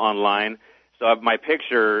or online. So my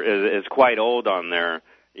picture is quite old on there.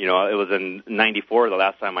 It was in '94 the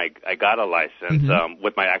last time I got a license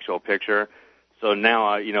with my actual picture. So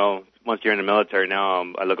now, once you're in the military, now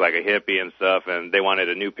I look like a hippie and stuff, and they wanted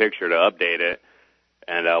a new picture to update it.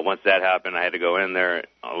 And once that happened, I had to go in there.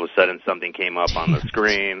 All of a sudden, something came up on the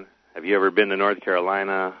screen. Have you ever been to North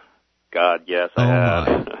Carolina? God, yes, I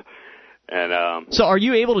have. And so are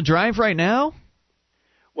you able to drive right now?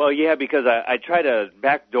 Well, yeah, because I tried to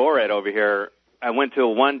backdoor it over here. I went to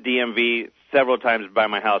one DMV several times by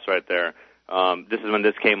my house right there. This is when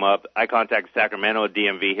this came up. I contacted Sacramento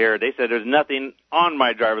DMV here. They said there's nothing on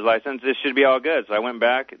my driver's license. This should be all good. So I went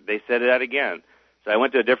back. They said that again. So I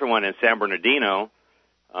went to a different one in San Bernardino,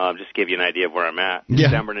 just to give you an idea of where I'm at. Yeah.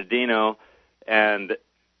 San Bernardino. And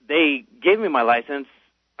they gave me my license.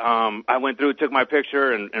 I went through, took my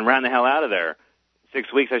picture, and ran the hell out of there.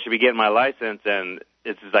 6 weeks I should be getting my license, and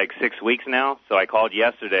it's like 6 weeks now. So I called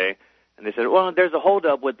yesterday, and they said, well, there's a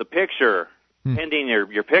holdup with the picture. pending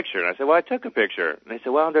your picture. And I said, well, I took a picture. And they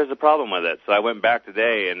said, well, there's a problem with it. So I went back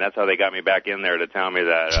today, and that's how they got me back in there to tell me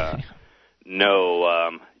that,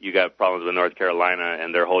 no, you got problems with North Carolina,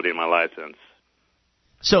 and they're holding my license.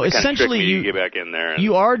 So essentially, you get back in there.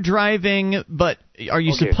 You are driving, but are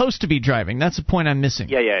you supposed to be driving? That's the point I'm missing.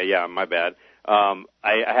 Yeah. My bad. I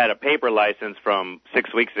had a paper license from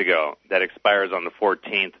 6 weeks ago that expires on the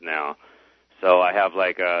 14th now. So I have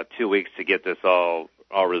like 2 weeks to get this all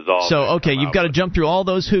resolved. So, okay, you've got to jump through all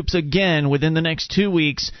those hoops again within the next 2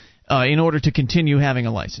 weeks in order to continue having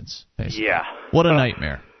a license, basically. Yeah. What a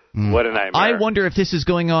nightmare. What a nightmare. I wonder if this is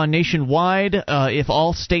going on nationwide, if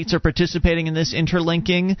all states are participating in this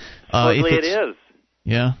interlinking. Supposedly it is.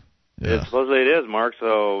 Yeah. Supposedly it is, Mark.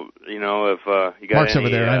 So, if you got Mark's any,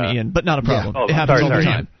 over there, I'm Ian, but not a problem. Yeah. It happens all the time.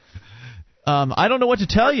 Ian. I don't know what to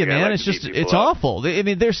tell you, man. It's awful. I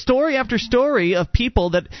mean, there's story after story of people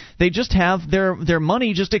that they just have their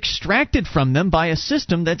money just extracted from them by a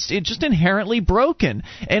system that's just inherently broken.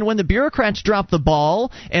 And when the bureaucrats drop the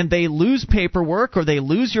ball and they lose paperwork or they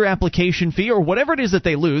lose your application fee or whatever it is that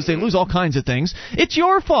they lose all kinds of things. It's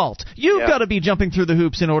your fault. You've got to be jumping through the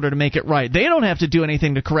hoops in order to make it right. They don't have to do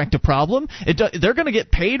anything to correct a problem. They're going to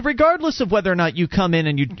get paid regardless of whether or not you come in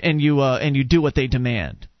and you do what they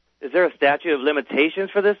demand. Is there a statute of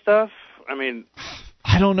limitations for this stuff? I mean,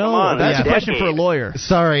 I don't know. That's a question for a lawyer.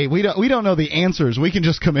 Sorry, we don't know the answers. We can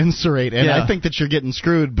just commiserate, and I think that you're getting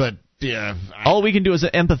screwed, but yeah. All we can do is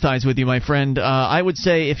empathize with you, my friend. I would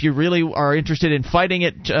say if you really are interested in fighting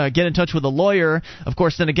it, get in touch with a lawyer. Of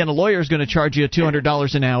course, then again, a lawyer is going to charge you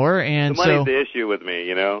 $200 an hour, and the money's the issue with me,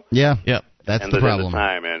 Yeah. Yep. That's the problem. The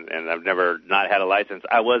time, and I've never not had a license.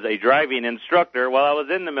 I was a driving instructor while I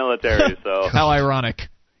was in the military. So how ironic.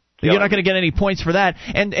 You're not going to get any points for that.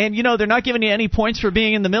 And they're not giving you any points for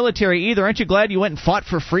being in the military either. Aren't you glad you went and fought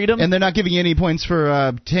for freedom? And they're not giving you any points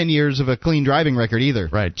for 10 years of a clean driving record either.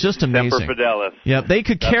 Right, just amazing. Semper Fidelis. Yeah, they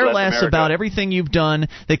could care less about everything you've done.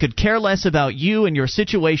 They could care less about you and your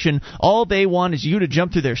situation. All they want is you to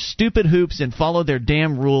jump through their stupid hoops and follow their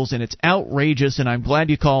damn rules, and it's outrageous, and I'm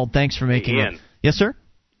glad you called. Thanks for making it. Yes, sir?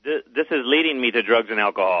 This is leading me to drugs and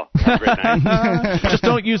alcohol. Have a great night. Just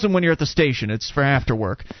don't use them when you're at the station. It's for after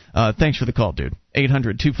work. Thanks for the call, dude.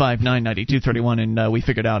 800-259-9231, and we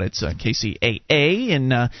figured out it's KCAA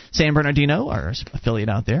in San Bernardino, our affiliate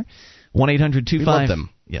out there. 1-800-25... We love them.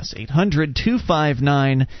 Yes,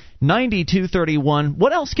 800-259-9231.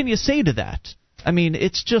 What else can you say to that? I mean,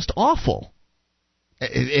 it's just awful.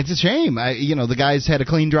 It's a shame. The guy's had a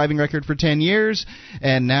clean driving record for 10 years,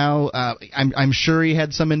 and now I'm sure he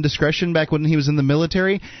had some indiscretion back when he was in the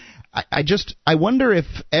military. I wonder if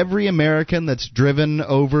every American that's driven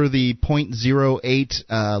over the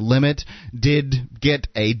 .08 limit did get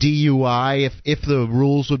a DUI, if the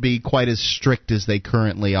rules would be quite as strict as they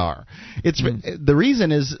currently are. The reason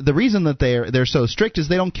that they're so strict is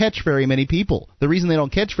they don't catch very many people. The reason they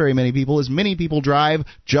don't catch very many people is many people drive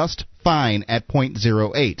just fine at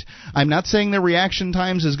 .08. I'm not saying their reaction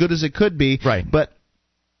time's as good as it could be, right, but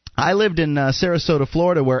I lived in Sarasota,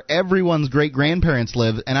 Florida, where everyone's great-grandparents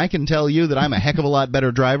live, and I can tell you that I'm a heck of a lot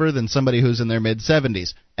better driver than somebody who's in their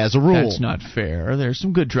mid-70s, as a rule. That's not fair. There's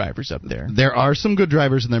some good drivers up there. There are some good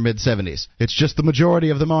drivers in their mid-70s. It's just the majority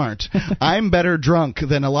of them aren't. I'm better drunk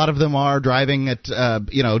than a lot of them are driving at,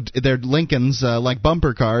 their Lincolns like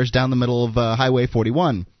bumper cars down the middle of Highway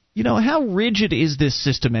 41. How rigid is this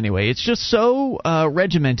system anyway? It's just so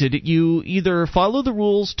regimented. You either follow the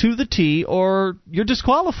rules to the T or you're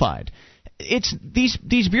disqualified. It's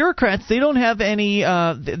these bureaucrats, they don't have any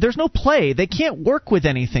there's no play. They can't work with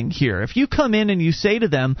anything here. If you come in and you say to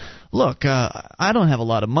them, look, I don't have a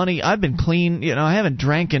lot of money. I've been clean. I haven't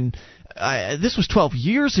drank in this was 12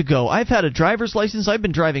 years ago. I've had a driver's license. I've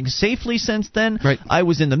been driving safely since then. Right. I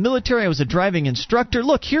was in the military. I was a driving instructor.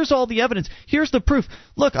 Look, here's all the evidence. Here's the proof.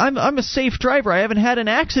 Look, I'm a safe driver. I haven't had an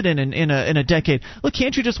accident in a decade. Look,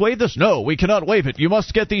 can't you just waive this? No, we cannot waive it. You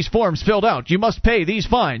must get these forms filled out. You must pay these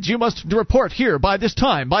fines. You must report here by this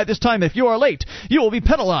time. By this time, if you are late, you will be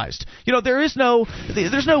penalized. There's no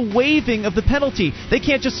waiving of the penalty. They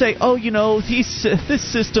can't just say,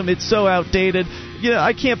 this system, it's so outdated. Yeah,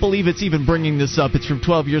 I can't believe it's even bringing this up. It's from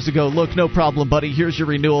 12 years ago. Look, no problem, buddy. Here's your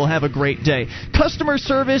renewal. Have a great day. Customer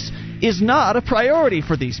service is not a priority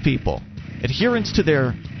for these people. Adherence to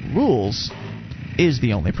their rules is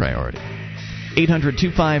the only priority.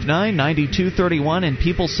 800-259-9231, and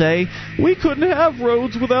people say, we couldn't have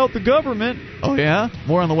roads without the government. Oh, yeah?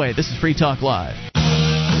 More on the way. This is Free Talk Live.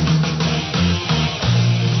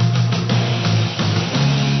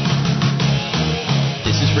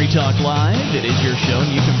 This is Free Talk Live. It is your show,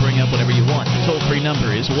 and you can bring up whatever you want. The toll-free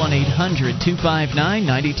number is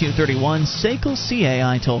 1-800-259-9231, SACL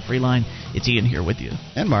CAI toll-free line. It's Ian here with you.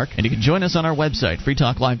 And Mark. And you can join us on our website.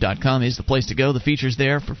 freetalklive.com is the place to go. The feature's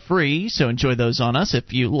there for free, so enjoy those on us.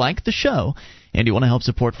 If you like the show and you want to help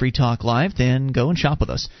support Free Talk Live, then go and shop with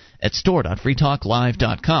us at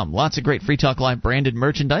store.freetalklive.com. Lots of great Free Talk Live branded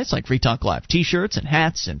merchandise like Free Talk Live T-shirts and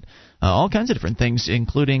hats and all kinds of different things,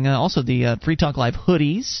 including also the Free Talk Live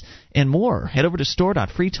hoodies and more. Head over to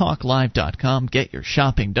store.freetalklive.com. Get your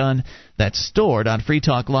shopping done. That's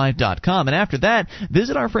store.freetalklive.com. And after that,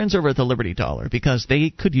 visit our friends over at the Liberty Dollar because they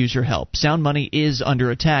could use your help. Sound Money is under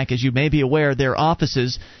attack. As you may be aware, their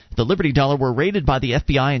offices, the Liberty Dollar, were raided by the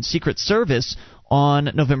FBI and Secret Service on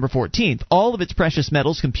November 14th. All of its precious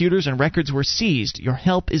metals, computers, and records were seized. Your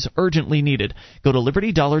help is urgently needed. Go to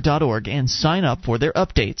libertydollar.org and sign up for their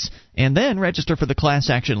updates. And then register for the class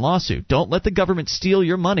action lawsuit. Don't let the government steal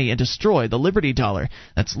your money and destroy the Liberty Dollar.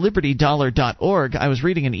 That's libertydollar.org. I was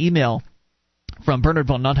reading an email from Bernard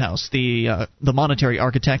von Nothaus, the monetary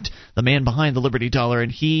architect, the man behind the Liberty Dollar,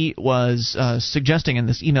 and he was suggesting, and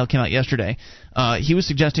this email came out yesterday, he was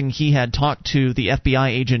suggesting he had talked to the FBI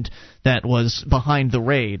agent that was behind the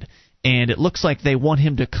raid, and it looks like they want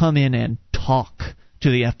him to come in and talk to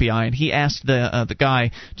the FBI, and he asked the guy,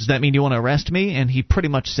 does that mean you want to arrest me? And he pretty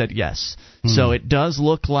much said yes. So it does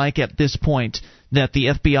look like at this point that the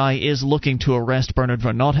FBI is looking to arrest Bernard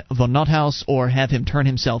von Nothaus or have him turn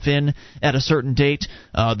himself in at a certain date.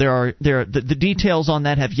 The details on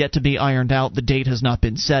that have yet to be ironed out. The date has not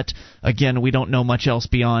been set. Again, we don't know much else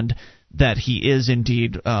beyond that he is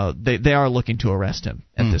indeed they are looking to arrest him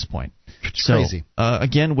at this point. It's crazy.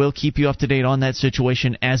 Again, we'll keep you up to date on that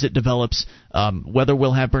situation as it develops. Whether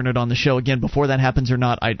we'll have Bernard on the show again before that happens or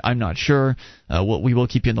not, I'm not sure. We will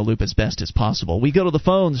keep you in the loop as best as possible. We go to the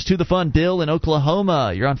phones, to the phone. Bill in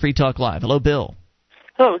Oklahoma. You're on Free Talk Live. Hello, Bill.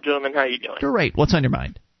 Hello, gentlemen. How are you doing? Great. What's on your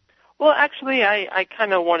mind? Well, actually, I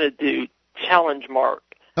kind of wanted to challenge Mark.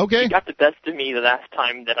 Okay. He got the best of me the last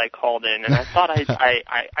time that I called in, and I thought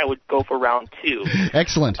I would go for round two.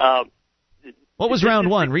 Excellent. What was round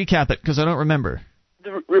one? Recap it, because I don't remember.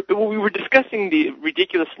 We were discussing the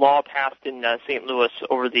ridiculous law passed in St. Louis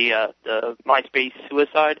over the MySpace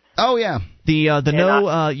suicide. Oh, yeah.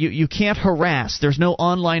 You can't harass. There's no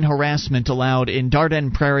online harassment allowed in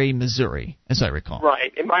Dardenne Prairie, Missouri, as I recall.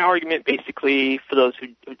 Right. And my argument, basically, for those who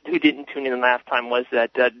didn't tune in the last time, was that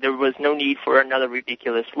there was no need for another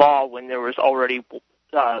ridiculous law when there was already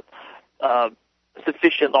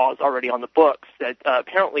sufficient laws already on the books that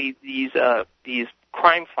apparently these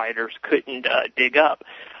crime fighters couldn't dig up.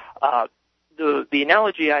 The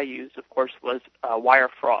analogy I used, of course, was wire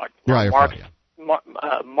fraud. Mark's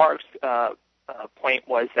point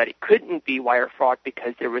was that it couldn't be wire fraud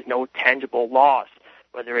because there was no tangible loss,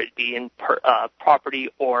 whether it be in property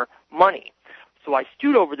or money. So I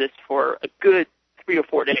stewed over this for a good 3 or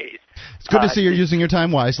 4 days. It's good to see you're using your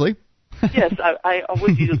time wisely. Yes, I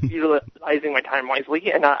was utilizing my time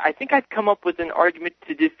wisely, and I think I'd come up with an argument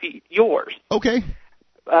to defeat yours. Okay.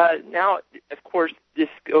 Now, of course, this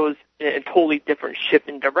goes in a totally different shift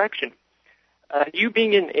in direction. You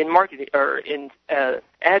being in marketing or in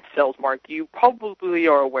ad sales, Mark, you probably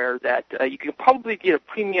are aware that you can probably get a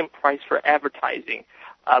premium price for advertising,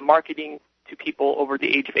 marketing to people over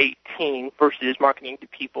the age of 18 versus marketing to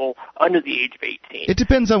people under the age of 18. It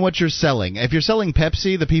depends on what you're selling. If you're selling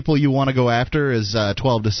Pepsi, the people you want to go after is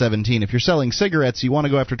 12 to 17. If you're selling cigarettes, you want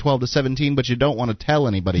to go after 12 to 17, but you don't want to tell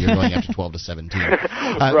anybody you're going after 12 to 17.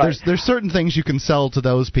 Right. There's certain things you can sell to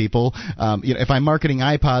those people. If I'm marketing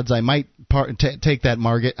iPods, I might take that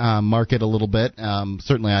market a little bit.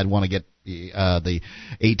 Certainly, I'd want to get the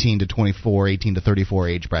 18 to 24, 18 to 34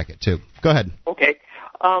 age bracket too. Go ahead. Okay.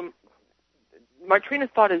 My train of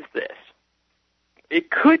thought is this. You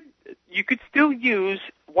could still use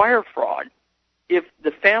wire fraud if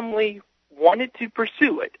the family wanted to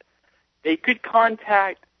pursue it. They could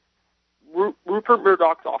contact Rupert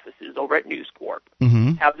Murdoch's offices over at News Corp,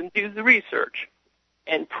 have them do the research,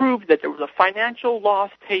 and prove that there was a financial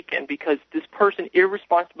loss taken because this person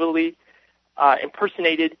irresponsibly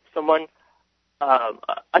impersonated someone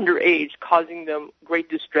underage, causing them great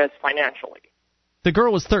distress financially. The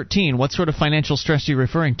girl was 13. What sort of financial stress are you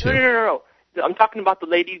referring to? No. I'm talking about the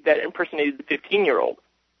lady that impersonated the 15-year-old.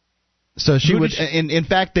 So she would, in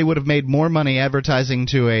fact, they would have made more money advertising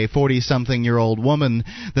to a 40-something-year-old woman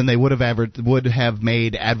than they would have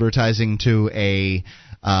made advertising to a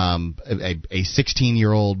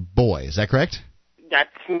 16-year-old boy. Is that correct?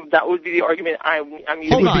 That would be the argument I'm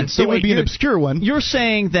using. Hold on. So it would be an obscure one. You're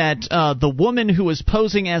saying that the woman who was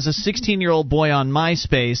posing as a 16-year-old boy on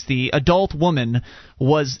MySpace, the adult woman,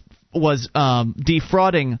 was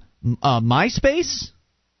defrauding MySpace?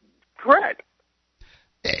 Correct.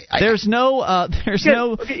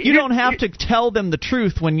 You don't have to tell them the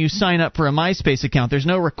truth when you sign up for a MySpace account. There's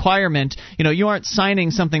no requirement. You aren't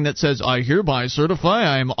signing something that says, I hereby certify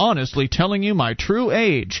I am honestly telling you my true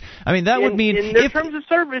age. I mean, that would mean... In their terms of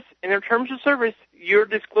service, you're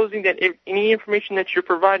disclosing that any information that you're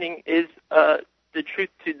providing is the truth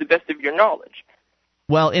to the best of your knowledge.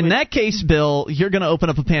 Well, in that case, Bill, you're going to open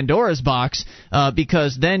up a Pandora's box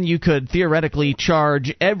because then you could theoretically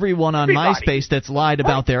charge everyone on MySpace that's lied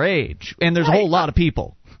about their age. And there's a whole lot of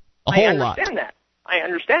people. I understand that.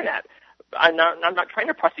 I'm not trying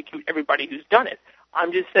to prosecute everybody who's done it.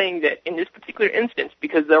 I'm just saying that in this particular instance,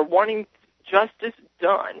 because they're wanting justice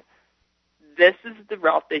done, this is the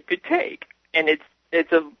route they could take. And it's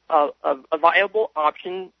a viable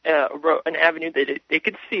option, an avenue that they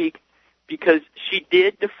could seek, because she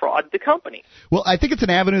did defraud the company. Well, I think it's an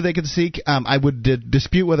avenue they could seek. I would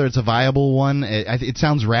dispute whether it's a viable one. It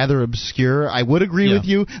sounds rather obscure. I would agree with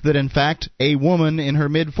you that, in fact, a woman in her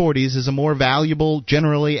mid-40s is a more valuable,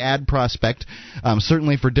 generally, ad prospect,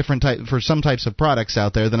 certainly for some types of products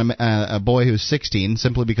out there than a boy who's 16,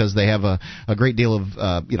 simply because they have a great deal of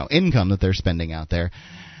income that they're spending out there.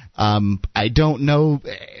 I don't know.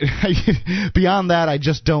 Beyond that, I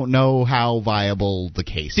just don't know how viable the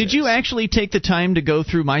case is. Did you actually take the time to go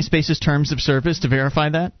through MySpace's terms of service to verify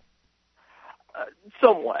that?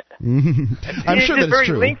 Somewhat. I'm sure that's very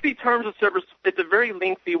true. Lengthy terms of service. It's a very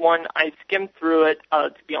lengthy one. I skimmed through it.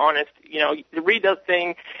 To be honest, to read that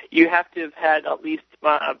thing, you have to have had at least,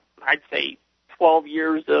 I'd say, 12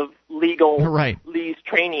 years of legal lease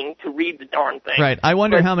training to read the darn thing. Right. I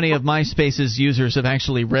wonder how many of MySpace's users have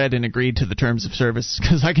actually read and agreed to the terms of service,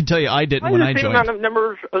 because I can tell you I didn't when I joined. I'm the same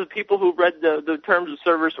number of people who read the terms of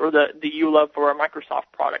service or the EULA for a Microsoft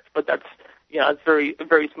product, but that's it's a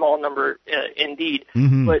very small number indeed.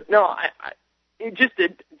 Mm-hmm. But no, it just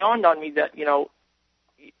dawned on me that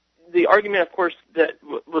the argument, of course, that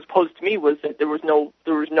was posed to me was that there was no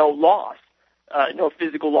loss. No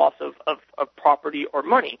physical loss of property or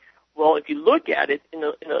money. Well, if you look at it in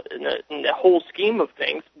the whole scheme of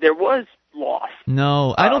things, there was loss.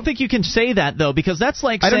 No, I don't think you can say that, though, because that's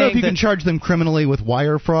like saying I don't know if you can charge them criminally with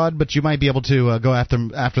wire fraud, but you might be able to go after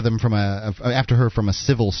her from a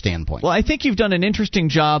civil standpoint. Well, I think you've done an interesting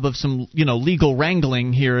job of some legal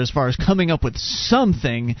wrangling here as far as coming up with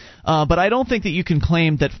something, but I don't think that you can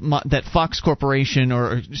claim that Fox Corporation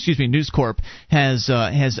or News Corp has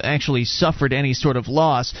actually suffered any sort of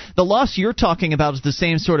loss. The loss you're talking about is the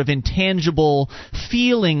same sort of intangible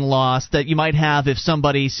feeling loss that you might have if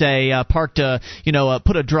somebody, say, put a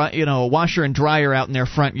washer and dryer out in their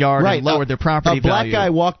front yard and lowered their property value. A black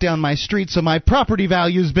guy walked down my street, so my property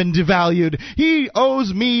value's been devalued. He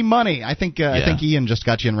owes me money. I think Ian just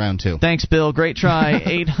got you in round two. Thanks, Bill. Great try.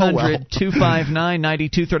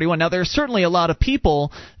 800-259-9231. Now, there are certainly a lot of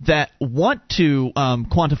people that want to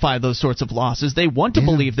quantify those sorts of losses. They want to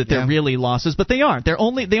believe that they're really losses, but they aren't. They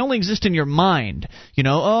only exist in your mind.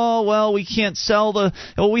 We can't sell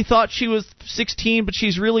we thought she was 16, but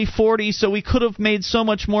she's really 40, so we could have made so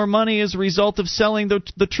much more money as a result of selling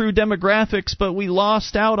the true demographics, but we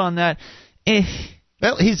lost out on that.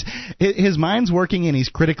 Well, his mind's working and he's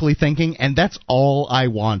critically thinking, and that's all I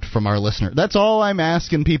want from our listener. That's all I'm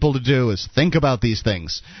asking people to do is think about these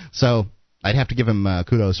things. So I'd have to give him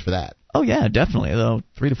kudos for that. Oh, yeah, definitely, though.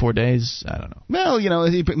 3 to 4 days, I don't know. Well,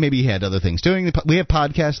 maybe he had other things doing. We have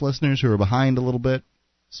podcast listeners who are behind a little bit.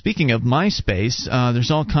 Speaking of MySpace, there's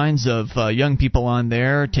all kinds of young people on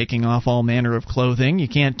there taking off all manner of clothing. You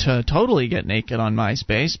can't totally get naked on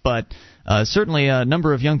MySpace, but certainly a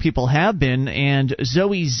number of young people have been, and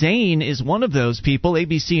Zoe Zane is one of those people.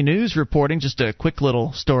 ABC News reporting, just a quick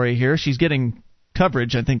little story here. She's getting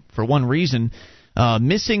coverage, I think, for one reason.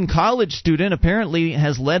 Missing college student apparently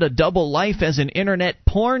has led a double life as an internet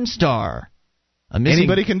porn star.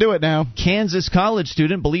 Anybody can do it now. Kansas college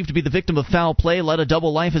student believed to be the victim of foul play led a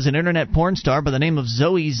double life as an internet porn star by the name of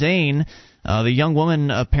Zoe Zane. The young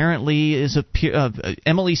woman apparently is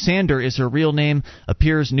Emily Sander is her real name,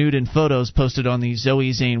 appears nude in photos posted on the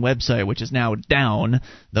Zoe Zane website, which is now down.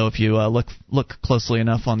 Though if you look closely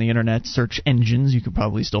enough on the internet search engines, you could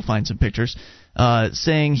probably still find some pictures.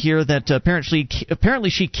 Saying here that apparently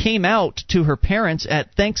she came out to her parents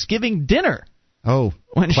at Thanksgiving dinner. Oh,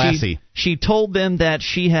 when classy. She told them that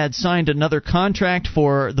she had signed another contract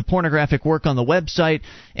for the pornographic work on the website,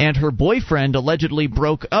 and her boyfriend allegedly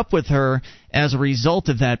broke up with her as a result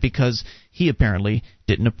of that because he apparently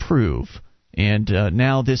didn't approve. And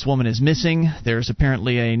now this woman is missing. There's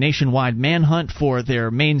apparently a nationwide manhunt for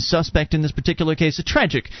their main suspect in this particular case. A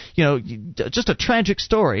tragic, just a tragic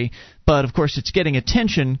story. But, of course, it's getting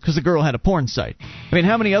attention because the girl had a porn site. I mean,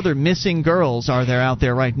 how many other missing girls are there out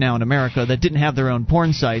there right now in America that didn't have their own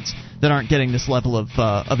porn sites that aren't getting this level of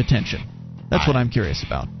attention? That's what I'm curious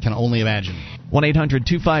about. Can only imagine.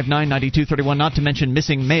 1-800-259-9231, not to mention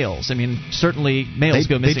missing males. I mean, certainly males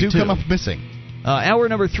go missing, too. They do too. come up missing. Hour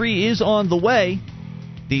number 3 is on the way.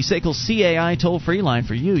 The SACL CAI toll-free line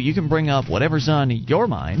for you. You can bring up whatever's on your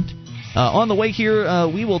mind. On the way here,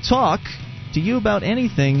 we will talk to you about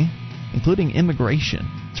anything, including immigration.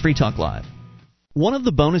 It's Free Talk Live. One of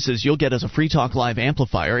the bonuses you'll get as a Free Talk Live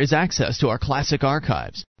amplifier is access to our classic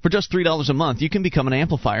archives. For just $3 a month, you can become an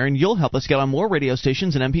amplifier, and you'll help us get on more radio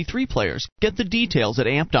stations and MP3 players. Get the details at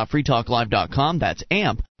amp.freetalklive.com. That's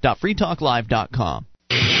amp.freetalklive.com.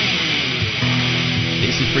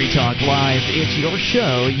 This is Free Talk Live. It's your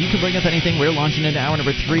show. You can bring up anything. We're launching into hour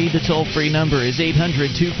number 3. The toll-free number is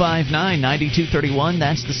 800-259-9231.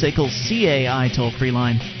 That's the SACL CAI toll-free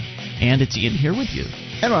line. And it's Ian here with you.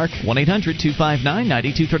 And Mark.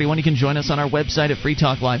 1-800-259-9231. You can join us on our website at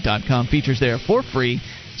freetalklive.com. Features there for free,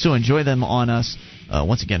 so enjoy them on us.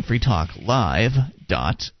 Once again,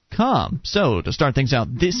 freetalklive.com. So, to start things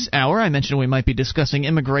out this hour, I mentioned we might be discussing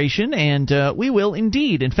immigration, and we will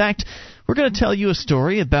indeed. In fact, we're going to tell you a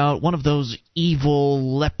story about one of those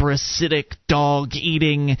evil, leprositic,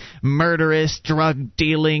 dog-eating, murderous,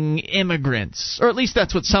 drug-dealing immigrants. Or at least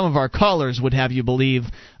that's what some of our callers would have you believe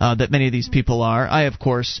that many of these people are. I, of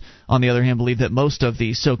course, on the other hand, believe that most of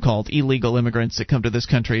the so-called illegal immigrants that come to this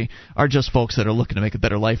country are just folks that are looking to make a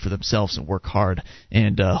better life for themselves and work hard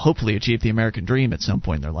and hopefully achieve the American dream at some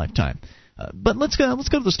point in their lifetime. But let's go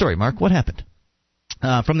to the story, Mark. What happened?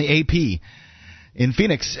 From the AP. In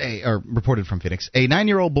Phoenix, reported from Phoenix, a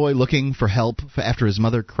 9-year-old boy looking for help after his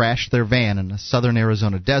mother crashed their van in a southern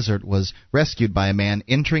Arizona desert was rescued by a man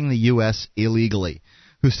entering the U.S. illegally,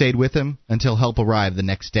 who stayed with him until help arrived the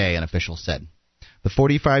next day, an official said. The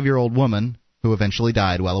 45-year-old woman, who eventually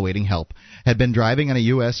died while awaiting help, had been driving on a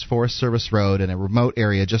U.S. Forest Service road in a remote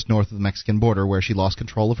area just north of the Mexican border where she lost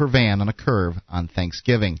control of her van on a curve on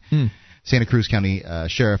Thanksgiving. Santa Cruz County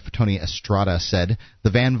Sheriff Tony Estrada said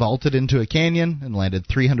the van vaulted into a canyon and landed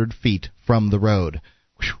 300 feet from the road.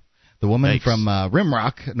 Whew. The woman from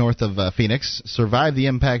Rimrock, north of Phoenix, survived the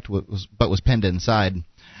impact but was penned inside.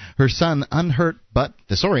 Her son, unhurt but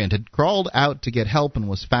disoriented, crawled out to get help and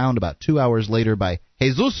was found about 2 hours later by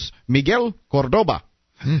Jesus Miguel Cordoba,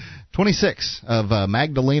 26, of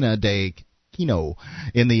Magdalena de Quino,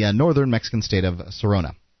 in the northern Mexican state of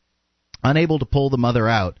Sonora. Unable to pull the mother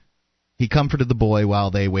out, he comforted the boy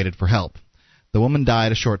while they waited for help. The woman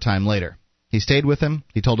died a short time later. He stayed with him.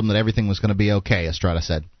 He told him that everything was going to be okay, Estrada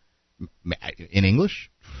said. In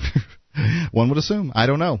English? One would assume. I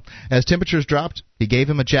don't know. As temperatures dropped, he gave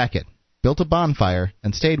him a jacket, built a bonfire,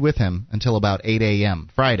 and stayed with him until about 8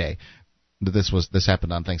 a.m. Friday. This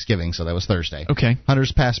happened on Thanksgiving, so that was Thursday. Okay.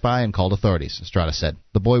 Hunters passed by and called authorities, Estrada said.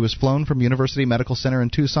 The boy was flown from University Medical Center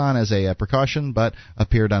in Tucson as a precaution, but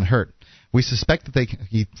appeared unhurt. We suspect that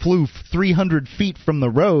he flew 300 feet from the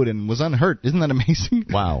road and was unhurt. Isn't that amazing?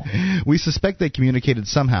 Wow. We suspect they communicated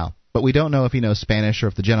somehow, but we don't know if he knows Spanish or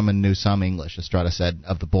if the gentleman knew some English, Estrada said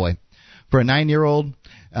of the boy. For a 9-year-old,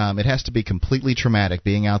 it has to be completely traumatic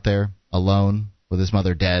being out there alone with his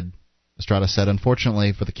mother dead, Estrada said.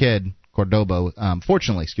 Unfortunately for the kid,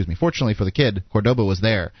 fortunately for the kid, Cordoba was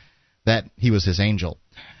there. That he was his angel.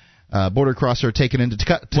 Border crosser taken into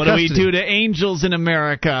custody. What do we do to angels in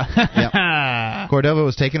America? Yep. Cordova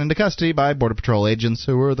was taken into custody by Border Patrol agents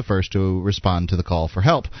who were the first to respond to the call for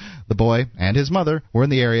help. The boy and his mother were in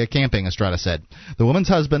the area camping, Estrada said. The woman's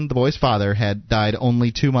husband, the boy's father, had died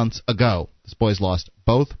only 2 months ago. This boy's lost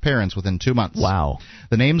both parents within 2 months. Wow.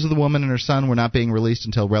 The names of the woman and her son were not being released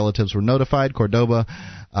until relatives were notified. Cordova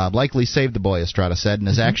likely saved the boy, Estrada said, and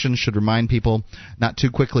his actions should remind people not to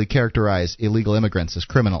quickly characterize illegal immigrants as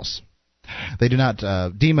criminals. They do not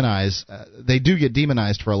demonize. They do get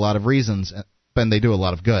demonized for a lot of reasons, and they do a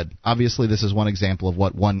lot of good. Obviously, this is one example of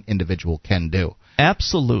what one individual can do.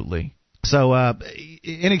 Absolutely. So,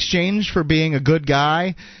 in exchange for being a good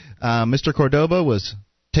guy, Mr. Cordoba was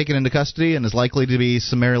taken into custody and is likely to be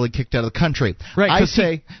summarily kicked out of the country. Right, I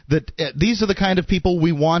say that these are the kind of people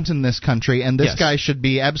we want in this country, and this guy should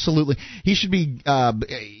be he should be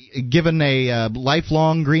given a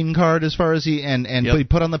lifelong green card as far as be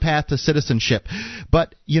put on the path to citizenship.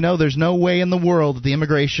 But, there's no way in the world that the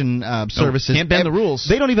immigration services can't bend the rules.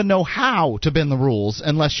 They don't even know how to bend the rules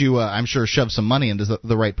unless you, I'm sure, shove some money into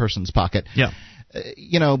the right person's pocket. Yeah.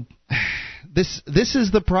 This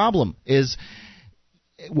is the problem, is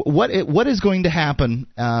what is going to happen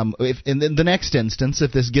if in the next instance,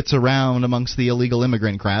 if this gets around amongst the illegal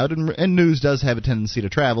immigrant crowd, and news does have a tendency to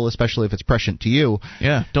travel, especially if it's prescient to you.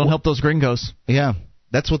 Yeah, don't help those gringos. Yeah.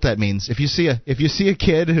 That's what that means. If you see a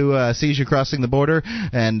kid who sees you crossing the border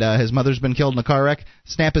and his mother's been killed in a car wreck,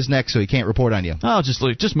 snap his neck so he can't report on you. Oh,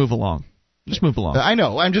 just move along. Just move along. I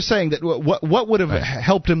know. I'm just saying that what would have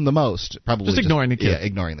helped him the most? Probably just ignoring the kid. Yeah,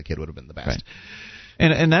 ignoring the kid would have been the best. Right.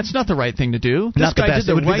 And that's not the right thing to do. Not the best.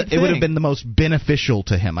 It would have been the most beneficial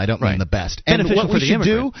to him. I don't mean the best. And what we should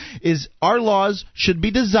do is our laws should be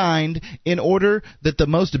designed in order that the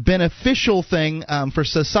most beneficial thing for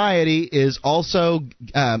society is also,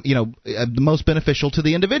 the most beneficial to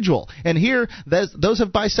the individual. And here, those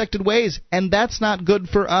have bisected ways, and that's not good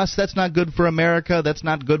for us. That's not good for America. That's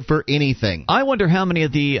not good for anything. I wonder how many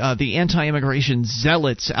of the anti-immigration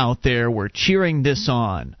zealots out there were cheering this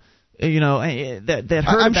on. That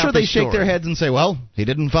heard I'm about sure they this shake story. their heads and say, "Well, he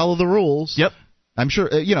didn't follow the rules." Yep. I'm sure.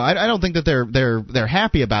 I don't think that they're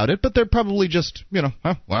happy about it, but they're probably just,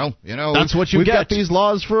 that's what we've got these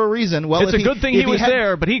laws for a reason. Well, it's a good thing he was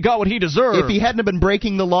there, but he got what he deserved. If he hadn't been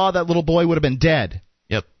breaking the law, that little boy would have been dead.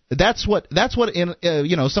 Yep. That's what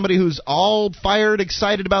somebody who's all fired,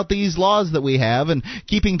 excited about these laws that we have and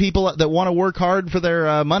keeping people that want to work hard for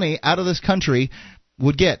their money out of this country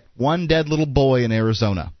would get. One dead little boy in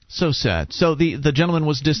Arizona. So sad. So the gentleman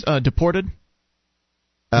was deported?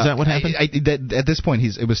 Is that what happened? At this point,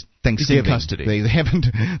 it was Thanksgiving. He's in custody. They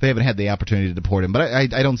haven't had the opportunity to deport him, but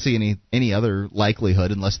I don't see any other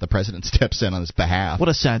likelihood unless the president steps in on his behalf. What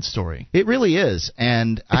a sad story. It really is,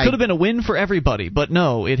 and it could have been a win for everybody, but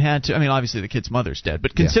no, it had to. I mean, obviously the kid's mother's dead,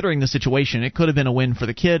 but considering the situation, it could have been a win for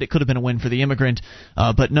the kid. It could have been a win for the immigrant,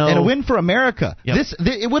 but no, and a win for America. Yep.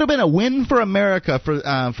 It would have been a win for America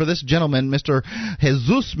for this gentleman, Mr.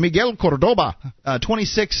 Jesus Miguel Cordoba,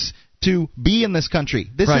 26. To be in this country.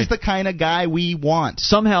 This is the kind of guy we want.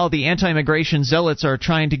 Somehow the anti-immigration zealots are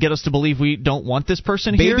trying to get us to believe we don't want this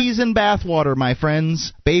person here. Babies in bathwater, my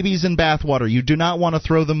friends. Babies in bathwater. You do not want to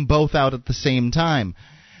throw them both out at the same time.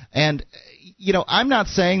 And, I'm not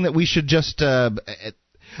saying that we should just...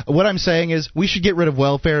 what I'm saying is we should get rid of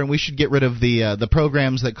welfare and we should get rid of the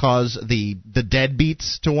programs that cause the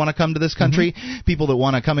deadbeats to want to come to this country. Mm-hmm. People that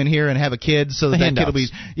want to come in here and have a kid so that kid will be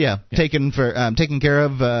taken care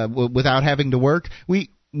of without having to work. We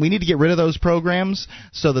need to get rid of those programs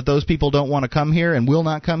so that those people don't want to come here and will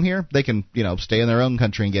not come here. They can stay in their own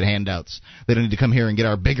country and get handouts. They don't need to come here and get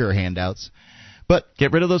our bigger handouts. But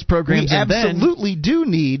get rid of those programs. We absolutely do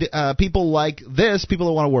need people like this, people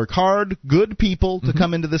that want to work hard, good people to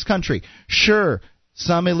come into this country. Sure,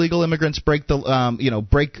 some illegal immigrants break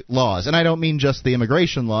break laws, and I don't mean just the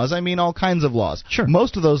immigration laws. I mean all kinds of laws. Sure,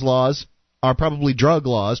 most of those laws are probably drug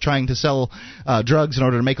laws, trying to sell drugs in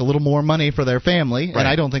order to make a little more money for their family. Right. And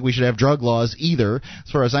I don't think we should have drug laws either.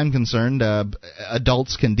 As far as I'm concerned,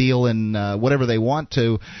 adults can deal in whatever they want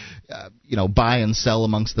to, buy and sell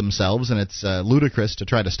amongst themselves, and it's ludicrous to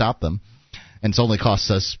try to stop them. And it only costs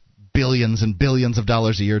us billions and billions of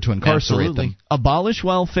dollars a year to incarcerate them. Abolish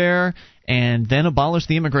welfare and then abolish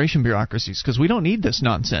the immigration bureaucracies, because we don't need this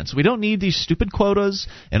nonsense. We don't need these stupid quotas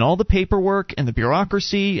and all the paperwork and the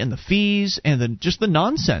bureaucracy and the fees and just the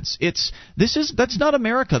nonsense. That's not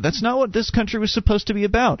America. That's not what this country was supposed to be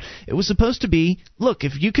about. It was supposed to be, look,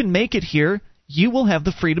 if you can make it here, you will have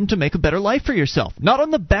the freedom to make a better life for yourself. Not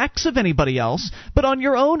on the backs of anybody else, but on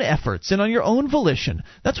your own efforts and on your own volition.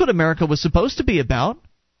 That's what America was supposed to be about.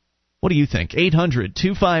 What do you think?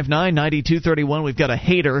 800-259-9231. We've got a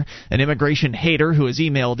hater, an immigration hater, who has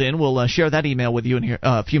emailed in. We'll share that email with you in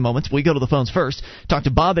a few moments. We go to the phones first. Talk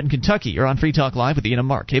to Bob in Kentucky. You're on Free Talk Live with Ian and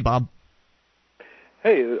Mark. Hey, Bob.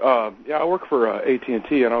 Hey, I work for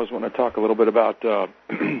AT&T, and I was wanting to talk a little bit about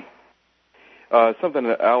something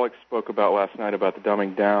that Alex spoke about last night about the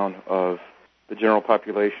dumbing down of the general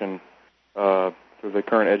population through the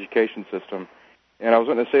current education system. And I was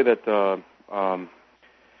going to say that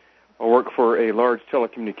I work for a large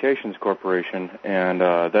telecommunications corporation, and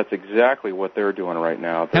that's exactly what they're doing right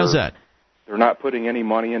now. How's that? They're not putting any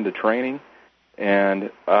money into training, and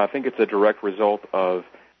I think it's a direct result of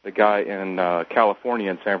the guy in California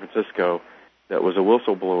and San Francisco that was a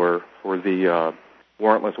whistleblower for the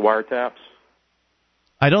warrantless wiretaps.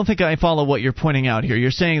 I don't think I follow what you're pointing out here.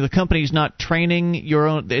 You're saying the company's not training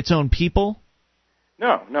its own people?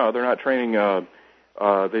 No, they're not training.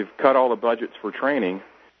 They've cut all the budgets for training.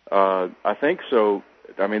 I think so.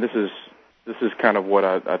 I mean, this is kind of what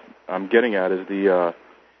I'm getting at is the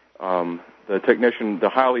technician, the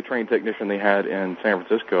highly trained technician they had in San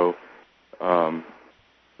Francisco,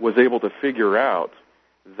 was able to figure out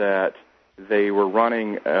that they were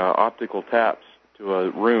running optical taps to a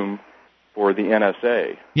room for the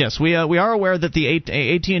NSA. Yes, we are aware that the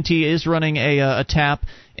AT&T is running a tap,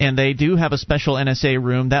 and they do have a special NSA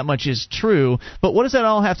room. That much is true. But what does that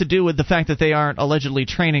all have to do with the fact that they aren't allegedly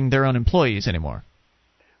training their own employees anymore?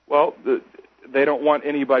 Well, they don't want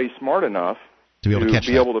anybody smart enough to be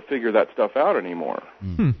able to figure that stuff out anymore.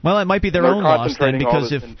 Well, it might be their own loss then,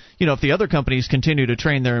 because if the other companies continue to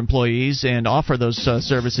train their employees and offer those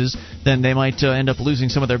services, then they might end up losing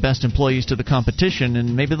some of their best employees to the competition,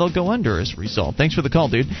 and maybe they'll go under as a result. Thanks for the call,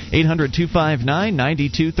 dude.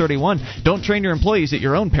 800-259-9231. Don't train your employees at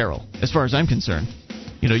your own peril, as far as I'm concerned.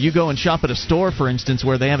 You go and shop at a store, for instance,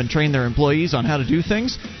 where they haven't trained their employees on how to do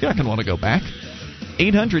things, you're not going to want to go back.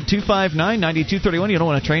 800-259-9231. You don't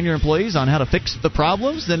want to train your employees on how to fix the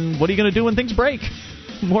problems? Then what are you going to do when things break?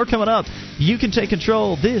 More coming up. You can take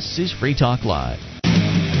control. This is Free Talk Live.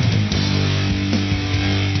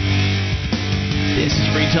 This is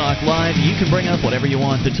Free Talk Live. You can bring up whatever you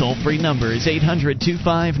want. The toll-free number is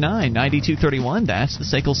 800-259-9231. That's the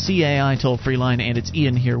SACL CAI toll-free line, and it's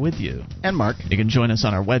Ian here with you. And Mark. You can join us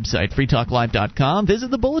on our website, freetalklive.com. Visit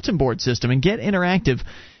the bulletin board system and get interactive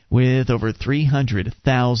with over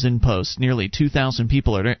 300,000 posts. Nearly 2,000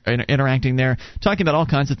 people are interacting there, talking about all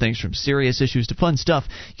kinds of things from serious issues to fun stuff.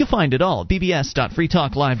 You'll find it all at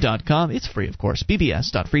bbs.freetalklive.com. It's free, of course,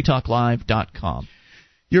 bbs.freetalklive.com.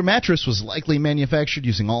 Your mattress was likely manufactured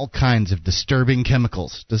using all kinds of disturbing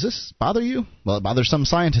chemicals. Does this bother you? Well, it bothers some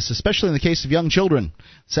scientists, especially in the case of young children.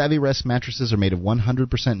 Savvy Rest mattresses are made of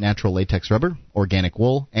 100% natural latex rubber, organic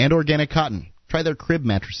wool, and organic cotton. Try their crib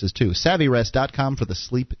mattresses, too. SavvyRest.com for the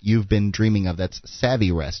sleep you've been dreaming of. That's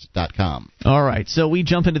SavvyRest.com. All right, so we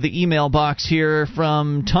jump into the email box here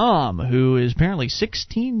from Tom, who is apparently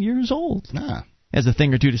 16 years old. Has a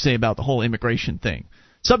thing or two to say about the whole immigration thing.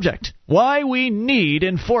 Subject, why we need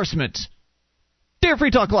enforcement. Dear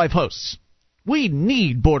Free Talk Live hosts, we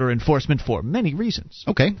need border enforcement for many reasons.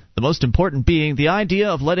 Okay. The most important being the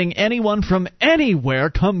idea of letting anyone from anywhere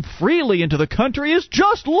come freely into the country is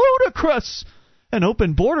just ludicrous. An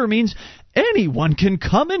open border means anyone can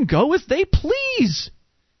come and go as they please.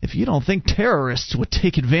 If you don't think terrorists would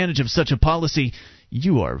take advantage of such a policy,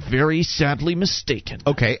 you are very sadly mistaken.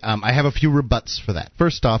 Okay, I have a few rebuts for that.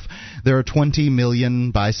 First off, there are 20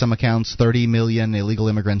 million, by some accounts, 30 million illegal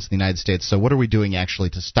immigrants in the United States. So what are we doing actually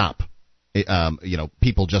to stop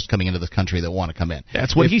people just coming into this country that want to come in?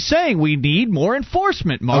 That's what he's saying. We need more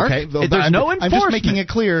enforcement, Mark. Okay, well, there's no enforcement. I'm just making it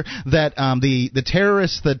clear that the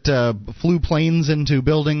terrorists that flew planes into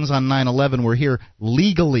buildings on 9/11 were here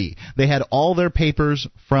legally. They had all their papers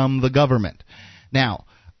from the government. Now,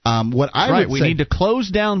 what I would say, we need to close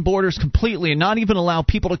down borders completely and not even allow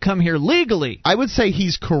people to come here legally. I would say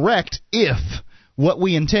he's correct if what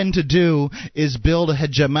we intend to do is build a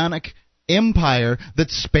hegemonic empire that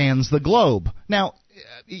spans the globe. Now,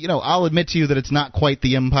 I'll admit to you that it's not quite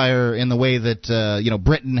the empire in the way that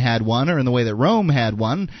Britain had one or in the way that Rome had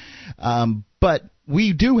one, but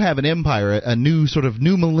we do have an empire, a new sort of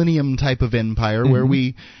new millennium type of empire where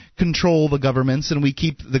we control the governments and we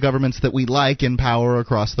keep the governments that we like in power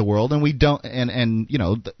across the world, and we don't, and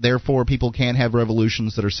therefore people can't have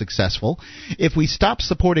revolutions that are successful. If we stop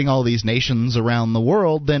supporting all these nations around the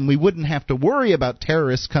world, then we wouldn't have to worry about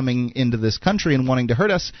terrorists coming into this country and wanting to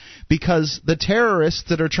hurt us, because the terrorists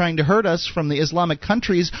that are trying to hurt us from the Islamic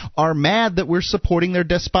countries are mad that we're supporting their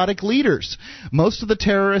despotic leaders. Most of the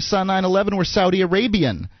terrorists on 9/11 were Saudi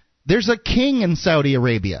Arabian. There's a king in Saudi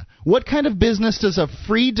Arabia. What kind of business does a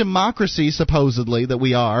free democracy, supposedly, that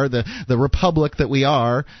we are, the republic that we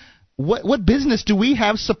are, what business do we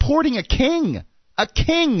have supporting a king? A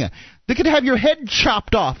king that could have your head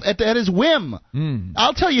chopped off at his whim.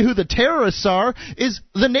 I'll tell you who the terrorists are, is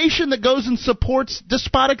the nation that goes and supports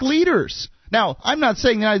despotic leaders. Now, I'm not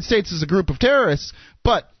saying the United States is a group of terrorists,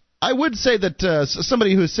 but I would say that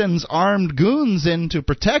somebody who sends armed goons in to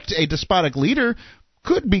protect a despotic leader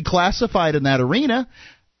could be classified in that arena.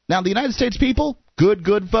 Now, the United States people,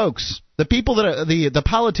 good folks. The people that are, the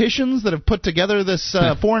politicians that have put together this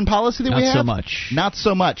foreign policy that we have, not so much. Not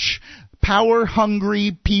so much.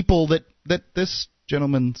 Power-hungry people that this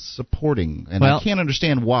gentleman supporting? And well, I can't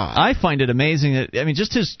understand why. I find it amazing that, I mean,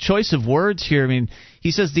 just his choice of words here. I mean,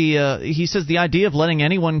 he says the idea of letting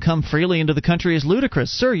anyone come freely into the country is ludicrous.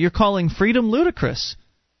 Sir, you're calling freedom ludicrous.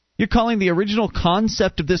 You're calling the original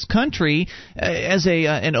concept of this country as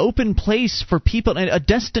an open place for people, a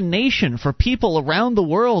destination for people around the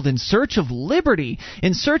world in search of liberty,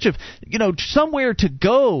 in search of, somewhere to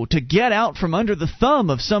go to get out from under the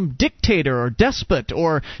thumb of some dictator or despot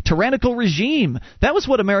or tyrannical regime. That was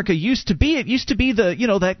what America used to be. It used to be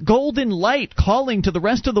that golden light calling to the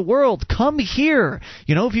rest of the world, come here.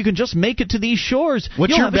 If you can just make it to these shores,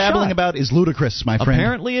 what you'll you're have a babbling shot. about is ludicrous, my friend.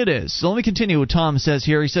 Apparently it is. So let me continue what Tom says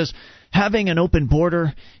here. He says, having an open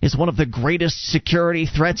border is one of the greatest security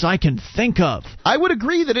threats I can think of. I would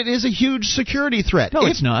agree that it is a huge security threat. No,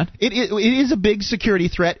 it's not. It is a big security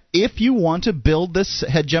threat if you want to build this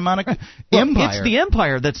hegemonic empire. It's the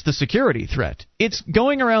empire that's the security threat. It's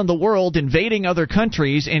going around the world invading other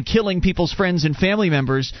countries and killing people's friends and family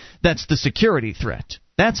members. That's the security threat.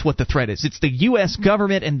 That's what the threat is. It's the U.S.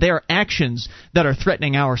 government and their actions that are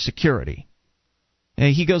threatening our security.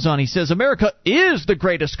 He goes on, he says, America is the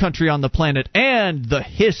greatest country on the planet and the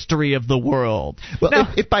history of the world. Well,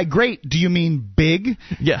 now, if by great, do you mean big?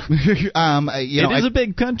 Yeah. It is a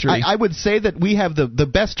big country. I would say that we have the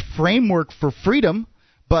best framework for freedom,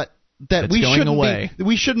 but that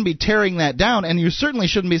we shouldn't be tearing that down, and you certainly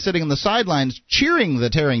shouldn't be sitting on the sidelines cheering the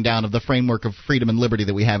tearing down of the framework of freedom and liberty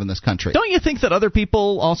that we have in this country. Don't you think that other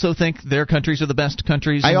people also think their countries are the best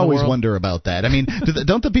countries in the world? I always wonder about that. I mean,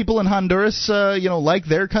 don't the people in Honduras, like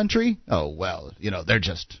their country? Oh, well, they're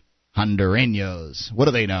just Hondureños. What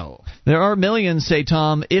do they know? There are millions, say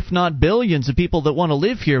Tom, if not billions of people that want to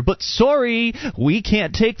live here. But sorry, we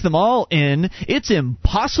can't take them all in. It's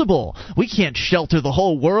impossible. We can't shelter the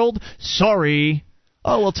whole world. Sorry.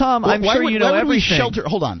 Oh, well, Tom, I'm sure you know why would everything.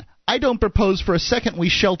 Hold on. I don't propose for a second we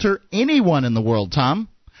shelter anyone in the world, Tom.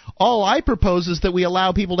 All I propose is that we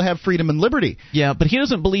allow people to have freedom and liberty. Yeah, but he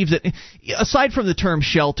doesn't believe that, aside from the term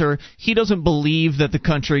shelter, he doesn't believe that the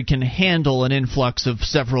country can handle an influx of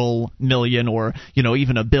several million or,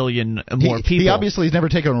 even a billion more people. He obviously has never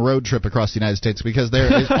taken a road trip across the United States because there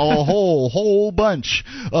is a whole bunch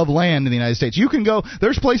of land in the United States. You can go,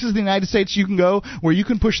 there's places in the United States you can go where you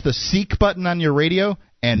can push the seek button on your radio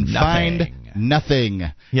and find nothing.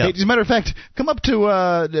 Yep. As a matter of fact, come up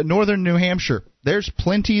to northern New Hampshire. There's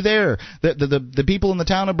plenty there. The people in the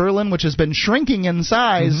town of Berlin, which has been shrinking in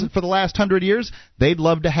size for the last 100 years, they'd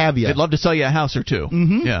love to have you. They'd love to sell you a house or two.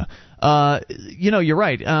 Mm-hmm. Yeah. You're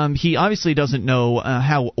right. He obviously doesn't know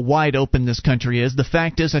how wide open this country is. The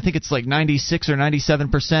fact is, I think it's like 96 or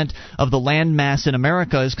 97% of the land mass in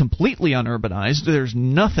America is completely unurbanized. There's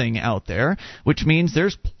nothing out there, which means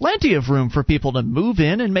there's plenty of room for people to move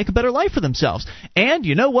in and make a better life for themselves. And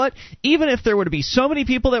you know what? Even if there were to be so many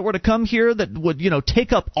people that were to come here that would,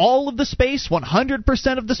 take up all of the space,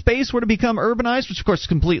 100% of the space were to become urbanized, which of course is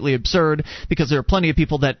completely absurd because there are plenty of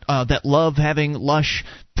people that love having lush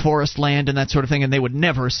forest land and that sort of thing, and they would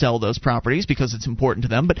never sell those properties because it's important to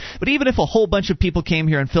them. But even if a whole bunch of people came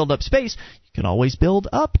here and filled up space, you can always build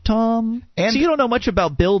up, Tom. And so you don't know much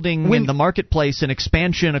about building in the marketplace and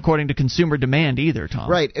expansion according to consumer demand either, Tom.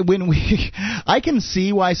 Right. I can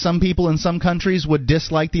see why some people in some countries would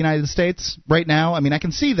dislike the United States right now. I mean, I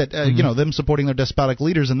can see that them supporting their despotic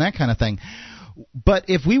leaders and that kind of thing. But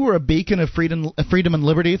if we were a beacon of freedom and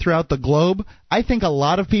liberty throughout the globe, I think a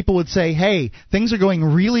lot of people would say, hey, things are going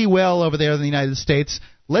really well over there in the United States.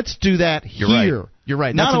 Let's do that here. You're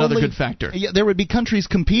right. That's another good factor. There would be countries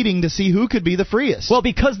competing to see who could be the freest. Well,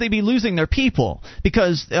 because they'd be losing their people.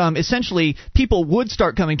 Because essentially, people would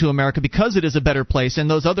start coming to America because it is a better place, and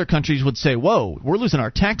those other countries would say, whoa, we're losing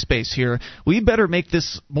our tax base here. We better make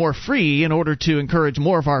this more free in order to encourage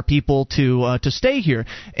more of our people to stay here.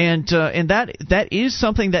 And that is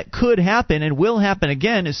something that could happen and will happen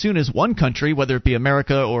again as soon as one country, whether it be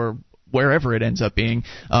America or wherever it ends up being,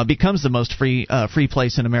 becomes the most free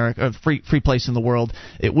place in America, free place in the world.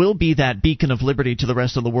 It will be that beacon of liberty to the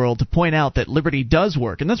rest of the world to point out that liberty does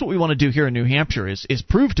work, and that's what we want to do here in New Hampshire: is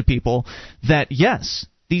prove to people that yes,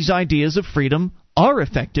 these ideas of freedom are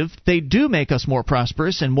effective. They do make us more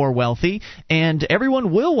prosperous and more wealthy, and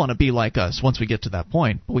everyone will want to be like us once we get to that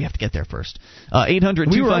point. But we have to get there first. 800.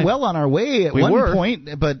 We were well on our way at one point,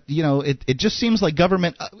 but it just seems like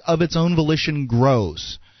government of its own volition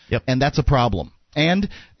grows. Yep. And that's a problem. And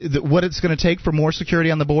what it's going to take for more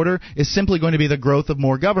security on the border is simply going to be the growth of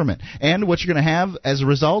more government. And what you're going to have as a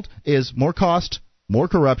result is more cost, more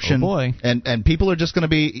corruption. Oh boy. And people are just going to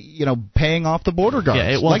be, paying off the border guards.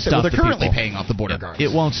 Yeah, it won't stop they're currently people. paying off the border guards.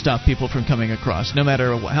 It won't stop people from coming across. No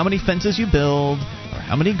matter how many fences you build or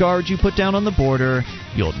how many guards you put down on the border,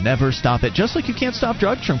 you'll never stop it. Just like you can't stop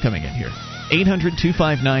drugs from coming in here.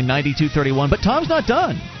 800-259-9231. But Tom's not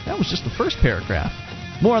done. That was just the first paragraph.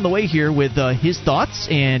 More on the way here with his thoughts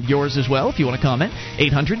and yours as well if you want to comment.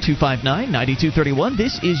 800-259-9231.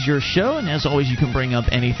 This is your show, and as always, you can bring up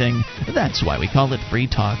anything. That's why we call it Free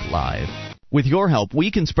Talk Live. With your help,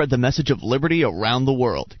 we can spread the message of liberty around the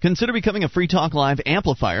world. Consider becoming a Free Talk Live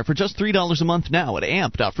amplifier for just $3 a month now at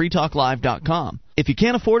amp.freetalklive.com. If you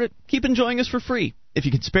can't afford it, keep enjoying us for free. If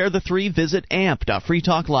you can spare the $3, visit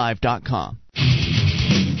amp.freetalklive.com.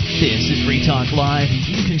 This is Free Talk Live.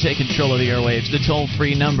 You can take control of the airwaves. The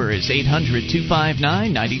toll-free number is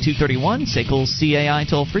 800-259-9231, SACL's CAI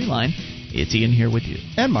toll-free line. It's Ian here with you.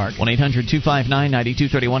 And Mark.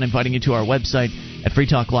 1-800-259-9231, inviting you to our website at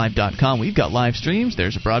freetalklive.com. We've got live streams.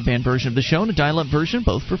 There's a broadband version of the show and a dial-up version,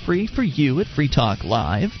 both for free for you at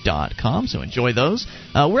freetalklive.com. So enjoy those.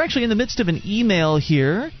 We're actually in the midst of an email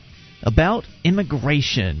here about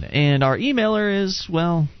immigration, and our emailer is,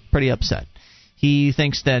 well, pretty upset. He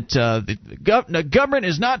thinks that the government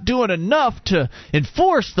is not doing enough to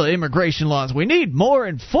enforce the immigration laws. We need more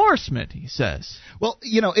enforcement, he says. Well,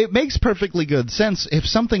 it makes perfectly good sense. If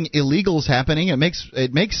something illegal is happening,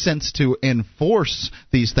 it makes sense to enforce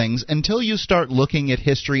these things until you start looking at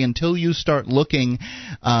history, until you start looking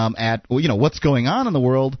at what's going on in the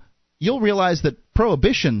world. You'll realize that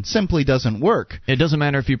prohibition simply doesn't work. It doesn't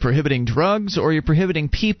matter if you're prohibiting drugs or you're prohibiting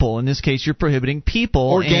people. In this case, you're prohibiting people.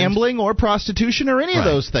 Or gambling or prostitution or any of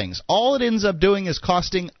those things. All it ends up doing is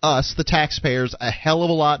costing us, the taxpayers, a hell of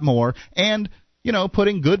a lot more and,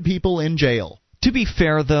 putting good people in jail. To be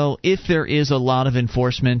fair, though, if there is a lot of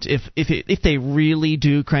enforcement, if they really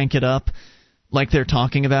do crank it up like they're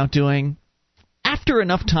talking about doing, after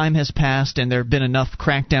enough time has passed and there have been enough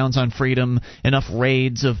crackdowns on freedom, enough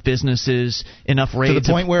raids of businesses, enough raids of to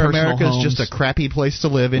the point where America is homes, just a crappy place to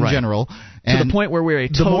live in general. And to the point where we're a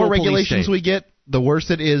total the more regulations state. we get, the worse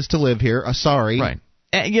it is to live here. Sorry. Right.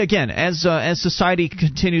 Again, as society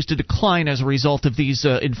continues to decline as a result of these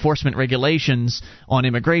enforcement regulations on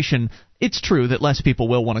immigration, it's true that less people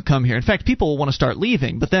will want to come here. In fact, people will want to start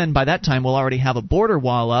leaving, but then by that time we'll already have a border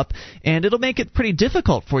wall up, and it'll make it pretty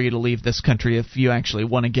difficult for you to leave this country if you actually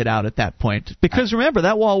want to get out at that point. Because remember,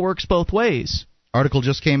 that wall works both ways. Article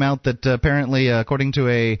just came out that apparently, according to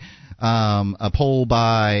a poll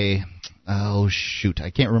by, I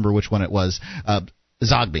can't remember which one it was,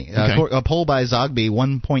 Zogby. Okay. A poll by Zogby,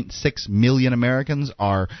 1.6 million Americans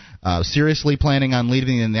are seriously planning on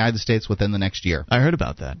leaving the United States within the next year. I heard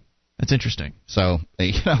about that. That's interesting. So,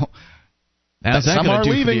 how's that going to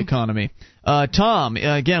do for the economy? Tom,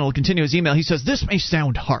 again, will continue his email. He says, this may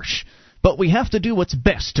sound harsh, but we have to do what's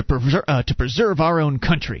best to preserve our own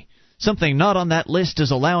country. Something not on that list is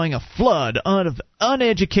allowing a flood of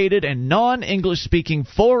uneducated and non-English-speaking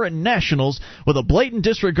foreign nationals with a blatant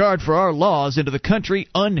disregard for our laws into the country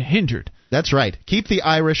unhindered. That's right. Keep the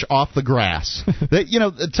Irish off the grass.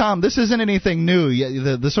 Tom, this isn't anything new.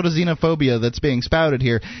 The sort of xenophobia that's being spouted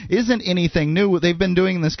here isn't anything new. They've been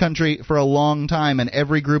doing in this country for a long time, and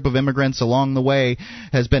every group of immigrants along the way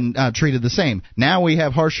has been treated the same. Now we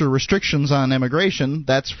have harsher restrictions on immigration,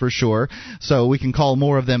 that's for sure, so we can call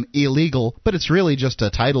more of them illegal, but it's really just a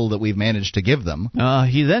title that we've managed to give them.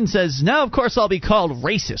 He then says, now, of course, I'll be called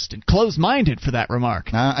racist and closed-minded for that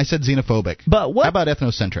remark. I said xenophobic. But what? How about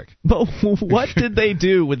ethnocentric? But what did they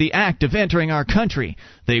do with the act of entering our country?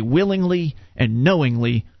 They willingly and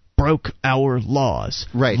knowingly broke our laws.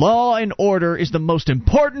 Right. Law and order is the most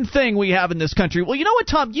important thing we have in this country. Well, you know what,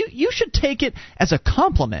 Tom? You should take it as a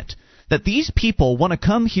compliment that these people want to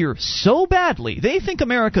come here so badly. They think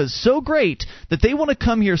America is so great that they want to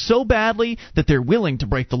come here so badly that they're willing to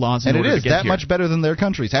break the laws in order to get here. And it is that much better than their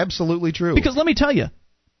countries. Absolutely true. Because let me tell you,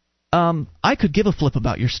 I could give a flip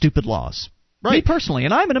about your stupid laws. Right. Me personally,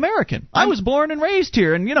 and I'm an American. I was born and raised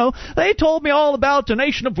here, and, they told me all about a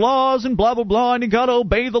nation of laws and blah, blah, blah, and you got to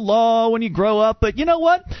obey the law when you grow up. But you know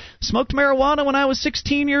what? Smoked marijuana when I was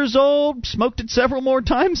 16 years old, smoked it several more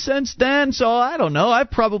times since then, so I don't know.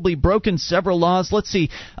 I've probably broken several laws. Let's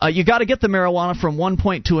see. You got to get the marijuana from one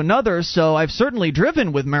point to another, so I've certainly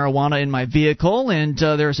driven with marijuana in my vehicle, and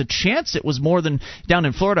there's a chance it was more than, down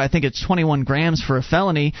in Florida, I think it's 21 grams for a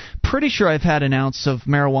felony. Pretty sure I've had an ounce of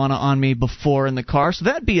marijuana on me before in the car, so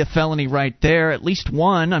that'd be a felony right there, at least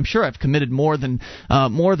one. I'm sure I've committed more than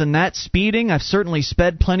that. Speeding, I've certainly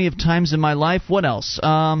sped plenty of times in my life. What else?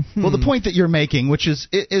 Well, the point that you're making, which is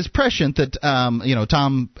prescient, that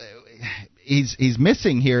Tom, he's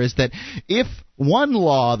missing here is that if one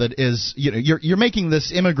law that is, you're making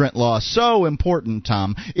this immigrant law so important,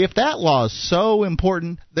 Tom. If that law is so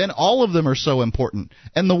important, then all of them are so important.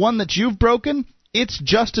 And the one that you've broken, it's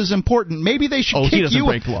just as important. Maybe they should kick you. He doesn't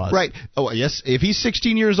break laws. Right. Oh, yes. If he's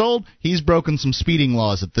 16 years old, he's broken some speeding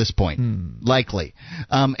laws at this point. Likely.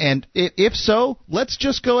 And if so, let's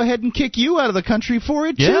just go ahead and kick you out of the country for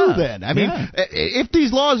it, too, then. I mean, if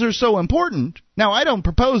these laws are so important... Now, I don't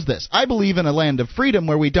propose this. I believe in a land of freedom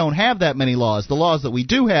where we don't have that many laws. The laws that we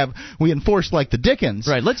do have, we enforce like the Dickens.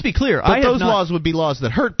 Right, let's be clear. But those laws would be laws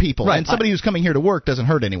that hurt people, and somebody who's coming here to work doesn't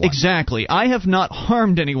hurt anyone. Exactly. I have not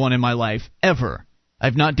harmed anyone in my life, ever.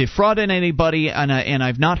 I've not defrauded anybody, and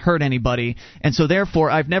I've not hurt anybody, and so therefore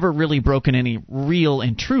I've never really broken any real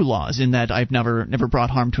and true laws in that I've never brought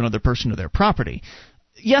harm to another person or their property.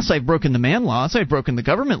 Yes, I've broken the man laws, I've broken the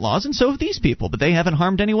government laws, and so have these people, but they haven't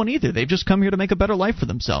harmed anyone either. They've just come here to make a better life for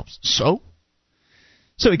themselves. So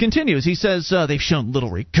he continues. He says they've shown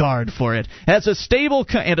little regard for it. A stable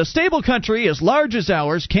country as large as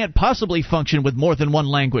ours can't possibly function with more than one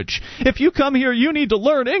language. If you come here, you need to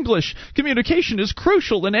learn English. Communication is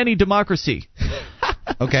crucial in any democracy.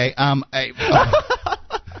 Okay,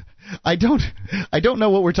 I don't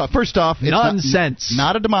know what we're talking. First off, it's nonsense.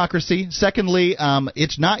 Not a democracy. Secondly,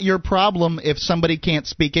 it's not your problem if somebody can't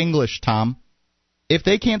speak English, Tom. If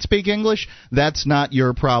they can't speak English, that's not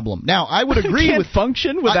your problem. Now, I would agree can't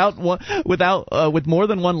function with more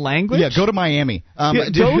than one language. Yeah, go to Miami.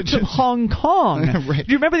 Go to Hong Kong. Right.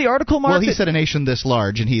 Do you remember the article, Mark? Well, he said a nation this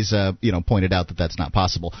large, and he's pointed out that that's not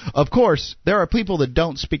possible. Of course, there are people that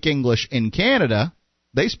don't speak English in Canada.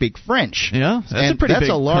 They speak French. Yeah, that's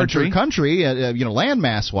a larger country,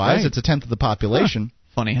 landmass wise. Right. It's a tenth of the population. Huh.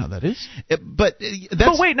 Funny how that is. But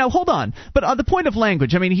wait, now hold on. But on the point of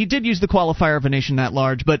language, I mean, he did use the qualifier of a nation that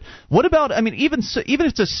large. But what about? I mean, even if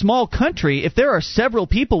it's a small country, if there are several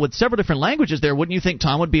people with several different languages there, wouldn't you think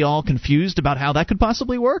Tom would be all confused about how that could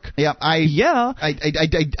possibly work? Yeah,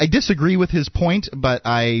 I disagree with his point, but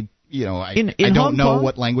I don't know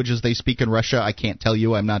what languages they speak in Russia. I can't tell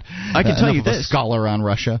you. I'm not I can tell you this. A scholar on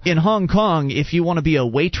Russia. In Hong Kong, if you want to be a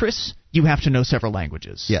waitress, you have to know several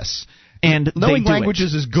languages. Yes. And knowing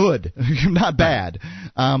languages is good, not bad.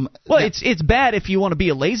 It's bad if you want to be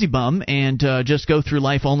a lazy bum and just go through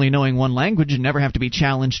life only knowing one language and never have to be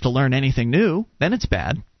challenged to learn anything new. Then it's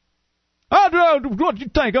bad. What do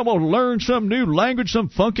you think? I'm going to learn some new language, some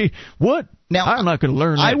funky... What? Now, I'm not going to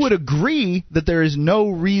learn that. I would agree that there is no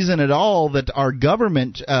reason at all that our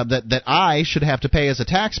government, that I should have to pay as a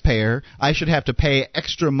taxpayer. I should have to pay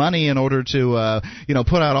extra money in order to,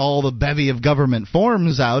 put out all the bevy of government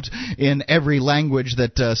forms out in every language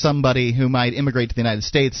that somebody who might immigrate to the United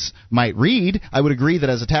States might read. I would agree that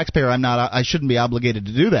as a taxpayer, I shouldn't be obligated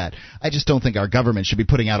to do that. I just don't think our government should be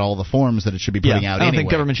putting out all the forms that it should be putting out anyway. I don't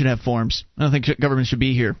think government should have forms. I don't think government should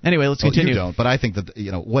be here. Anyway, let's continue. You don't, but I think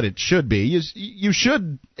that what it should be is you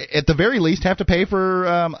should, at the very least, have to pay for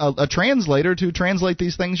a translator to translate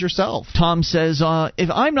these things yourself. Tom says, if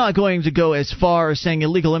I'm not going to go as far as saying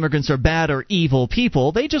illegal immigrants are bad or evil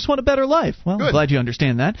people, they just want a better life. Well, I'm glad you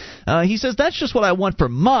understand that. He says, that's just what I want for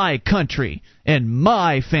my country and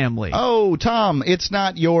my family. Oh, Tom, it's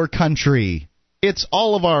not your country. It's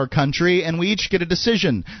all of our country, and we each get a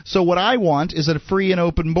decision. So what I want is a free and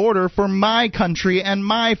open border for my country and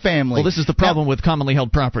my family. Well, this is the problem with commonly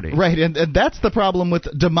held property. Right, and that's the problem with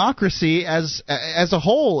democracy as a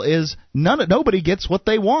whole, is nobody gets what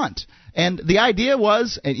they want. And the idea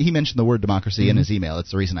was, and he mentioned the word democracy in his email. That's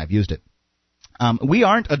the reason I've used it. We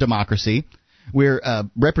aren't a democracy. We're a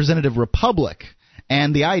representative republic.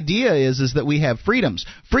 And the idea is that we have freedoms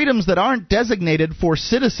that aren't designated for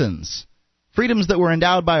citizens. Freedoms that were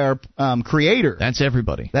endowed by our Creator. That's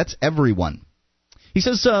everybody. That's everyone. He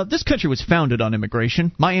says, this country was founded on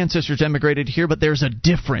immigration. My ancestors immigrated here, but there's a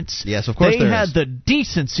difference. Yes, of course there is. They had the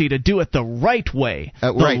decency to do it the right way,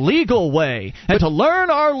 the legal way, and to learn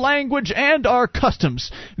our language and our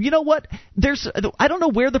customs. You know what? I don't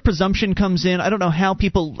know where the presumption comes in. I don't know how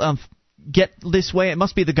people get this way. It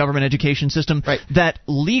must be the government education system, that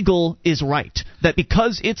legal is right. That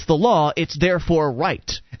because it's the law, it's therefore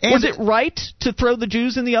right. And was it right to throw the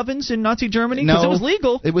Jews in the ovens in Nazi Germany? Because it was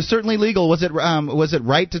legal. It was certainly legal. Was it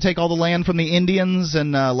right to take all the land from the Indians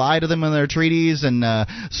and lie to them in their treaties and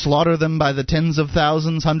slaughter them by the tens of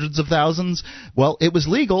thousands, hundreds of thousands? Well, it was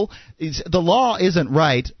legal. The law isn't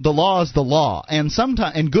right. The law is the law.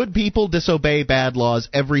 And good people disobey bad laws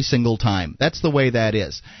every single time. That's the way that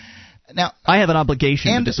is. Now, I have an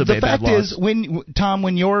obligation to disobey bad laws. And the fact is, Tom,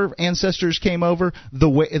 when your ancestors came over,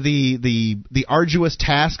 the arduous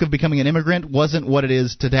task of becoming an immigrant wasn't what it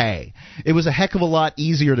is today. It was a heck of a lot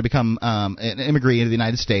easier to become an immigrant into the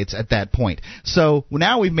United States at that point. So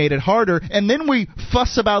now we've made it harder, and then we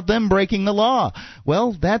fuss about them breaking the law.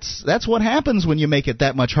 Well, that's what happens when you make it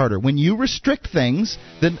that much harder. When you restrict things,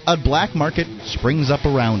 then a black market springs up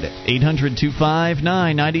around it.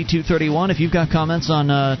 800-259-9231. If you've got comments on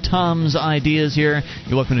Tom's ideas here,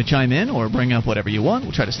 you're welcome to chime in or bring up whatever you want.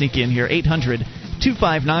 We'll try to sneak you in here.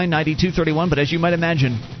 800-259-9231. But as you might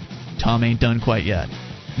imagine, Tom ain't done quite yet.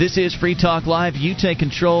 This is Free Talk Live. You take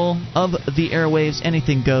control of the airwaves.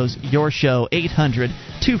 Anything goes. Your show.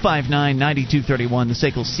 800-259-9231. The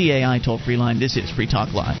SACL CAI toll-free line. This is Free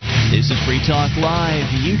Talk Live. This is Free Talk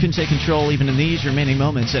Live. You can take control even in these remaining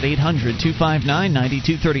moments at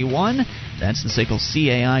 800-259-9231. That's the SACL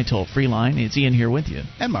CAI toll-free line. It's Ian here with you.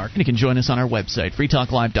 And Mark. And you can join us on our website,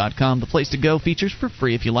 freetalklive.com. The place to go. Features for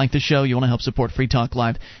free. If you like the show, you want to help support Free Talk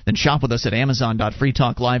Live, then shop with us at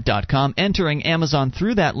amazon.freetalklive.com. Entering Amazon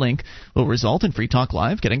through that link will result in Free Talk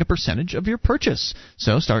Live getting a percentage of your purchase.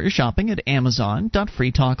 So start your shopping at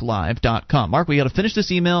amazon.freetalklive.com. Mark, we got to finish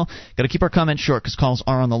this email. Got to keep our comments short because calls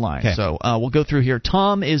are on the line. Okay. So we'll go through here.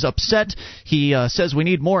 Tom is upset. He says we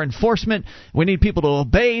need more enforcement. We need people to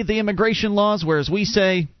obey the immigration laws, whereas we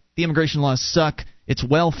say the immigration laws suck. It's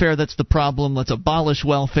welfare that's the problem. Let's abolish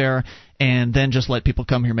welfare and then just let people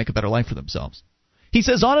come here and make a better life for themselves. He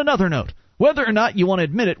says, on another note, whether or not you want to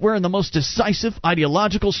admit it, we're in the most decisive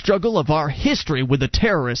ideological struggle of our history with the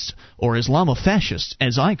terrorists, or Islamofascists,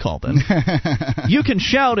 as I call them. You can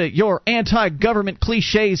shout at your anti-government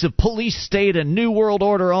cliches of police state and New World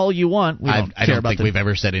Order all you want. I don't think we've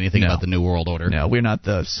ever said anything about the New World Order. No, we're not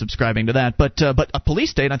subscribing to that. But a police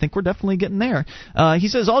state, I think we're definitely getting there. He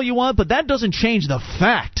says all you want, but that doesn't change the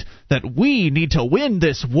fact that we need to win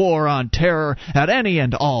this war on terror at any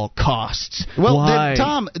and all costs. Well, Why?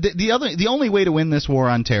 Tom, the only way to win this war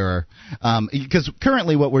on terror, because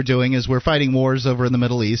currently what we're doing is we're fighting wars over in the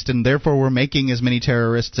Middle East, and therefore we're making as many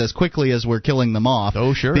terrorists as quickly as we're killing them off.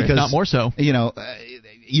 Oh, sure, because, if not more so. You know,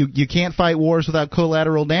 you can't fight wars without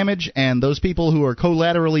collateral damage, and those people who are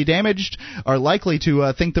collaterally damaged are likely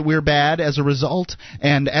to think that we're bad as a result,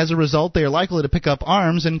 and as a result they are likely to pick up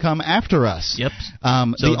arms and come after us. Yep.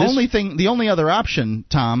 The only other option,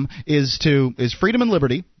 Tom, is freedom and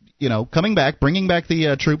liberty. You know, bringing back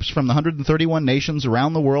the troops from the 131 nations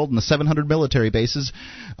around the world and the 700 military bases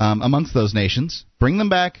amongst those nations. Bring them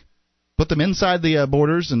back, put them inside the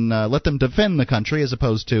borders, and let them defend the country as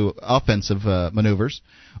opposed to offensive maneuvers.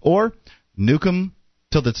 Or nuke them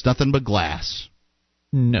till it's nothing but glass.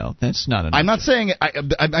 No, that's not enough. I'm not saying.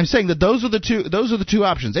 I'm saying that those are the two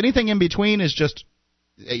options. Anything in between is just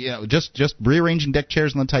rearranging deck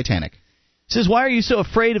chairs on the Titanic. Says, why are you so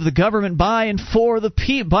afraid of the government by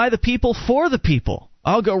the people for the people?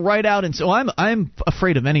 I'll go right out and say, I'm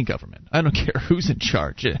afraid of any government. I don't care who's in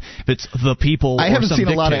charge. If it's the people or some I haven't seen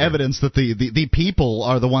dictator. a lot of evidence that the people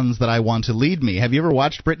are the ones that I want to lead me. Have you ever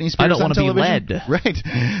watched Britney Spears on television? I don't want to be led. Right.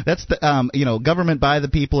 That's the government by the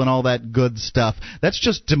people and all that good stuff. That's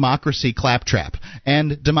just democracy claptrap.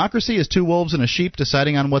 And democracy is two wolves and a sheep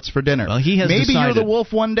deciding on what's for dinner. Well, he has maybe decided. You're the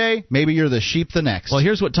wolf one day, maybe you're the sheep the next. Well,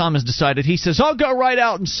 here's what Tom has decided. He says, I'll go right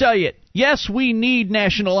out and say it. Yes, we need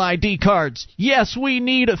national ID cards. Yes, we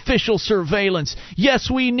need official surveillance.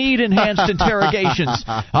 Yes, we need enhanced interrogations.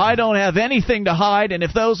 I don't have anything to hide, and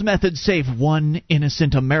if those methods save one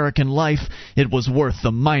innocent American life, it was worth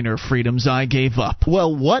the minor freedoms I gave up.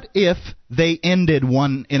 Well, what if they ended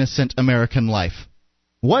one innocent American life?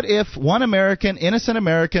 What if one innocent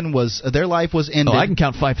American their life was ended? Oh, I can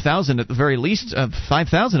count 5,000 at the very least.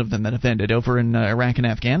 5,000 of them that have ended over in Iraq and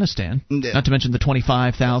Afghanistan. Not to mention the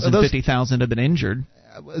 25,000, 50,000 have been injured.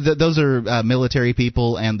 Those are military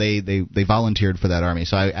people, and they volunteered for that army.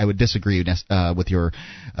 So I would disagree with your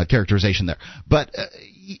characterization there. But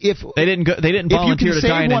if they didn't volunteer to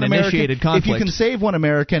die in an initiated conflict. If you can save one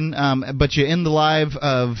American, but you end the lives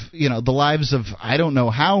of I don't know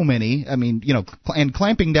how many. I mean, and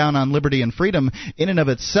clamping down on liberty and freedom in and of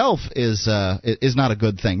itself is not a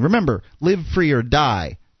good thing. Remember, live free or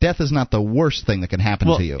die. Death is not the worst thing that can happen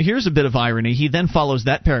to you. Here's a bit of irony. He then follows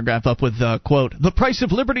that paragraph up with, quote, the price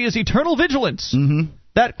of liberty is eternal vigilance. Mm-hmm.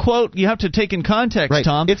 That quote you have to take in context, right.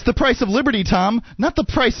 Tom. It's the price of liberty, Tom, not the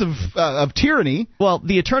price of tyranny. Well,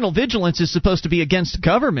 the eternal vigilance is supposed to be against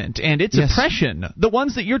government and its oppression.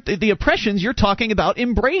 The oppressions you're talking about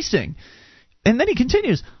embracing. And then he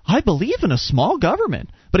continues, I believe in a small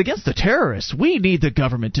government, but against the terrorists, we need the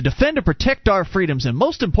government to defend and protect our freedoms and,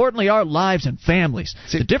 most importantly, our lives and families.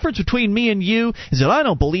 The difference between me and you is that I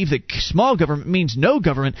don't believe that small government means no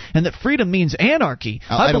government and that freedom means anarchy.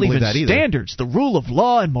 I believe in standards, the rule of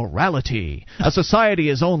law, and morality. A society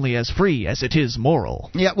is only as free as it is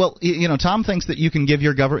moral. Yeah, well, Tom thinks that you can give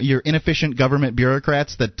your inefficient government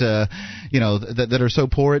bureaucrats that that are so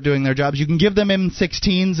poor at doing their jobs, you can give them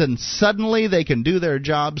M16s and suddenly they can do their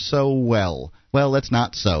job so well. Well, that's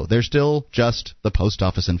not so. They're still just the post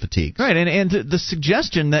office in fatigue. Right, and the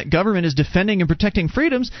suggestion that government is defending and protecting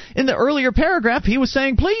freedoms, in the earlier paragraph, he was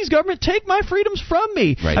saying, please, government, take my freedoms from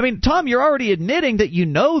me. Right. I mean, Tom, you're already admitting that you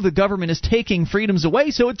know the government is taking freedoms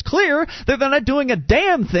away, so it's clear that they're not doing a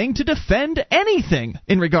damn thing to defend anything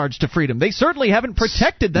in regards to freedom. They certainly haven't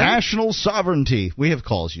protected them. National sovereignty. We have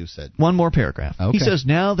calls, you said. One more paragraph. Okay. He says,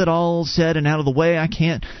 now that all's said and out of the way, I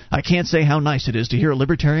can't say how nice it is to hear a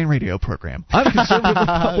libertarian radio program. I'm a conservative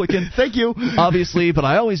Republican. Thank you. Obviously, but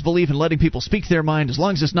I always believe in letting people speak their mind as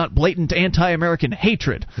long as it's not blatant anti-American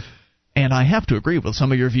hatred. And I have to agree with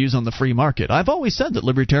some of your views on the free market. I've always said that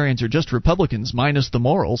libertarians are just Republicans minus the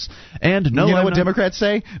morals. And no, you know what Democrats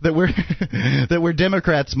say? That we're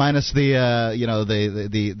Democrats minus the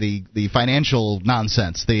financial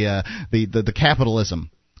nonsense, the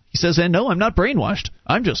capitalism. He says, and no, I'm not brainwashed.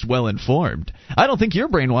 I'm just well-informed. I don't think you're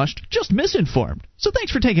brainwashed, just misinformed. So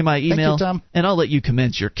thanks for taking my email. Thank you, Tom. And I'll let you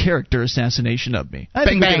commence your character assassination of me. I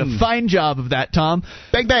Bang, think you bang. did a fine job of that, Tom.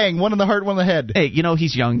 Bang, bang. One in the heart, one in the head. Hey,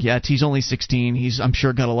 he's young yet. He's only 16. He's, I'm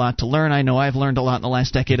sure, got a lot to learn. I know I've learned a lot in the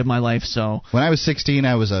last decade of my life, so... When I was 16,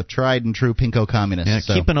 I was a tried-and-true pinko communist. Yeah,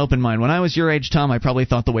 so. Keep an open mind. When I was your age, Tom, I probably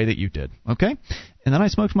thought the way that you did. Okay? And then I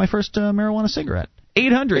smoked my first marijuana cigarette.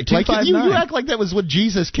 800-259. You act like that was what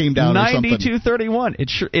Jesus came down or something. 9231.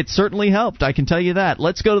 It certainly helped. I can tell you that.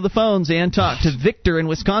 Let's go to the phones and talk to Victor in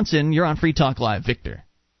Wisconsin. You're on Free Talk Live. Victor.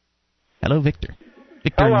 Hello, Victor.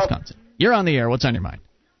 Victor in Wisconsin. You're on the air. What's on your mind?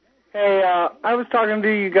 Hey, I was talking to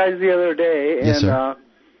you guys the other day, and yes, sir.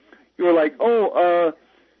 You were like, don't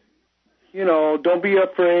be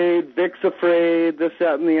afraid, Vic's afraid, this,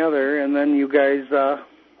 that, and the other. And then you guys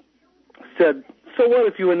said, so what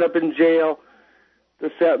if you end up in jail?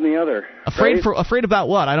 This, that, and the other. Afraid about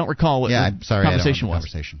what? I don't recall what the conversation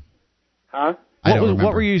was. Huh?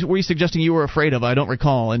 What were you suggesting you were afraid of? I don't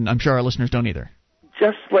recall, and I'm sure our listeners don't either.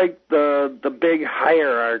 Just like the big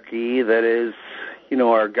hierarchy that is,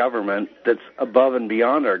 our government, that's above and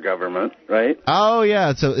beyond our government, right? Oh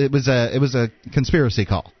yeah, so it was a conspiracy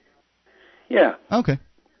call. Yeah. Okay.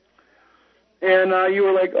 And you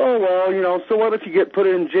were like, so what if you get put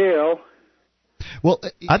in jail? Well,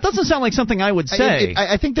 that doesn't sound like something I would say.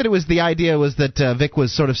 I think that the idea was that Vic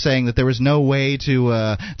was sort of saying that there was no way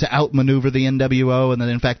to outmaneuver the NWO, and that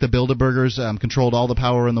in fact the Bilderbergers controlled all the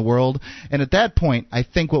power in the world. And at that point, I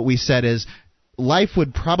think what we said is life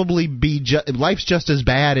would probably be life's just as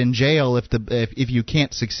bad in jail if you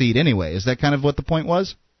can't succeed anyway. Is that kind of what the point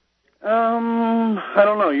was? I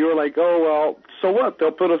don't know. You were like, so what?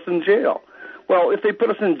 They'll put us in jail. Well, if they put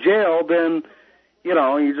us in jail, then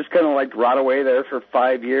you just kind of like rot away there for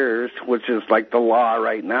 5 years, which is like the law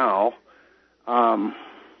right now.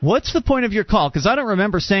 What's the point of your call? Because I don't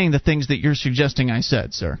remember saying the things that you're suggesting I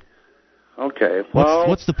said, sir. Okay.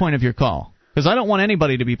 What's the point of your call? Because I don't want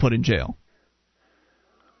anybody to be put in jail.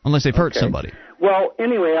 Unless they've hurt somebody. Well,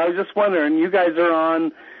 anyway, I was just wondering, you guys are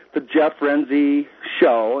on the Jeff Renzi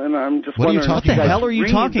show, and I'm just wondering... What the hell are you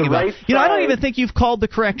talking about? I don't even think you've called the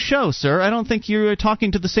correct show, sir. I don't think you're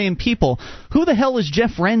talking to the same people. Who the hell is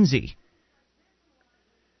Jeff Renzi?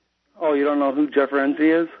 Oh, you don't know who Jeff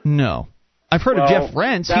Renzi is? No. I've heard of Jeff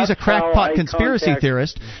Renz. He's a crackpot conspiracy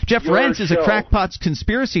theorist. Jeff Renz is a crackpot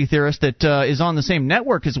conspiracy theorist that is on the same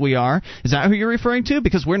network as we are. Is that who you're referring to?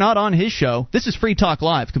 Because we're not on his show. This is Free Talk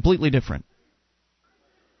Live, completely different.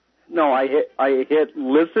 No, I hit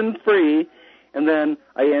listen free, and then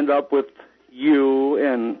I end up with you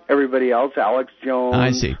and everybody else, Alex Jones.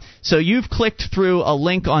 I see. So you've clicked through a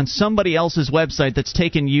link on somebody else's website that's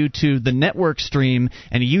taken you to the network stream,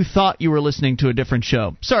 and you thought you were listening to a different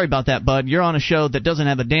show. Sorry about that, bud. You're on a show that doesn't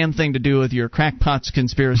have a damn thing to do with your crackpots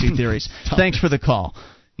conspiracy theories. Thanks for the call.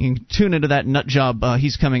 You can tune into that nut job.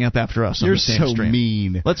 He's coming up after us on the same stream. You're so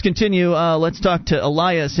mean. Let's continue. Let's talk to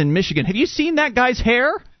Elias in Michigan. Have you seen that guy's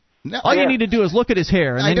hair? No, All you need to do is look at his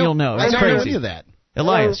hair, and then you'll know. It's crazy. I don't know any of that.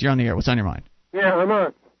 Elias, you're on the air. What's on your mind? Yeah, I'm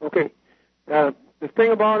on. Okay. The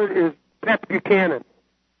thing about it is Pat Buchanan.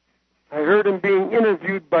 I heard him being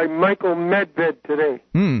interviewed by Michael Medved today.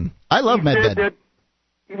 I love Medved. He said that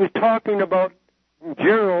he was talking about, in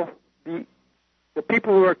general, the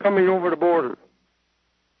people who are coming over the border.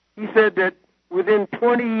 He said that within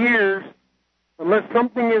 20 years, unless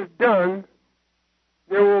something is done,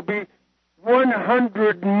 there will be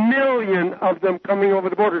 100 million of them coming over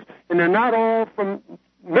the borders. And they're not all from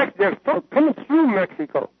Mexico. They're coming through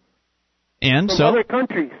Mexico. And from so? Other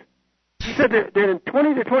countries. He said that in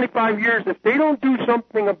 20 to 25 years, if they don't do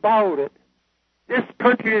something about it, this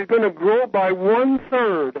country is going to grow by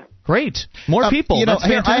 1/3. Great. More people. You know, That's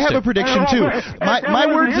fantastic. I have a prediction, too. My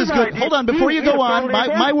words is good. Hold on, before you go on,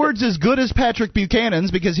 my words is good as Patrick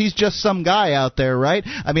Buchanan's because he's just some guy out there, right?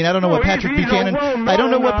 I mean, I don't know what Patrick Buchanan... I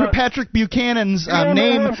don't know what Patrick Buchanan's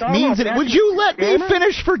name means. Would you let me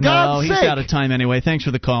finish, for God's sake? No, he's out of time anyway. Thanks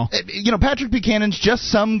for the call. You know, Patrick Buchanan's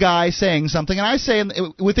just some guy saying something, and I say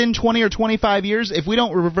within 20 or 25 years, if we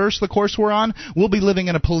don't reverse the course we're on, we'll be living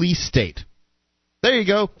in a police state. There you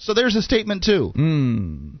go. So there's a statement, too.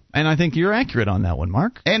 And I think you're accurate on that one,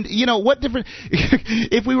 Mark. And, you know, what different...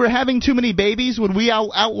 if we were having too many babies, would we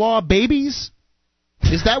outlaw babies?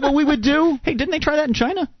 Is that what we would do? Hey, didn't they try that in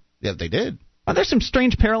China? Yeah, they did. Are there some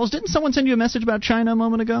strange parallels? Didn't someone send you a message about China a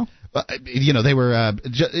moment ago? You know, they were.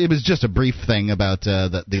 It was just a brief thing about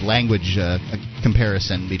the language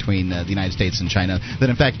comparison between the United States and China. That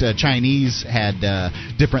in fact, Chinese had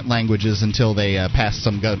different languages until they passed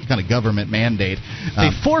some kind of government mandate.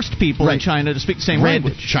 They forced people in China to speak the same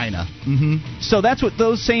language. China. So that's what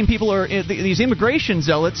those same people are. These immigration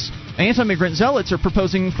zealots, anti-immigrant zealots, are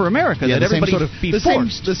proposing for America. Yeah, that everybody be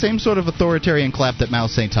forced. The same sort of authoritarian clap that Mao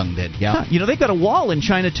Zedong did. Yeah. You know, they've got a wall in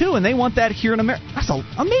China too, and they want that here in America. That's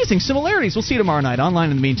amazing similarities. We'll see you tomorrow night.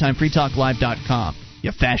 Online in the meantime, freetalklive.com.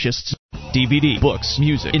 You fascists. DVD, books,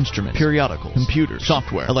 music, instruments, periodicals, computers,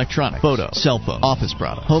 software, electronic, photo, cell phone, office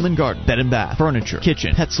product, home and garden, bed and bath, furniture,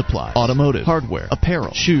 kitchen, pet supply, automotive, hardware,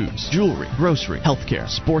 apparel, shoes, jewelry, grocery, healthcare,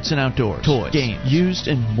 sports and outdoors, toys, games, used,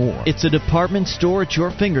 and more. It's a department store at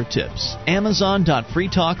your fingertips.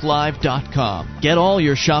 Amazon.freetalklive.com. Get all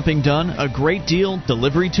your shopping done, a great deal,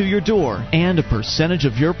 delivery to your door, and a percentage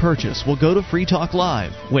of your purchase will go to Free Talk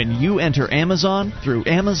Live when you enter Amazon through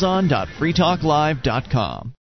Amazon.freetalklive.com.